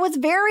 And it was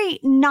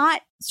very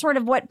not sort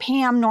of what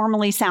Pam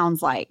normally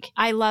sounds like.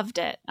 I loved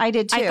it. I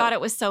did too. I thought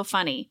it was so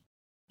funny.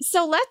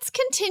 So let's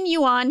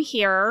continue on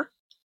here.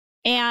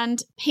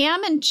 And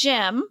Pam and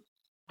Jim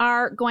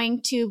are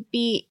going to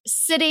be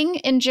sitting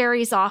in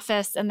Jerry's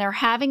office and they're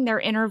having their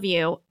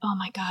interview. Oh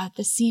my God,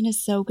 the scene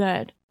is so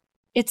good.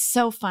 It's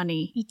so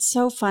funny. It's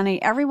so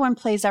funny. Everyone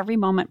plays every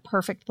moment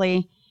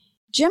perfectly.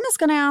 Jim is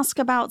going to ask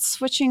about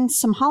switching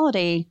some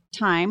holiday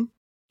time.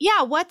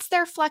 Yeah, what's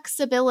their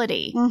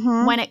flexibility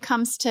when it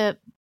comes to,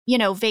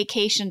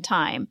 vacation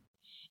time?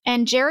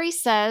 And Jerry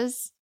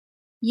says,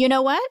 you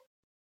know what?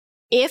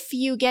 If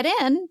you get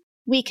in,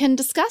 we can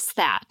discuss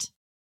that.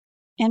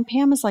 And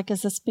Pam is like,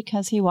 is this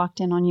because he walked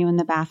in on you in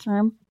the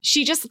bathroom?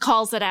 She just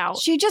calls it out.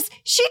 She does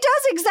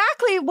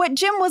exactly what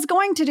Jim was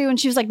going to do. And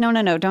she was like,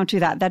 no, don't do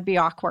that. That'd be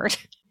awkward.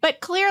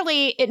 But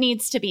clearly it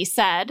needs to be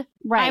said.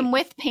 Right. I'm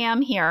with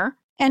Pam here.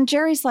 And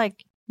Jerry's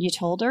like, you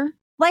told her?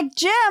 Like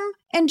Jim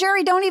and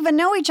Jerry don't even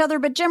know each other,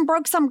 but Jim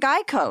broke some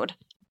guy code.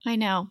 I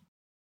know.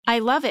 I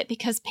love it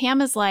because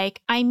Pam is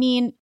like,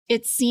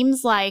 it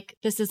seems like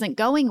this isn't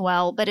going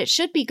well, but it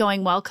should be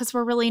going well because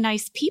we're really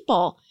nice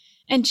people.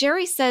 And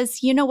Jerry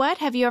says, you know what?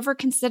 Have you ever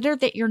considered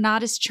that you're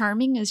not as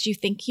charming as you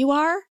think you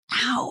are?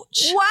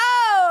 Ouch.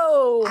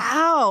 Whoa.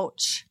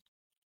 Ouch.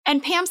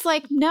 And Pam's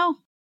like, no.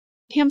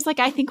 Pam's like,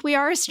 I think we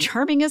are as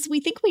charming as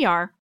we think we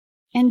are.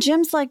 And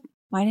Jim's like,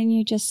 why didn't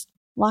you just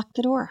lock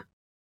the door?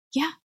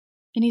 Yeah.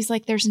 And he's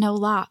like, there's no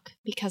lock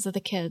because of the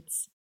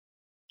kids.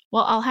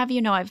 Well, I'll have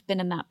you know I've been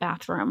in that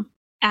bathroom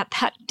at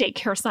that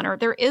daycare center.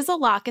 There is a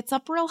lock. It's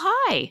up real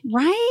high.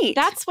 Right.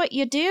 That's what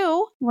you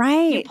do.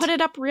 Right. You put it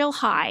up real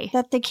high.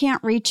 That they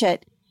can't reach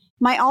it.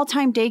 My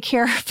all-time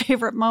daycare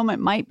favorite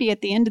moment might be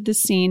at the end of the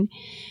scene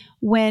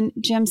when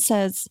Jim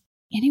says,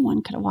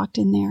 anyone could have walked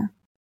in there.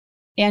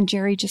 And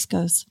Jerry just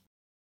goes,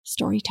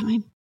 story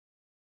time.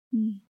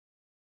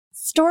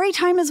 Story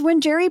time is when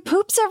Jerry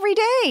poops every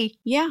day.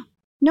 Yeah.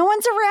 No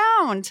one's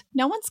around.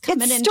 No one's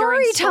coming It's in story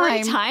during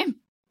time. story time.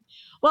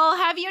 Well,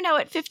 have you know,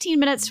 at 15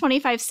 minutes,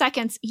 25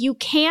 seconds, you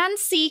can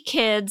see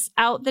kids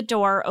out the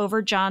door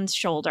over John's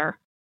shoulder.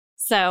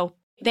 So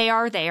they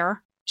are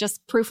there.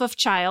 Just proof of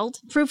child.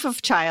 Proof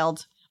of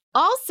child.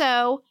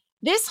 Also,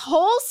 this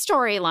whole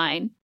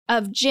storyline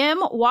of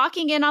Jim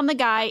walking in on the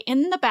guy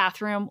in the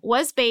bathroom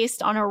was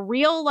based on a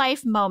real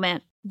life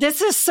moment.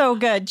 This is so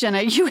good,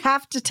 Jenna. You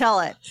have to tell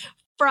it.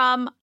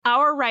 From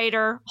our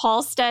writer,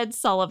 Halstead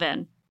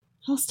Sullivan.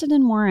 Halstead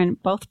and Warren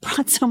both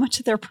brought so much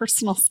of their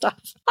personal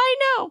stuff. I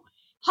know.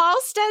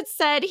 Halstead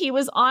said he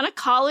was on a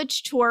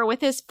college tour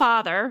with his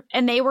father,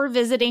 and they were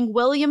visiting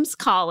Williams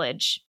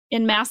College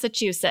in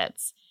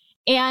Massachusetts.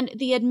 And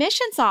the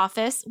admissions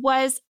office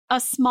was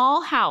a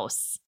small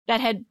house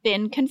that had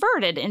been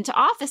converted into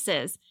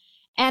offices.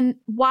 And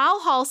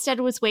while Halstead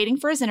was waiting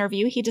for his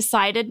interview, he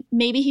decided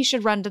maybe he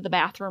should run to the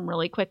bathroom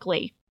really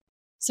quickly.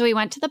 So he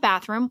went to the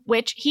bathroom,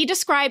 which he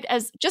described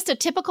as just a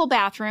typical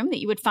bathroom that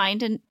you would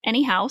find in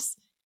any house.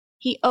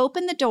 He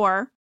opened the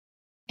door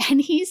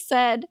and he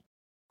said,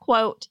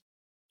 quote,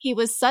 he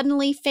was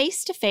suddenly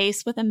face to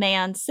face with a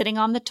man sitting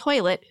on the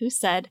toilet who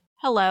said,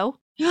 hello.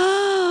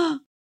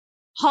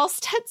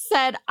 Halstead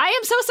said, I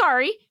am so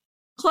sorry,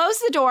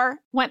 closed the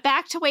door, went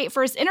back to wait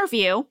for his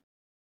interview.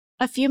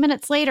 A few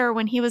minutes later,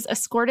 when he was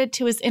escorted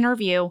to his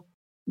interview,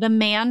 the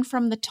man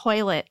from the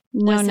toilet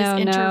was his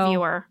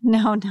interviewer.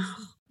 No.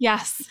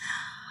 Yes.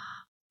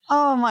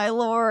 Oh, my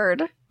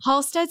Lord.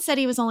 Halstead said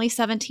he was only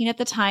 17 at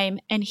the time,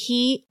 and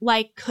he,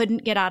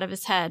 couldn't get out of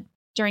his head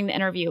during the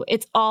interview.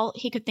 It's all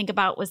he could think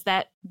about was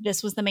that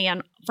this was the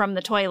man from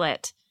the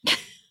toilet.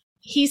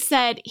 He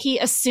said he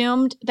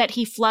assumed that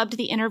he flubbed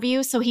the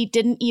interview, so he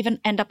didn't even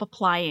end up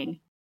applying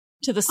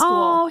to the school.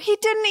 Oh, he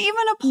didn't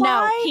even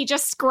apply? No, he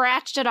just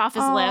scratched it off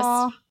his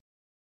list.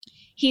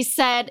 He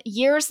said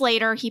years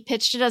later, he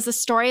pitched it as a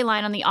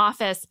storyline on The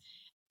Office,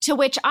 to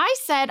which I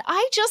said,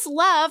 I just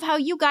love how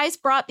you guys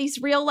brought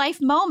these real life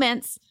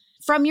moments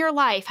from your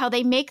life, how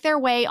they make their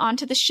way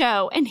onto the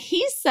show. And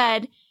he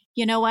said,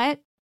 you know what?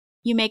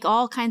 You make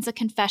all kinds of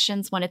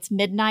confessions when it's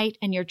midnight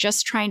and you're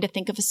just trying to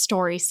think of a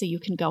story so you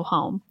can go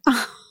home.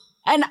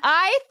 And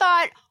I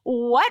thought,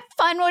 what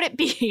fun would it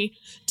be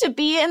to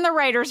be in the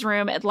writer's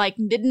room at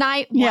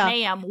midnight, 1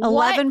 a.m.?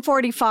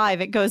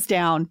 11:45, it goes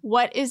down.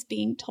 What is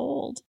being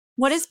told?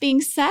 What is being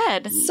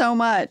said? So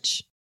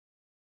much.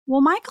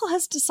 Well, Michael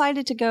has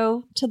decided to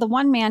go to the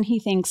one man he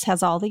thinks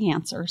has all the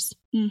answers.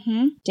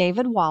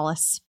 David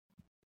Wallace.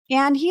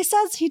 And he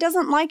says he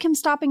doesn't like him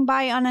stopping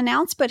by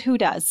unannounced, but who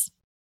does?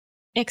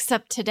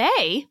 Except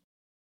today,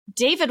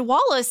 David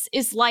Wallace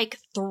is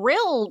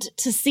thrilled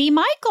to see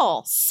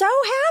Michael. So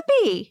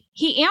happy.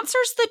 He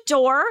answers the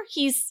door.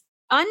 He's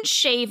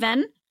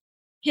unshaven.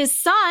 His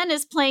son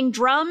is playing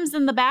drums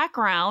in the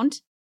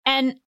background.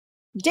 And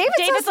David's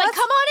says, come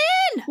on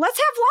in. Let's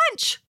have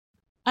lunch.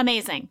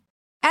 Amazing.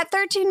 At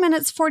 13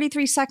 minutes,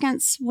 43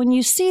 seconds, when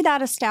you see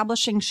that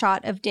establishing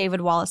shot of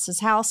David Wallace's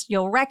house,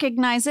 you'll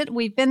recognize it.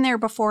 We've been there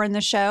before in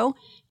the show.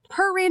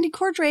 Per Randy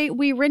Cordray,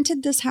 we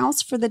rented this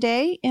house for the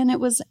day, and it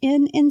was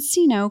in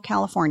Encino,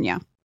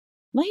 California.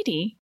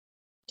 Lady,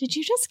 did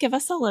you just give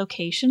us a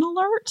location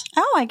alert?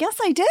 Oh, I guess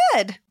I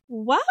did.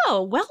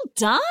 Wow, well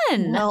done.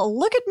 Well,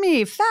 look at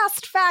me,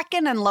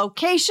 fast-facking and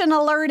location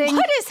alerting.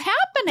 What is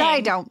happening?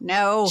 I don't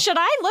know. Should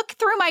I look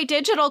through my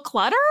digital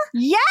clutter?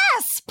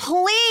 Yes,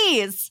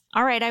 please.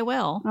 All right, I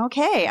will.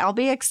 Okay, I'll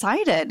be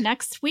excited.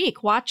 Next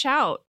week, watch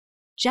out.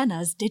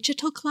 Jenna's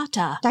digital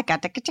clutter.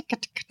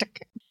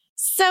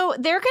 So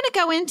they're going to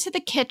go into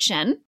the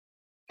kitchen,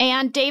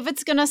 and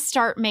David's going to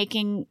start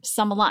making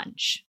some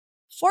lunch.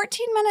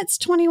 14 minutes,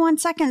 21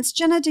 seconds.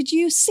 Jenna, did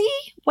you see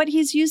what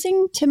he's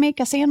using to make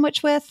a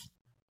sandwich with?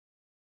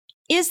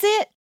 Is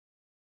it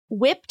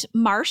whipped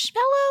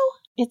marshmallow?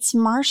 It's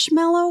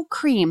marshmallow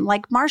cream,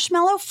 like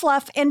marshmallow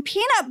fluff and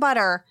peanut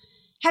butter.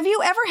 Have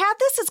you ever had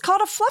this? It's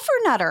called a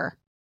fluffernutter.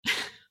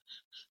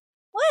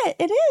 What?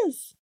 It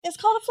is. It's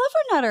called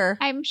a fluffernutter.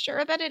 I'm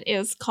sure that it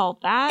is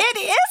called that. It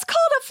is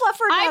called a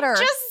fluffernutter. I'm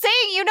just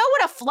saying, you know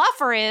what a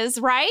fluffer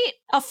is, right?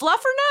 A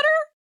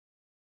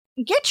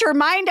fluffernutter? Get your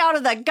mind out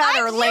of the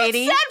gutter, lady.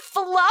 You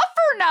said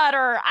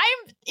fluffernutter.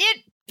 I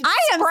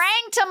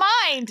sprang to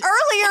mind.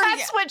 Earlier,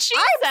 that's what she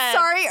said. I'm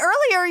sorry.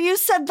 Earlier, you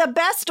said the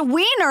best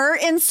wiener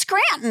in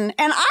Scranton,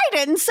 and I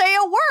didn't say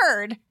a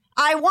word.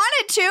 I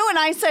wanted to, and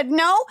I said,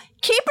 no,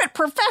 keep it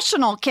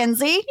professional,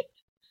 Kinsey.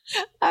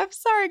 I'm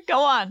sorry.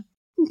 Go on.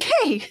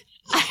 Okay.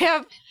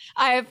 I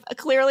have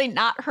clearly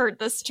not heard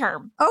this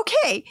term.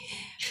 Okay.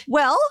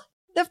 Well,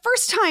 the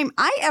first time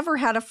I ever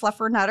had a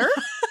fluffernutter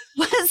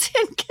was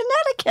in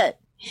Connecticut.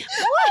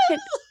 What?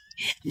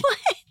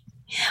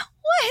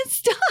 What?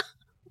 Stop.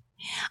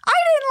 I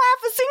didn't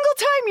laugh a single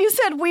time you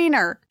said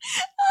wiener.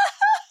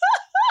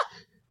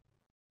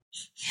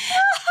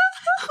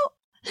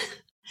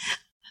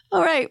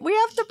 All right, we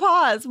have to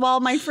pause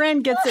while my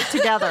friend gets it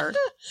together.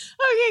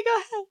 Okay, go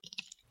ahead.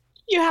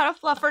 You had a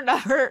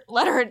fluffernutter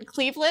in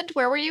Cleveland.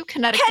 Where were you?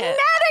 Connecticut.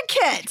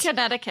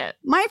 Connecticut.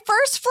 My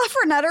first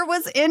fluffernutter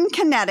was in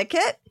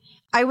Connecticut.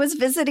 I was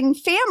visiting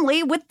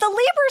family with the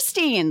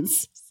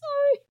Liebersteins.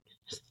 Sorry.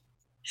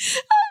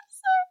 I'm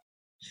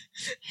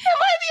sorry. Am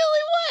I the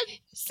only one?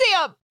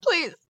 Sam,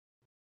 please.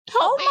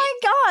 Help me. My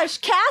gosh,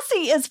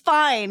 Cassie is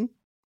fine.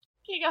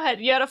 Okay, go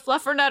ahead. You had a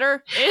fluffernutter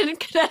in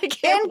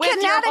Connecticut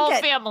with your whole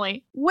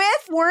family.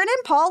 With Warren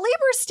and Paul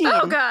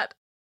Lieberstein. Oh, God.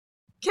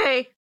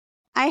 Okay.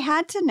 I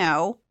had to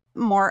know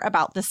more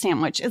about the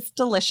sandwich. It's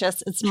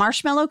delicious. It's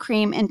marshmallow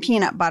cream and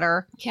peanut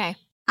butter. Okay.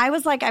 I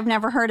was like, I've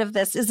never heard of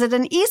this. Is it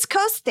an East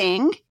Coast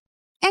thing?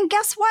 And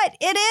guess what?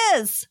 It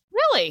is.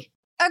 Really?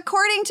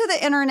 According to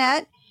the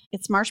internet,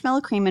 it's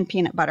marshmallow cream and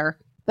peanut butter.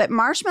 But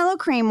marshmallow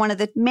cream, one of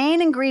the main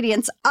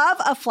ingredients of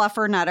a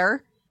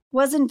fluffernutter,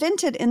 was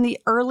invented in the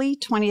early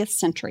 20th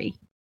century.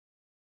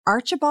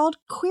 Archibald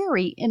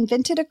Query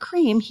invented a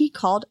cream he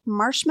called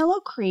marshmallow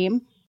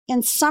cream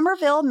in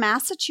Somerville,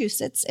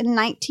 Massachusetts in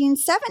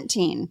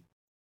 1917.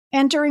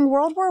 And during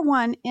World War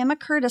I, Emma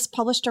Curtis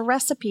published a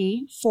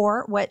recipe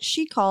for what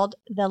she called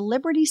the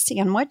Liberty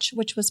Sandwich,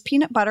 which was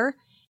peanut butter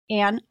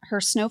and her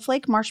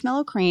snowflake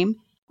marshmallow cream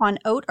on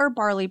oat or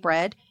barley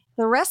bread.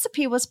 The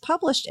recipe was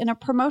published in a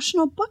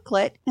promotional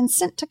booklet and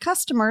sent to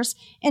customers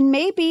and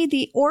may be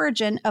the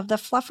origin of the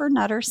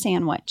fluffernutter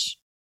sandwich.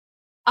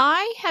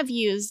 I have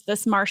used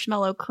this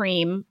marshmallow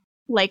cream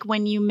like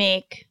when you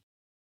make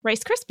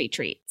Rice Krispie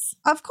treats.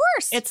 Of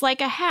course. It's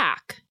like a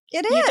hack.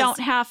 It is. You don't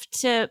have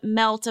to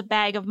melt a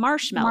bag of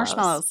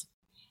marshmallows.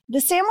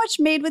 The sandwich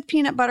made with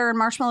peanut butter and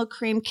marshmallow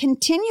cream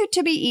continued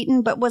to be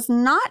eaten, but was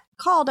not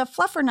called a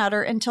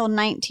fluffernutter until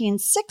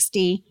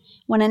 1960,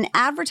 when an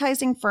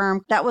advertising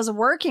firm that was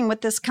working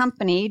with this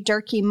company,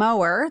 Durkee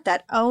Mower,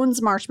 that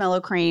owns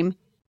marshmallow cream,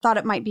 thought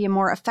it might be a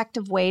more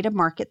effective way to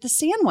market the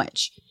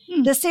sandwich.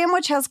 The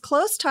sandwich has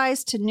close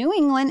ties to New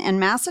England and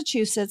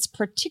Massachusetts,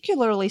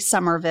 particularly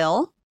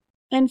Somerville.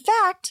 In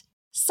fact,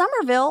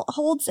 Somerville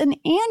holds an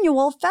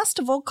annual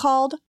festival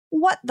called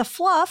What the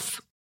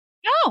Fluff.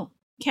 Oh,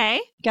 okay.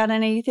 Got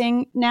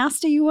anything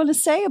nasty you want to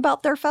say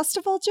about their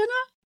festival, Jenna?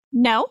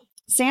 No.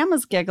 Sam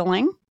is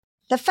giggling.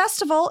 The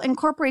festival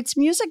incorporates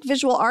music,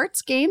 visual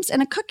arts, games,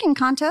 and a cooking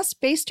contest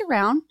based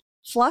around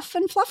fluff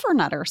and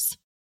fluffernutters.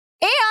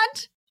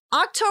 And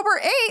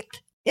October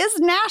 8th is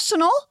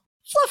National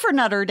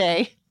Fluffernutter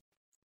Day.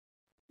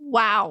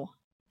 Wow.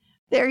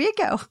 There you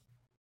go.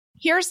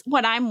 Here's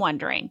what I'm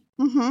wondering.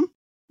 Mm-hmm.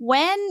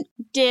 When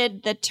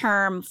did the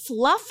term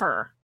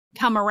fluffer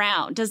come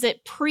around? Does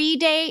it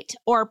predate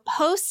or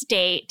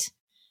postdate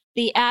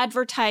the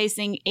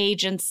advertising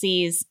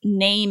agency's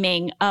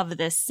naming of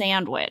this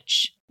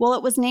sandwich? Well,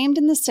 it was named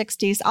in the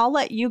 60s. I'll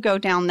let you go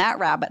down that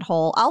rabbit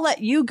hole. I'll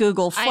let you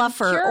Google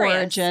fluffer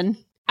origin.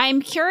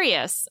 I'm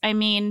curious. I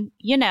mean,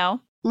 you know,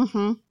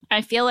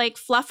 I feel like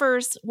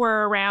fluffers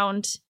were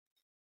around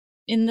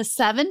in the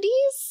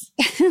 70s.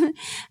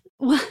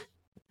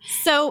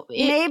 So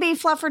maybe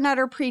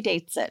fluffernutter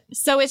predates it.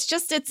 So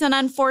it's an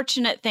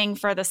unfortunate thing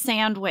for the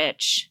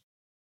sandwich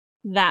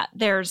that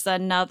there's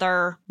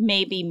another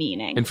maybe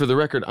meaning. And for the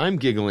record, I'm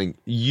giggling.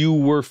 You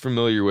were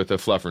familiar with a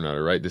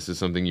fluffernutter, right? This is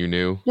something you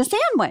knew? The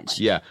sandwich.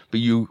 Yeah, but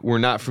you were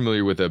not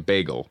familiar with a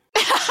bagel.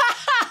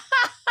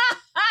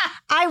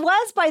 I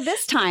was by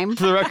this time.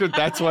 For the record,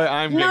 that's why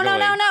I'm giggling.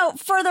 No.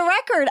 For the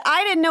record,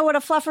 I didn't know what a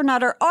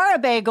fluffernutter or a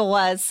bagel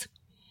was.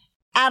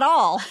 At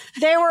all.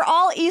 They were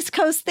all East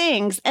Coast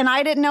things, and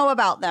I didn't know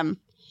about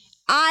them.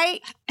 I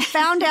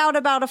found out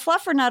about a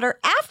fluffernutter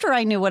after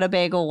I knew what a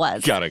bagel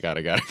was. Got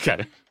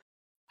it.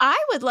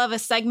 I would love a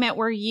segment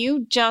where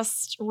you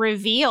just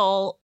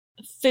reveal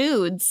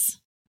foods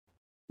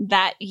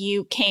that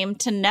you came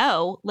to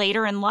know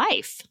later in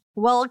life.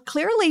 Well,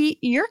 clearly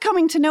you're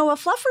coming to know a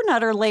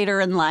Fluffernutter later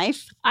in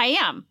life. I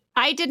am.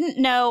 I didn't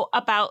know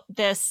about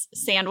this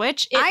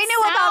sandwich. I knew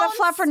about a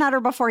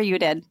Fluffernutter before you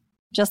did.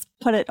 Just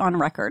put it on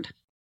record.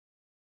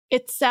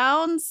 It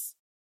sounds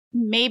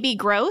maybe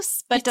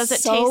gross, but does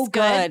it so taste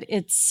good?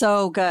 It's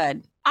so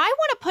good. I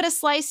want to put a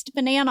sliced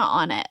banana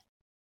on it.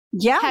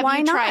 Yeah, Have why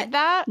you not? tried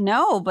that?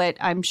 No, but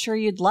I'm sure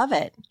you'd love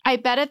it. I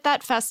bet at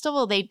that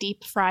festival they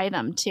deep fry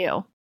them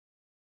too.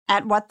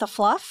 At What the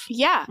Fluff?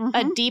 Yeah,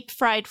 a deep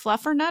fried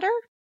Fluffernutter.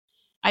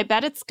 I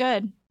bet it's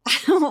good.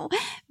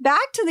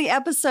 Back to the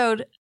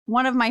episode,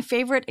 one of my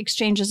favorite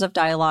exchanges of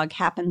dialogue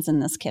happens in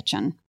this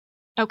kitchen.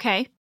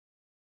 Okay.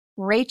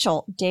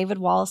 Rachel, David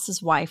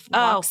Wallace's wife,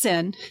 walks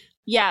in.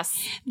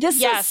 Yes. This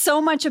says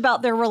so much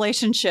about their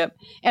relationship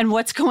and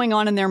what's going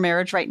on in their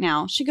marriage right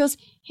now. She goes,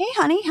 "Hey,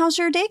 honey, how's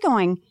your day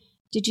going?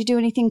 Did you do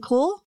anything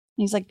cool?"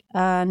 And he's like,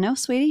 "No,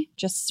 sweetie,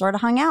 just sort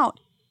of hung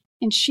out."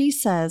 And she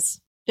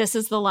says, this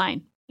is the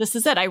line. This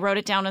is it. I wrote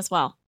it down as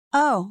well.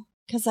 "Oh,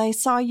 because I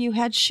saw you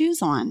had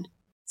shoes on.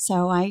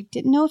 So I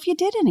didn't know if you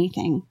did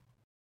anything."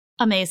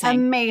 Amazing.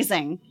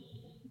 Amazing.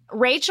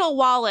 Rachel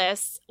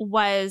Wallace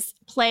was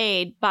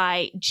played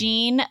by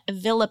Jean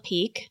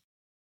Villepique.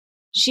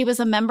 She was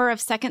a member of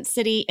Second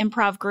City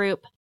Improv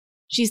Group.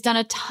 She's done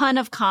a ton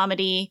of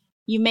comedy.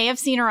 You may have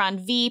seen her on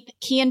Veep,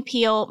 Key and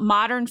Peele,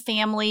 Modern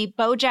Family,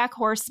 BoJack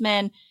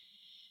Horseman.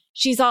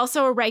 She's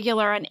also a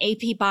regular on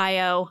AP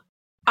Bio.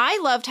 I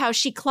loved how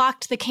she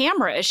clocked the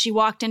camera as she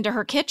walked into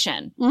her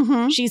kitchen.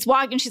 Mm-hmm. She's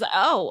walking, she's like,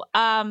 oh,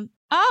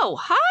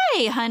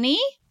 hi, honey.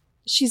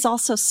 She's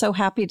also so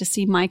happy to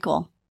see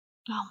Michael.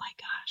 Oh my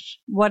gosh.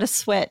 What a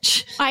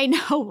switch. I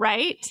know,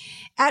 right?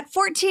 At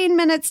 14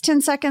 minutes,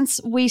 10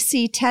 seconds, we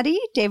see Teddy,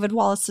 David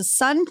Wallace's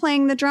son,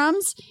 playing the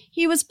drums.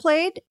 He was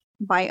played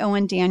by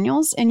Owen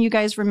Daniels, and you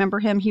guys remember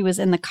him. He was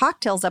in the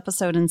Cocktails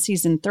episode in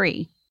season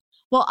 3.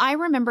 Well, I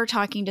remember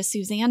talking to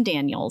Suzanne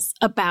Daniels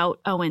about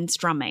Owen's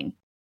drumming.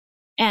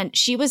 And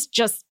she was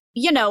just,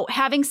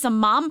 having some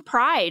mom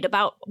pride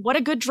about what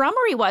a good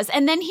drummer he was.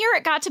 And then here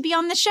it got to be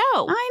on the show.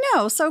 I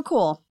know. So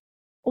cool.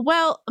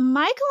 Well,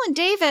 Michael and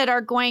David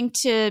are going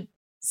to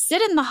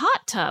sit in the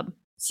hot tub.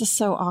 This is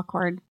so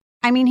awkward.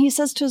 I mean, he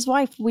says to his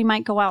wife, we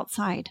might go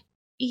outside.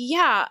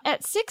 Yeah.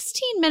 At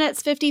 16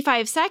 minutes,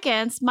 55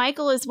 seconds,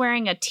 Michael is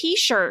wearing a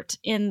T-shirt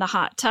in the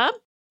hot tub.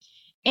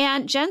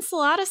 And Jen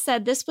Salata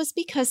said this was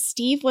because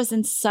Steve was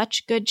in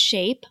such good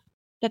shape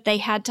that they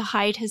had to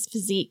hide his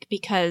physique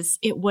because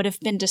it would have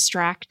been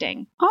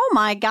distracting. Oh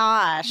my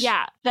gosh.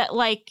 Yeah. That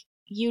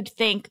you'd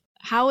think,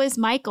 how is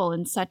Michael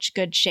in such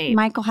good shape?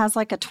 Michael has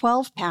like a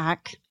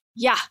 12-pack.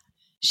 Yeah.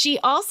 She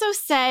also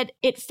said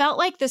it felt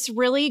like this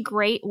really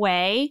great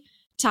way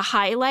to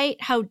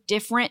highlight how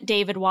different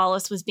David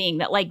Wallace was being.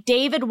 That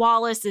David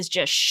Wallace is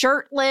just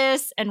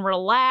shirtless and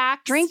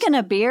relaxed. Drinking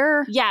a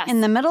beer. Yes.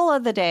 In the middle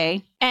of the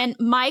day. And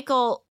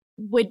Michael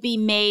would be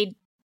made,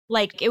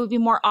 it would be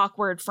more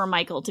awkward for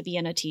Michael to be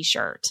in a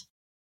T-shirt.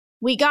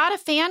 We got a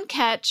fan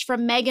catch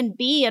from Megan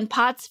B. in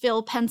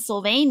Pottsville,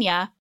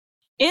 Pennsylvania.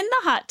 In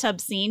the hot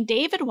tub scene,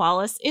 David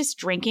Wallace is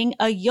drinking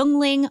a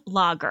Yuengling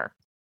lager.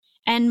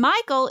 And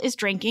Michael is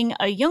drinking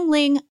a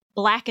Yuengling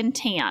Black and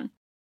Tan.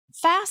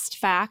 Fast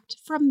fact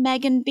from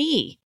Megan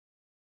B.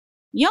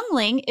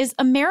 Yuengling is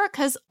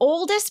America's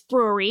oldest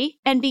brewery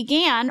and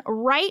began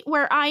right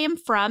where I am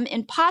from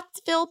in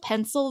Pottsville,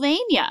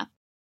 Pennsylvania.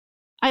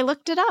 I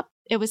looked it up.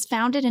 It was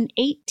founded in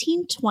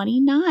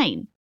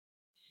 1829.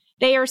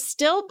 They are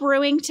still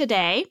brewing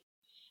today.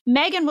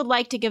 Megan would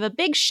like to give a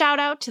big shout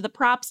out to the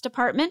props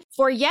department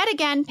for yet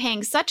again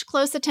paying such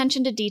close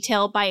attention to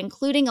detail by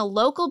including a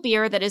local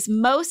beer that is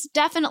most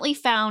definitely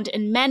found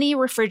in many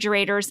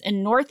refrigerators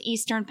in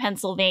northeastern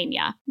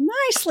Pennsylvania.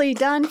 Nicely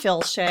done,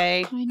 Phil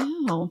Shea. I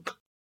know.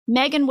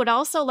 Megan would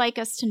also like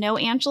us to know,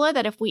 Angela,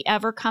 that if we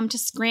ever come to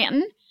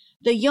Scranton,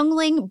 the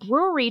Yuengling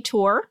Brewery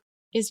Tour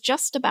is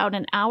just about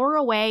an hour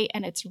away,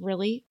 and it's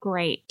really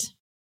great.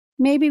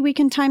 Maybe we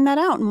can time that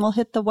out and we'll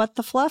hit the What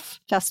the Fluff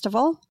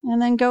Festival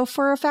and then go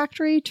for a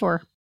factory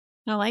tour.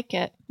 I like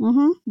it.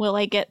 Mm-hmm. Will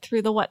I get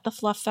through the What the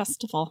Fluff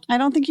Festival? I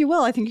don't think you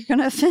will. I think you're going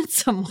to offend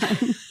someone.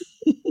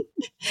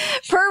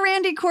 Per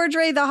Randy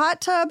Cordray, the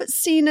hot tub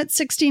scene at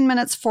 16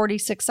 minutes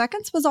 46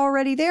 seconds was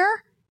already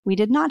there. We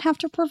did not have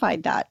to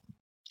provide that.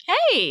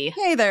 Hey.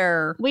 Hey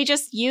there. We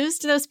just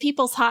used those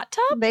people's hot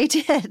tub? They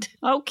did.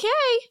 Okay.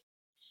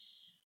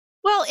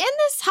 Well, in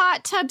this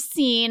hot tub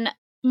scene,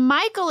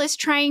 Michael is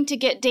trying to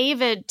get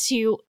David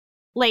to,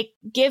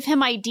 give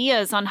him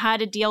ideas on how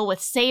to deal with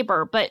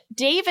Saber, but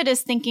David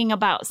is thinking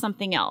about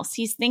something else.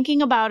 He's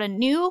thinking about a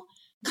new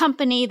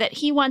company that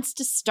he wants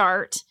to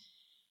start.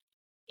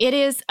 It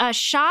is a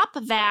shop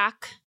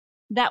vac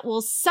that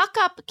will suck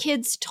up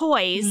kids'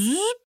 toys.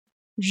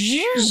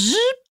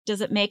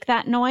 Does it make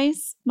that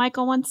noise?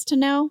 Michael wants to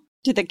know.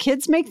 Do the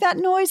kids make that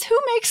noise? Who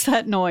makes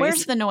that noise?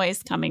 Where's the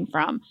noise coming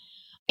from?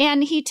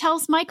 And he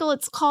tells Michael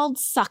it's called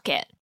Suck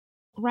It.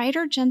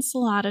 Writer Jen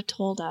Salata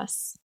told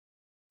us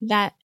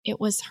that it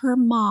was her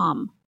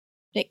mom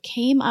that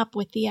came up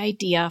with the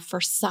idea for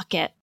Suck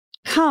It.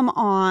 Come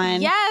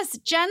on. Yes,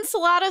 Jen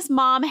Salata's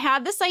mom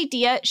had this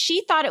idea.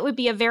 She thought it would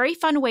be a very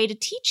fun way to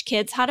teach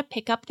kids how to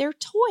pick up their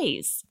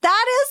toys.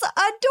 That is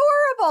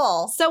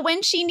adorable. So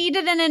when she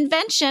needed an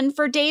invention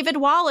for David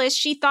Wallace,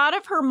 she thought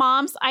of her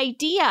mom's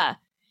idea.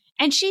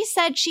 And she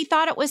said she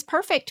thought it was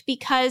perfect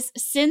because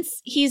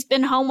since he's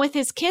been home with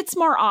his kids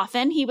more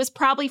often, he was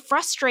probably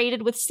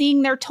frustrated with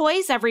seeing their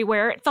toys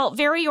everywhere. It felt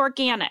very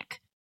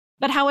organic.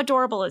 But how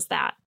adorable is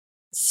that?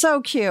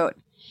 So cute.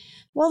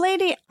 Well,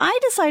 lady, I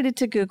decided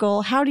to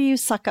Google, how do you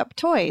suck up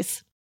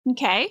toys?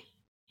 Okay.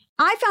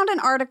 I found an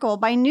article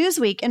by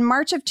Newsweek in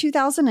March of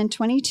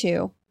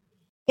 2022.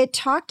 It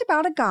talked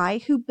about a guy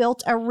who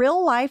built a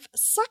real-life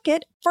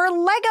suck-it for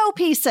Lego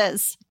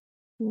pieces.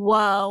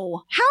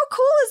 Whoa. How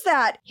cool is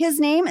that? His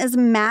name is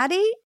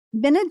Matty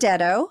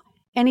Benedetto,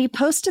 and he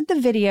posted the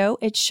video.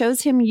 It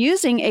shows him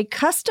using a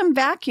custom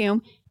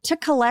vacuum to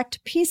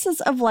collect pieces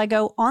of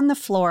Lego on the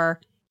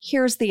floor.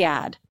 Here's the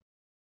ad.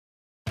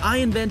 I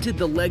invented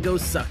the Lego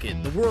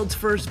Suck-It, the world's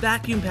first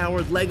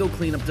vacuum-powered Lego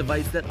cleanup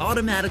device that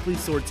automatically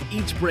sorts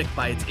each brick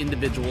by its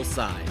individual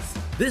size.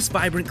 This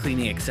vibrant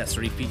cleaning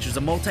accessory features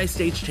a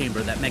multi-stage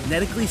chamber that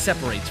magnetically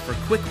separates for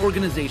quick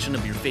organization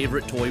of your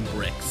favorite toy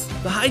bricks.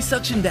 The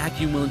high-suction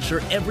vacuum will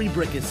ensure every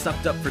brick is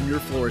sucked up from your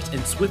floors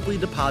and swiftly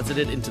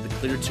deposited into the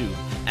clear tube,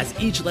 as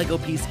each Lego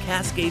piece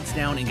cascades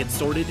down and gets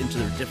sorted into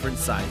their different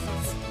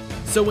sizes.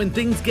 So when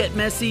things get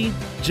messy,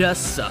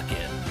 just suck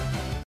it.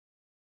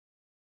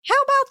 How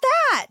about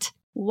that?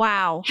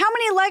 Wow. How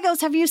many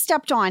Legos have you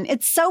stepped on?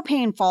 It's so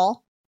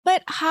painful.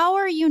 But how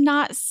are you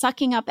not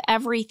sucking up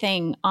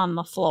everything on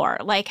the floor?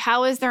 Like,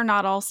 how is there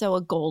not also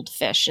a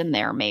goldfish in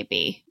there,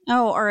 maybe?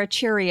 Oh, or a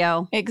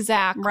Cheerio.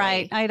 Exactly.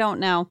 Right. I don't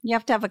know. You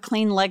have to have a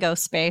clean Lego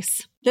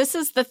space. This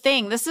is the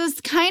thing. This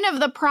is kind of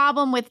the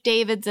problem with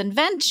David's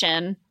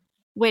invention,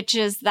 which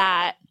is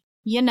that,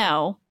 you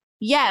know,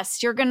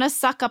 yes, you're going to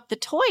suck up the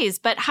toys,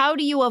 but how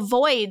do you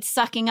avoid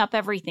sucking up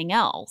everything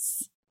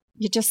else?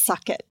 You just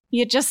suck it.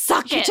 You just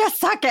suck it. You just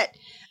suck it.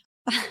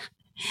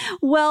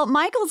 Well,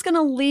 Michael's going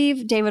to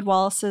leave David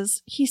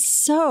Wallace's. He's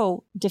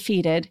so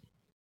defeated.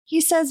 He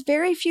says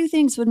very few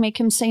things would make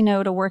him say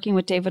no to working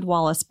with David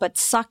Wallace, but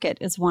suck it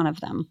is one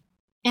of them.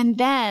 And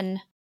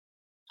then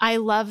I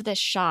love this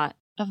shot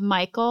of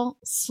Michael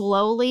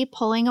slowly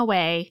pulling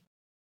away,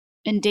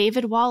 and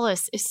David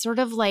Wallace is sort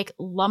of like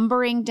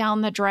lumbering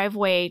down the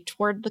driveway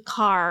toward the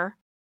car,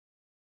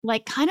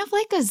 like kind of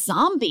like a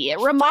zombie. It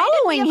reminded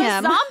me of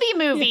a zombie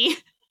movie.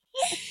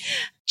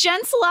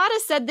 Jen Salata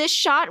said this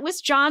shot was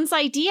John's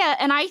idea,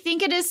 and I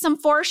think it is some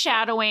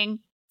foreshadowing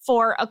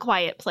for A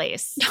Quiet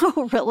Place.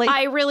 Oh, really?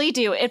 I really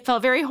do. It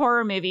felt very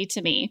horror movie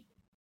to me.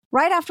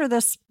 Right after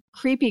this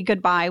creepy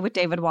goodbye with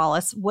David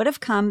Wallace would have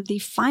come the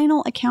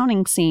final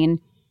accounting scene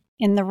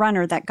in The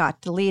Runner that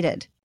got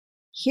deleted.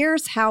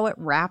 Here's how it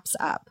wraps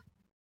up.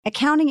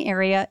 Accounting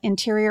area,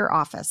 interior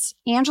office.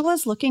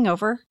 Angela's looking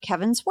over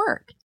Kevin's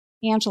work.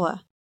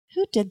 Angela,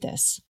 who did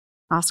this?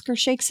 Oscar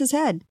shakes his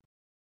head.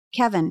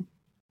 Kevin,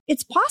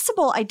 it's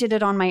possible I did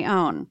it on my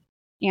own.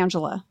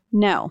 Angela,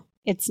 no,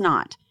 it's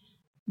not.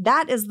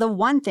 That is the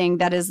one thing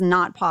that is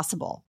not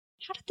possible.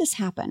 How did this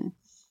happen?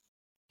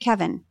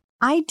 Kevin,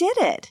 I did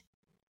it.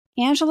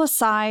 Angela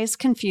sighs,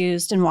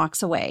 confused, and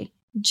walks away,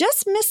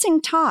 just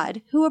missing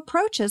Todd, who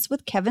approaches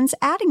with Kevin's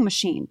adding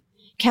machine.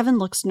 Kevin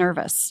looks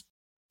nervous.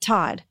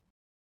 Todd,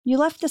 you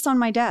left this on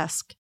my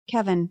desk.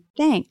 Kevin,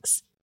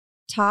 thanks.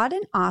 Todd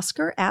and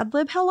Oscar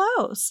ad-lib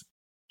hellos,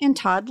 and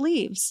Todd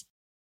leaves.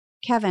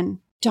 Kevin,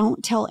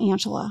 don't tell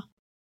Angela.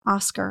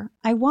 Oscar,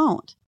 I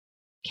won't.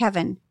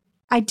 Kevin,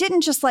 I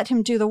didn't just let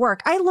him do the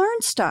work. I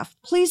learned stuff.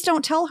 Please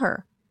don't tell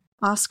her.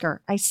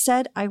 Oscar, I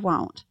said I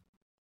won't.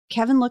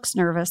 Kevin looks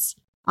nervous.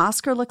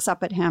 Oscar looks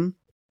up at him.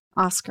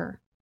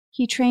 Oscar,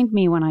 he trained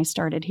me when I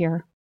started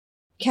here.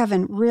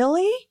 Kevin,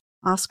 really?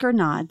 Oscar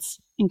nods,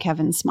 and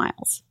Kevin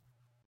smiles.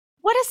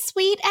 What a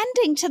sweet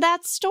ending to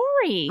that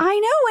story. I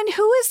know, and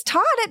who is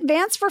Todd at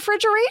Vance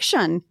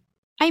Refrigeration?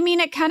 I mean,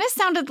 it kind of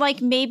sounded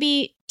like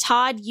maybe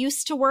Todd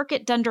used to work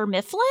at Dunder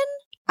Mifflin?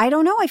 I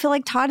don't know. I feel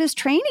like Todd is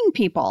training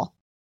people.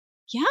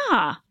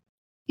 Yeah.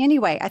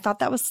 Anyway, I thought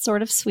that was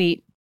sort of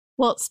sweet.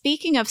 Well,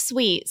 speaking of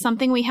sweet,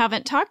 something we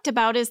haven't talked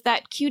about is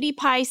that cutie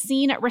pie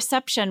scene at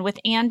reception with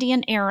Andy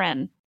and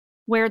Aaron,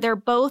 where they're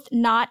both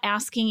not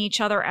asking each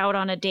other out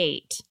on a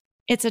date.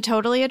 It's a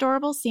totally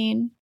adorable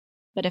scene,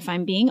 but if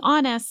I'm being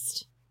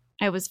honest,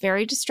 I was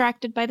very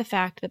distracted by the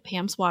fact that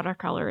Pam's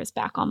watercolor is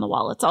back on the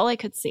wall. It's all I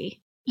could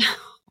see.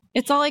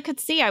 It's all I could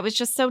see. I was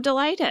just so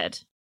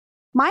delighted.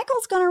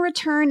 Michael's going to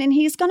return and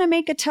he's going to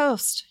make a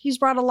toast. He's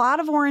brought a lot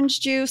of orange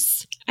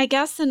juice. I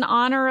guess in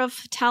honor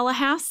of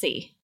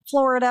Tallahassee.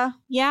 Florida.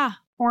 Yeah.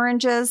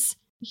 Oranges.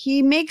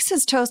 He makes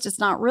his toast. It's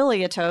not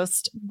really a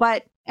toast,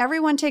 but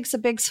everyone takes a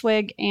big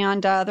swig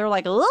and they're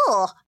like,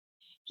 ugh.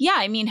 Yeah.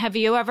 I mean, have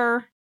you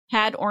ever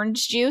had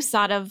orange juice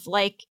out of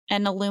like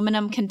an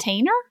aluminum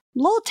container?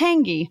 A little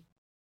tangy.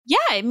 Yeah.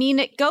 I mean,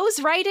 it goes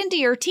right into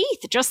your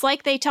teeth, just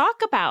like they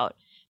talk about.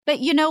 But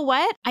you know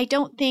what? I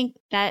don't think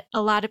that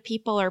a lot of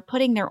people are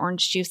putting their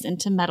orange juice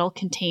into metal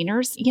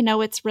containers. You know,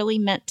 it's really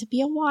meant to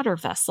be a water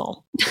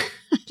vessel.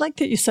 I like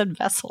that you said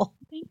vessel.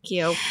 Thank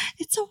you.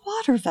 It's a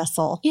water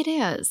vessel. It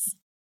is.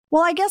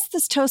 Well, I guess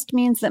this toast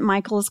means that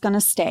Michael is going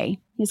to stay.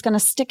 He's going to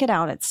stick it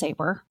out at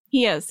Sabre.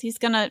 He is. He's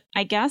going to,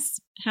 I guess,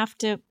 have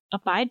to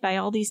abide by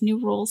all these new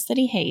rules that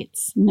he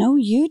hates. No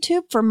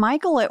YouTube for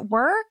Michael at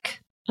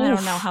work? I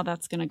don't know how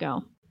that's going to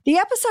go. The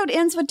episode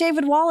ends with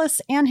David Wallace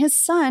and his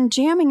son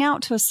jamming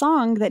out to a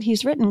song that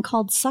he's written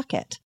called Suck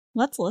It.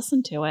 Let's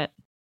listen to it.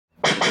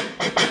 Well,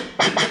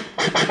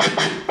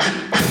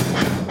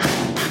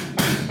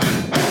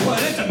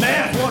 it's a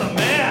mess. What a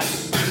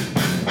mess.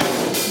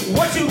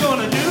 What you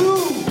gonna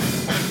do?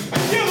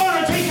 You're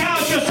gonna take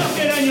out your suck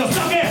it and you'll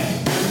suck it.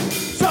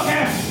 Suck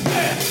it.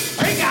 Yeah.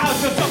 Take out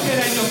your suck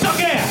it and you'll suck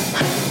it.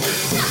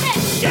 Suck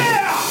it.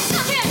 Yeah.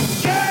 Suck it.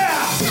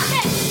 Yeah. Suck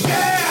it.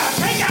 Yeah.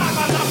 Take out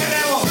my suck it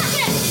and we'll suck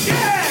it.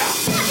 Yeah.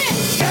 Suck it.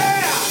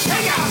 Yeah.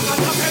 Take out my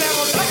suck it and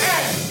we'll suck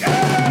it.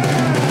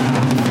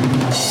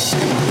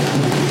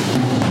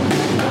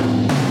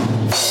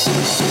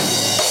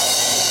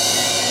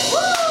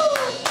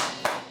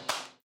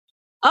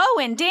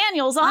 Oh, and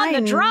Daniel's on the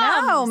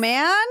drums. Oh,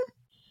 man.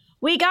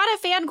 We got a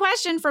fan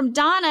question from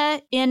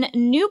Donna in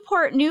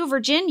Newport News,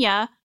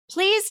 Virginia.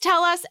 Please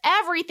tell us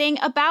everything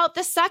about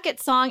the Suck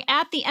It song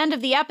at the end of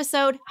the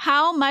episode.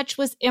 How much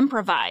was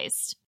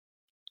improvised?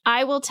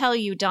 I will tell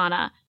you,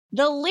 Donna.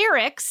 The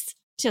lyrics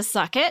to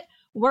Suck It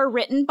were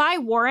written by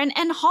Warren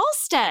and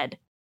Halstead.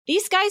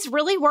 These guys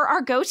really were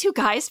our go-to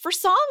guys for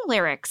song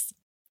lyrics.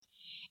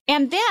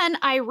 And then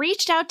I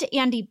reached out to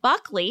Andy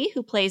Buckley,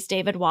 who plays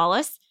David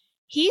Wallace.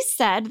 He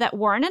said that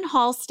Warren and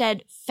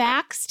Halstead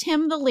faxed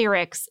him the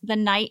lyrics the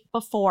night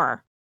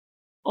before.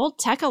 Old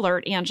tech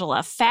alert, Angela.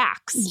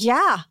 Faxed.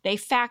 Yeah. They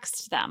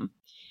faxed them.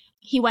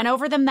 He went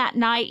over them that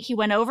night. He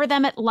went over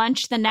them at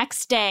lunch the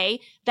next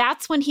day.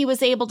 That's when he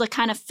was able to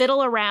kind of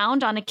fiddle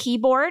around on a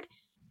keyboard.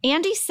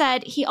 Andy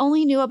said he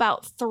only knew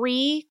about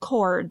 3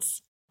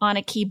 chords on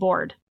a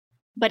keyboard,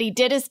 but he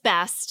did his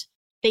best.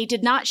 They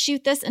did not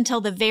shoot this until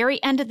the very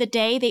end of the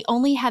day. They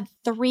only had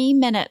 3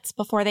 minutes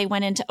before they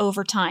went into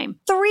overtime.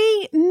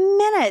 3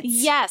 minutes?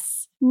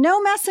 Yes.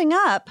 No messing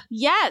up.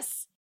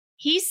 Yes.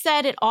 He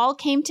said it all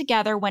came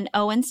together when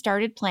Owen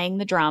started playing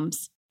the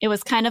drums. It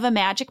was kind of a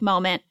magic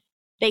moment.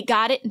 They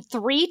got it in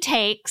 3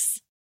 takes.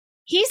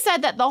 He said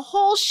that the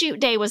whole shoot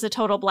day was a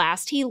total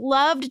blast. He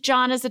loved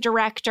John as a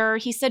director.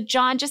 He said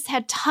John just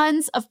had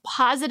tons of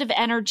positive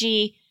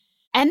energy.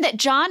 And that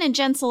John and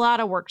Jen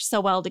Salata worked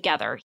so well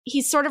together.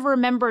 He sort of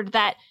remembered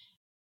that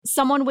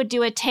someone would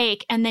do a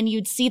take and then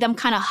you'd see them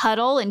kind of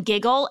huddle and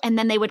giggle and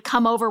then they would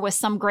come over with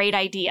some great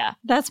idea.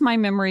 That's my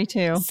memory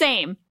too.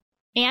 Same.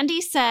 Andy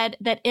said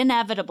that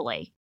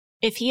inevitably,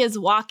 if he is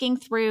walking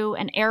through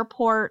an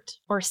airport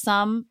or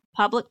some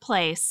public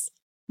place,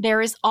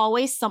 there is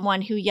always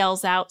someone who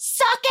yells out,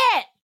 "Suck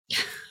it!"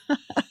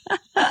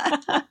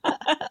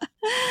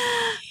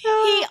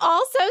 He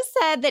also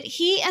said that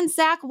he and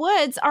Zach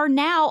Woods are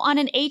now on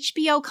an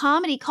HBO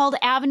comedy called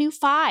Avenue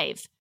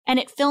 5, and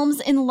it films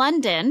in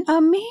London.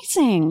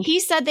 Amazing. He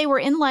said they were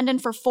in London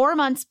for 4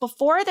 months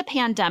before the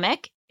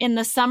pandemic in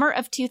the summer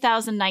of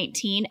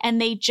 2019,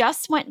 and they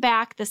just went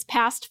back this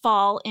past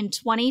fall in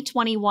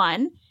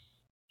 2021.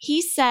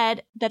 He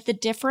said that the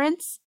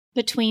difference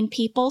between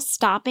people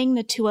stopping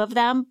the two of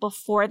them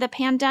before the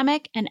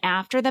pandemic and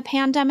after the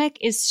pandemic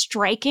is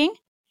striking.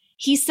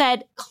 He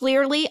said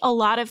clearly a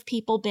lot of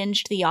people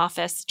binged The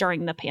Office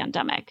during the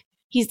pandemic.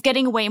 He's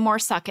getting way more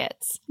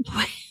suckets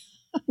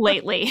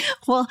lately.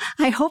 Well,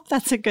 I hope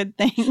that's a good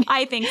thing.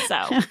 I think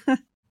so.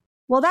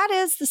 Well, that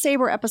is the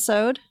Sabre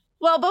episode.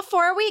 Well,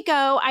 before we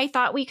go, I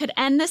thought we could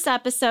end this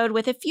episode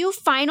with a few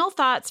final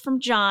thoughts from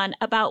John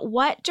about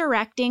what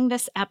directing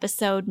this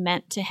episode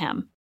meant to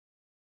him.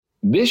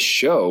 This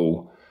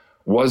show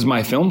was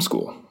my film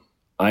school.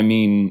 I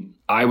mean,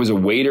 I was a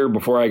waiter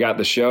before I got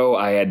the show.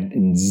 I had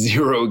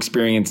 0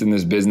 experience in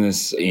this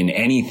business in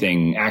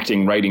anything,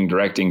 acting, writing,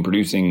 directing,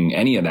 producing,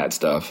 any of that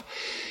stuff.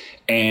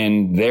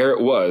 And there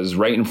it was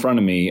right in front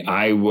of me.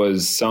 I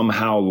was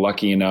somehow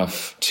lucky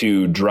enough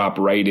to drop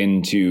right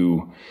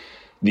into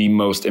the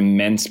most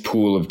immense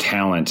pool of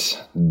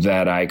talent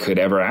that I could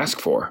ever ask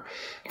for.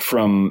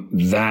 From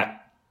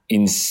that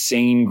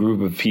insane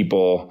group of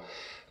people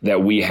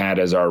that we had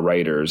as our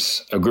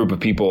writers, a group of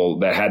people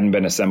that hadn't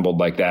been assembled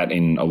like that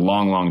in a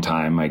long, long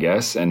time, I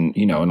guess. And,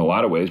 you know, in a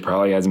lot of ways,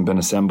 probably hasn't been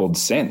assembled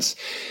since.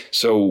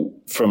 So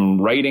from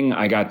writing,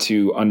 I got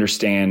to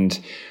understand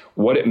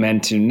what it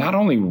meant to not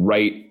only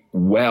write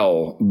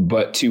well,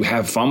 but to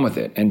have fun with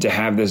it and to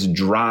have this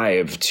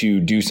drive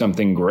to do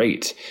something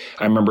great.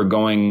 I remember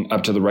going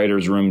up to the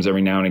writers' rooms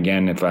every now and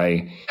again if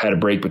I had a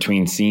break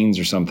between scenes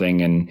or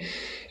something and,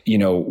 you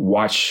know,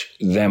 watch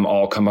them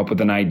all come up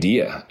with an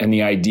idea. And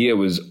the idea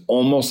was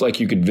almost like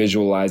you could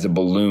visualize a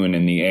balloon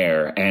in the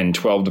air and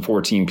 12 to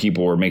 14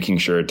 people were making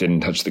sure it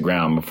didn't touch the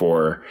ground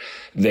before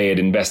they had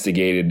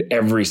investigated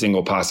every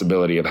single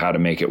possibility of how to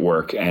make it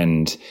work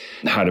and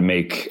how to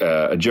make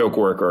a joke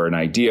work or an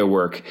idea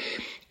work.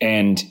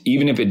 And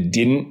even if it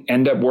didn't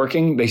end up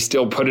working, they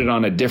still put it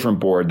on a different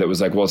board that was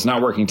like, well, it's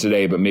not working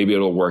today, but maybe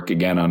it'll work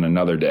again on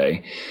another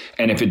day.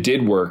 And if it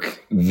did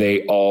work,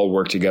 they all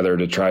worked together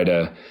to try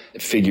to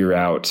figure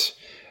out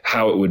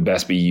how it would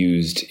best be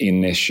used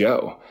in this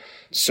show.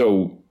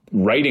 So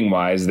writing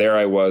wise, there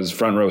I was,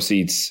 front row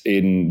seats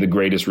in the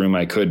greatest room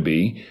I could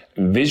be.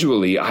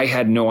 Visually, I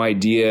had no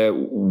idea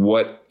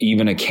what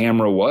even a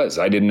camera was.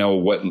 I didn't know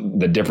what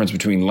the difference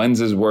between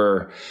lenses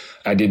were.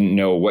 I didn't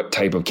know what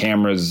type of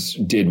cameras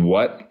did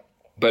what.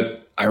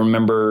 But I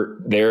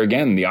remember there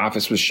again, The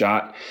Office was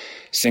shot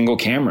single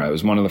camera. It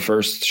was one of the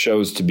first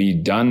shows to be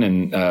done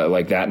and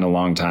like that in a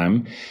long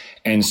time.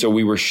 And so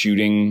we were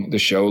shooting the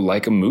show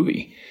like a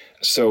movie.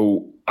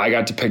 So I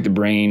got to pick the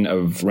brain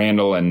of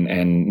Randall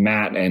and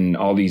Matt and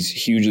all these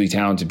hugely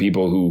talented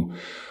people who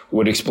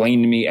would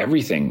explain to me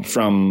everything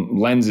from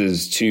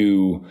lenses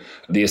to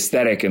the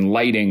aesthetic and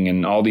lighting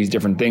and all these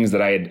different things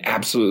that I had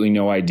absolutely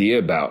no idea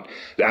about.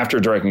 After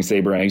directing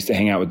Saber, I used to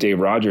hang out with Dave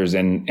Rogers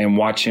and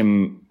watch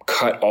him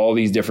cut all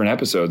these different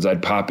episodes.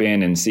 I'd pop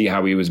in and see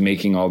how he was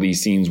making all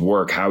these scenes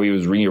work, how he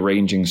was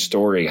rearranging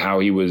story, how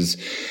he was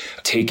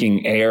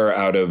taking air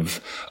out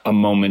of a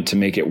moment to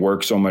make it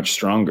work so much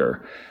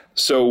stronger.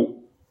 So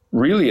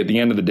really, at the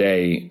end of the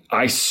day,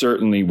 I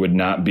certainly would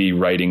not be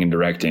writing and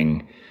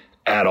directing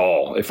at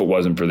all if it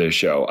wasn't for this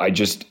show.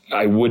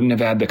 I wouldn't have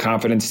had the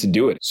confidence to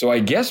do it. So I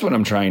guess what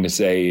I'm trying to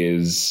say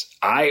is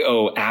I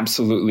owe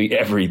absolutely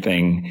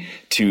everything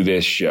to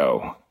this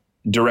show.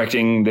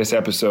 Directing this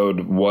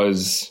episode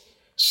was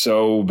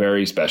so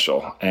very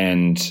special,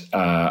 and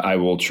I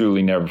will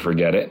truly never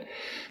forget it.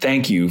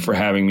 Thank you for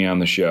having me on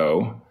the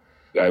show.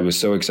 I was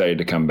so excited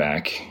to come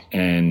back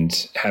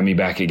and have me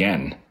back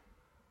again.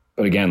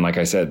 But again, like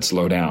I said,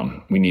 slow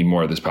down. We need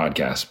more of this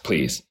podcast,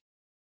 please.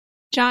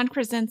 John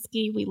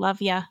Krasinski, we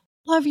love you.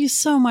 Love you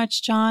so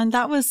much, John.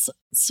 That was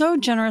so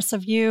generous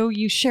of you.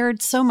 You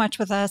shared so much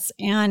with us,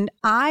 and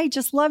I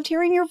just loved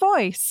hearing your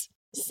voice.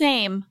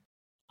 Same.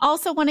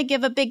 Also want to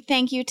give a big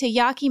thank you to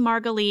Yaki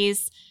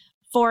Margulies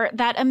for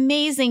that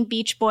amazing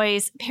Beach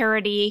Boys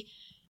parody.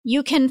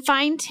 You can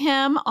find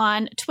him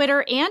on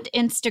Twitter and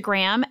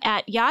Instagram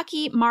at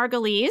Yaki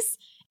Margulies.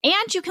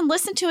 And you can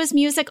listen to his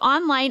music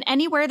online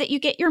anywhere that you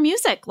get your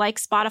music, like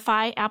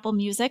Spotify, Apple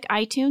Music,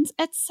 iTunes,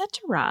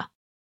 etc.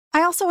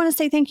 I also want to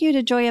say thank you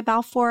to Joya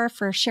Balfour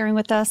for sharing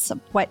with us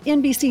what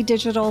NBC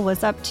Digital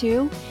was up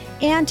to,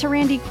 and to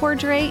Randy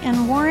Cordray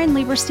and Warren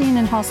Lieberstein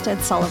and Halstead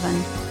Sullivan.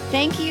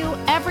 Thank you,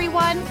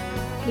 everyone.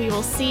 We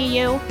will see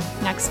you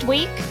next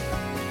week.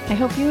 I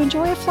hope you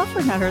enjoy a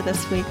Fluffernutter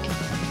this week.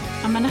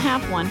 I'm going to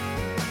have one.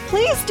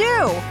 Please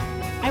do.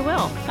 I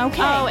will.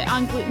 Okay. Oh,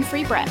 on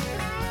gluten-free bread.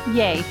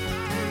 Yay.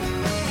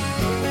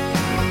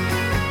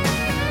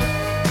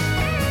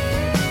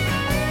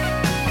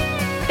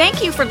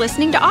 Thank you for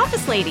listening to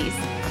Office Ladies.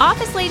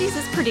 Office Ladies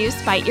is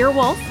produced by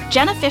Earwolf,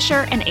 Jenna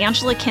Fisher, and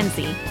Angela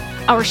Kinsey.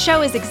 Our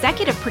show is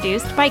executive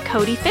produced by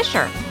Cody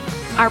Fisher.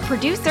 Our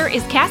producer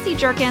is Cassie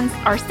Jerkins,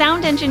 our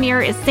sound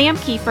engineer is Sam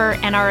Kiefer,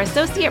 and our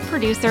associate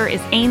producer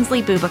is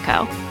Ainsley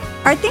Bubico.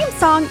 Our theme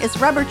song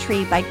is Rubber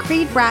Tree by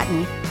Creed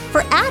Bratton.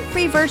 For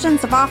ad-free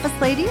versions of Office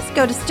Ladies,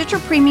 go to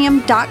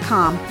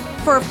StitcherPremium.com.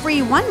 For a free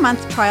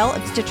 1-month trial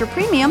of Stitcher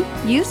Premium,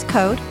 use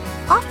code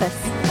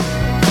OFFICE.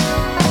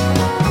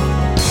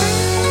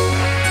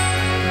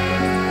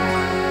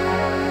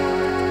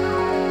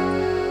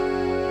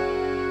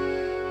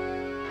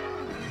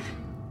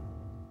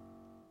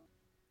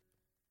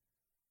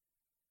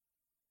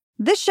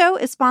 This show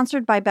is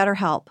sponsored by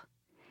BetterHelp.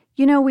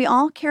 You know, we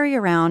all carry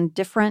around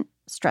different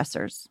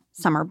stressors.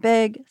 Some are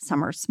big,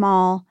 some are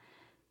small.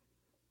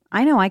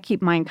 I know I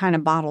keep mine kind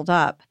of bottled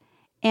up,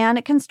 and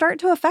it can start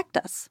to affect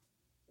us.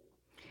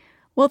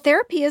 Well,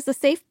 therapy is a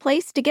safe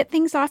place to get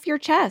things off your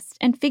chest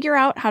and figure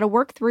out how to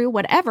work through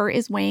whatever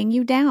is weighing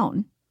you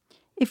down.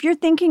 If you're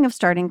thinking of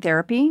starting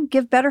therapy,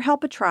 give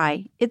BetterHelp a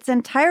try. It's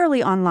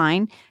entirely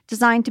online,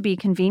 designed to be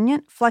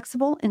convenient,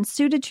 flexible, and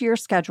suited to your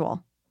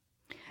schedule.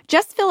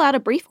 Just fill out a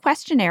brief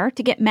questionnaire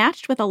to get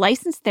matched with a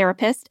licensed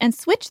therapist and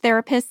switch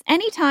therapists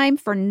anytime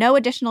for no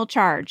additional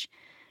charge.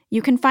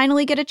 You can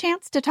finally get a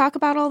chance to talk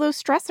about all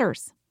those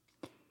stressors.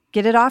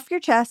 Get it off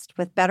your chest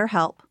with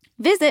BetterHelp.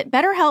 Visit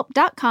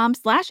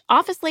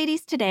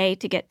betterhelp.com/officeladies today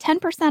to get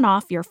 10%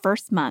 off your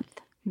first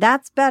month.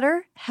 That's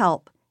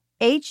BetterHelp,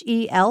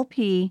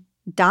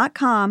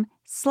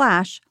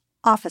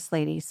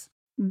 HELP.com/officeladies.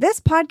 This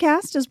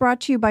podcast is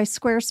brought to you by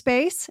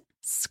Squarespace.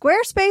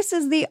 Squarespace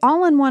is the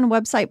all-in-one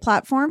website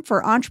platform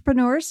for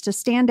entrepreneurs to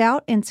stand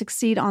out and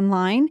succeed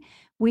online.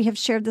 We have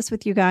shared this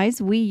with you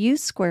guys. We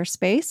use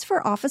Squarespace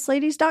for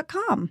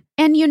OfficeLadies.com.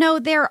 And you know,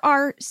 there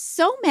are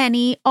so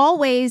many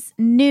always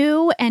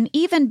new and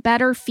even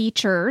better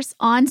features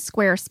on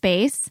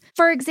Squarespace.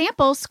 For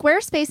example,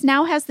 Squarespace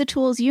now has the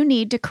tools you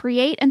need to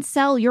create and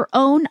sell your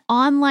own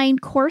online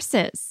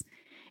courses.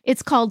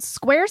 It's called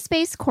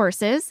Squarespace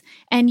Courses,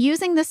 and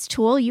using this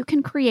tool, you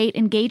can create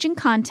engaging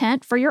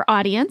content for your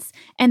audience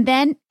and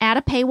then add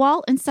a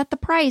paywall and set the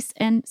price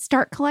and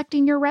start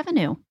collecting your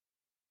revenue.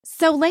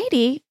 So,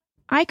 lady,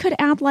 I could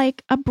add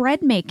like a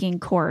bread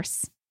making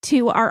course.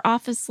 to our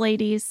Office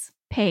Ladies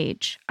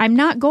page. I'm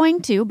not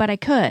going to, but I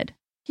could.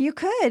 You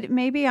could.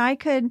 Maybe I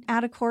could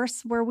add a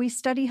course where we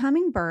study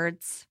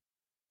hummingbirds.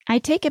 I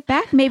take it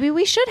back. Maybe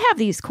we should have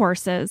these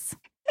courses.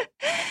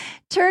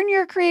 Turn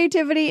your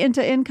creativity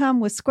into income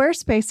with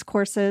Squarespace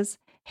courses.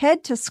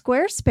 Head to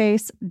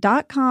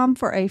squarespace.com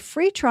for a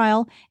free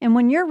trial, and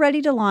when you're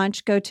ready to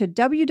launch, go to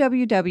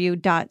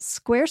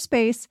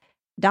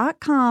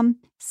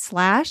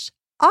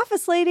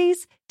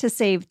www.squarespace.com/officeladies to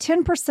save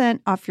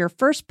 10% off your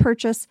first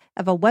purchase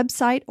of a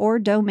website or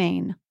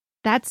domain.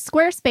 That's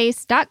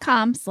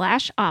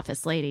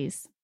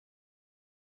squarespace.com/officeladies.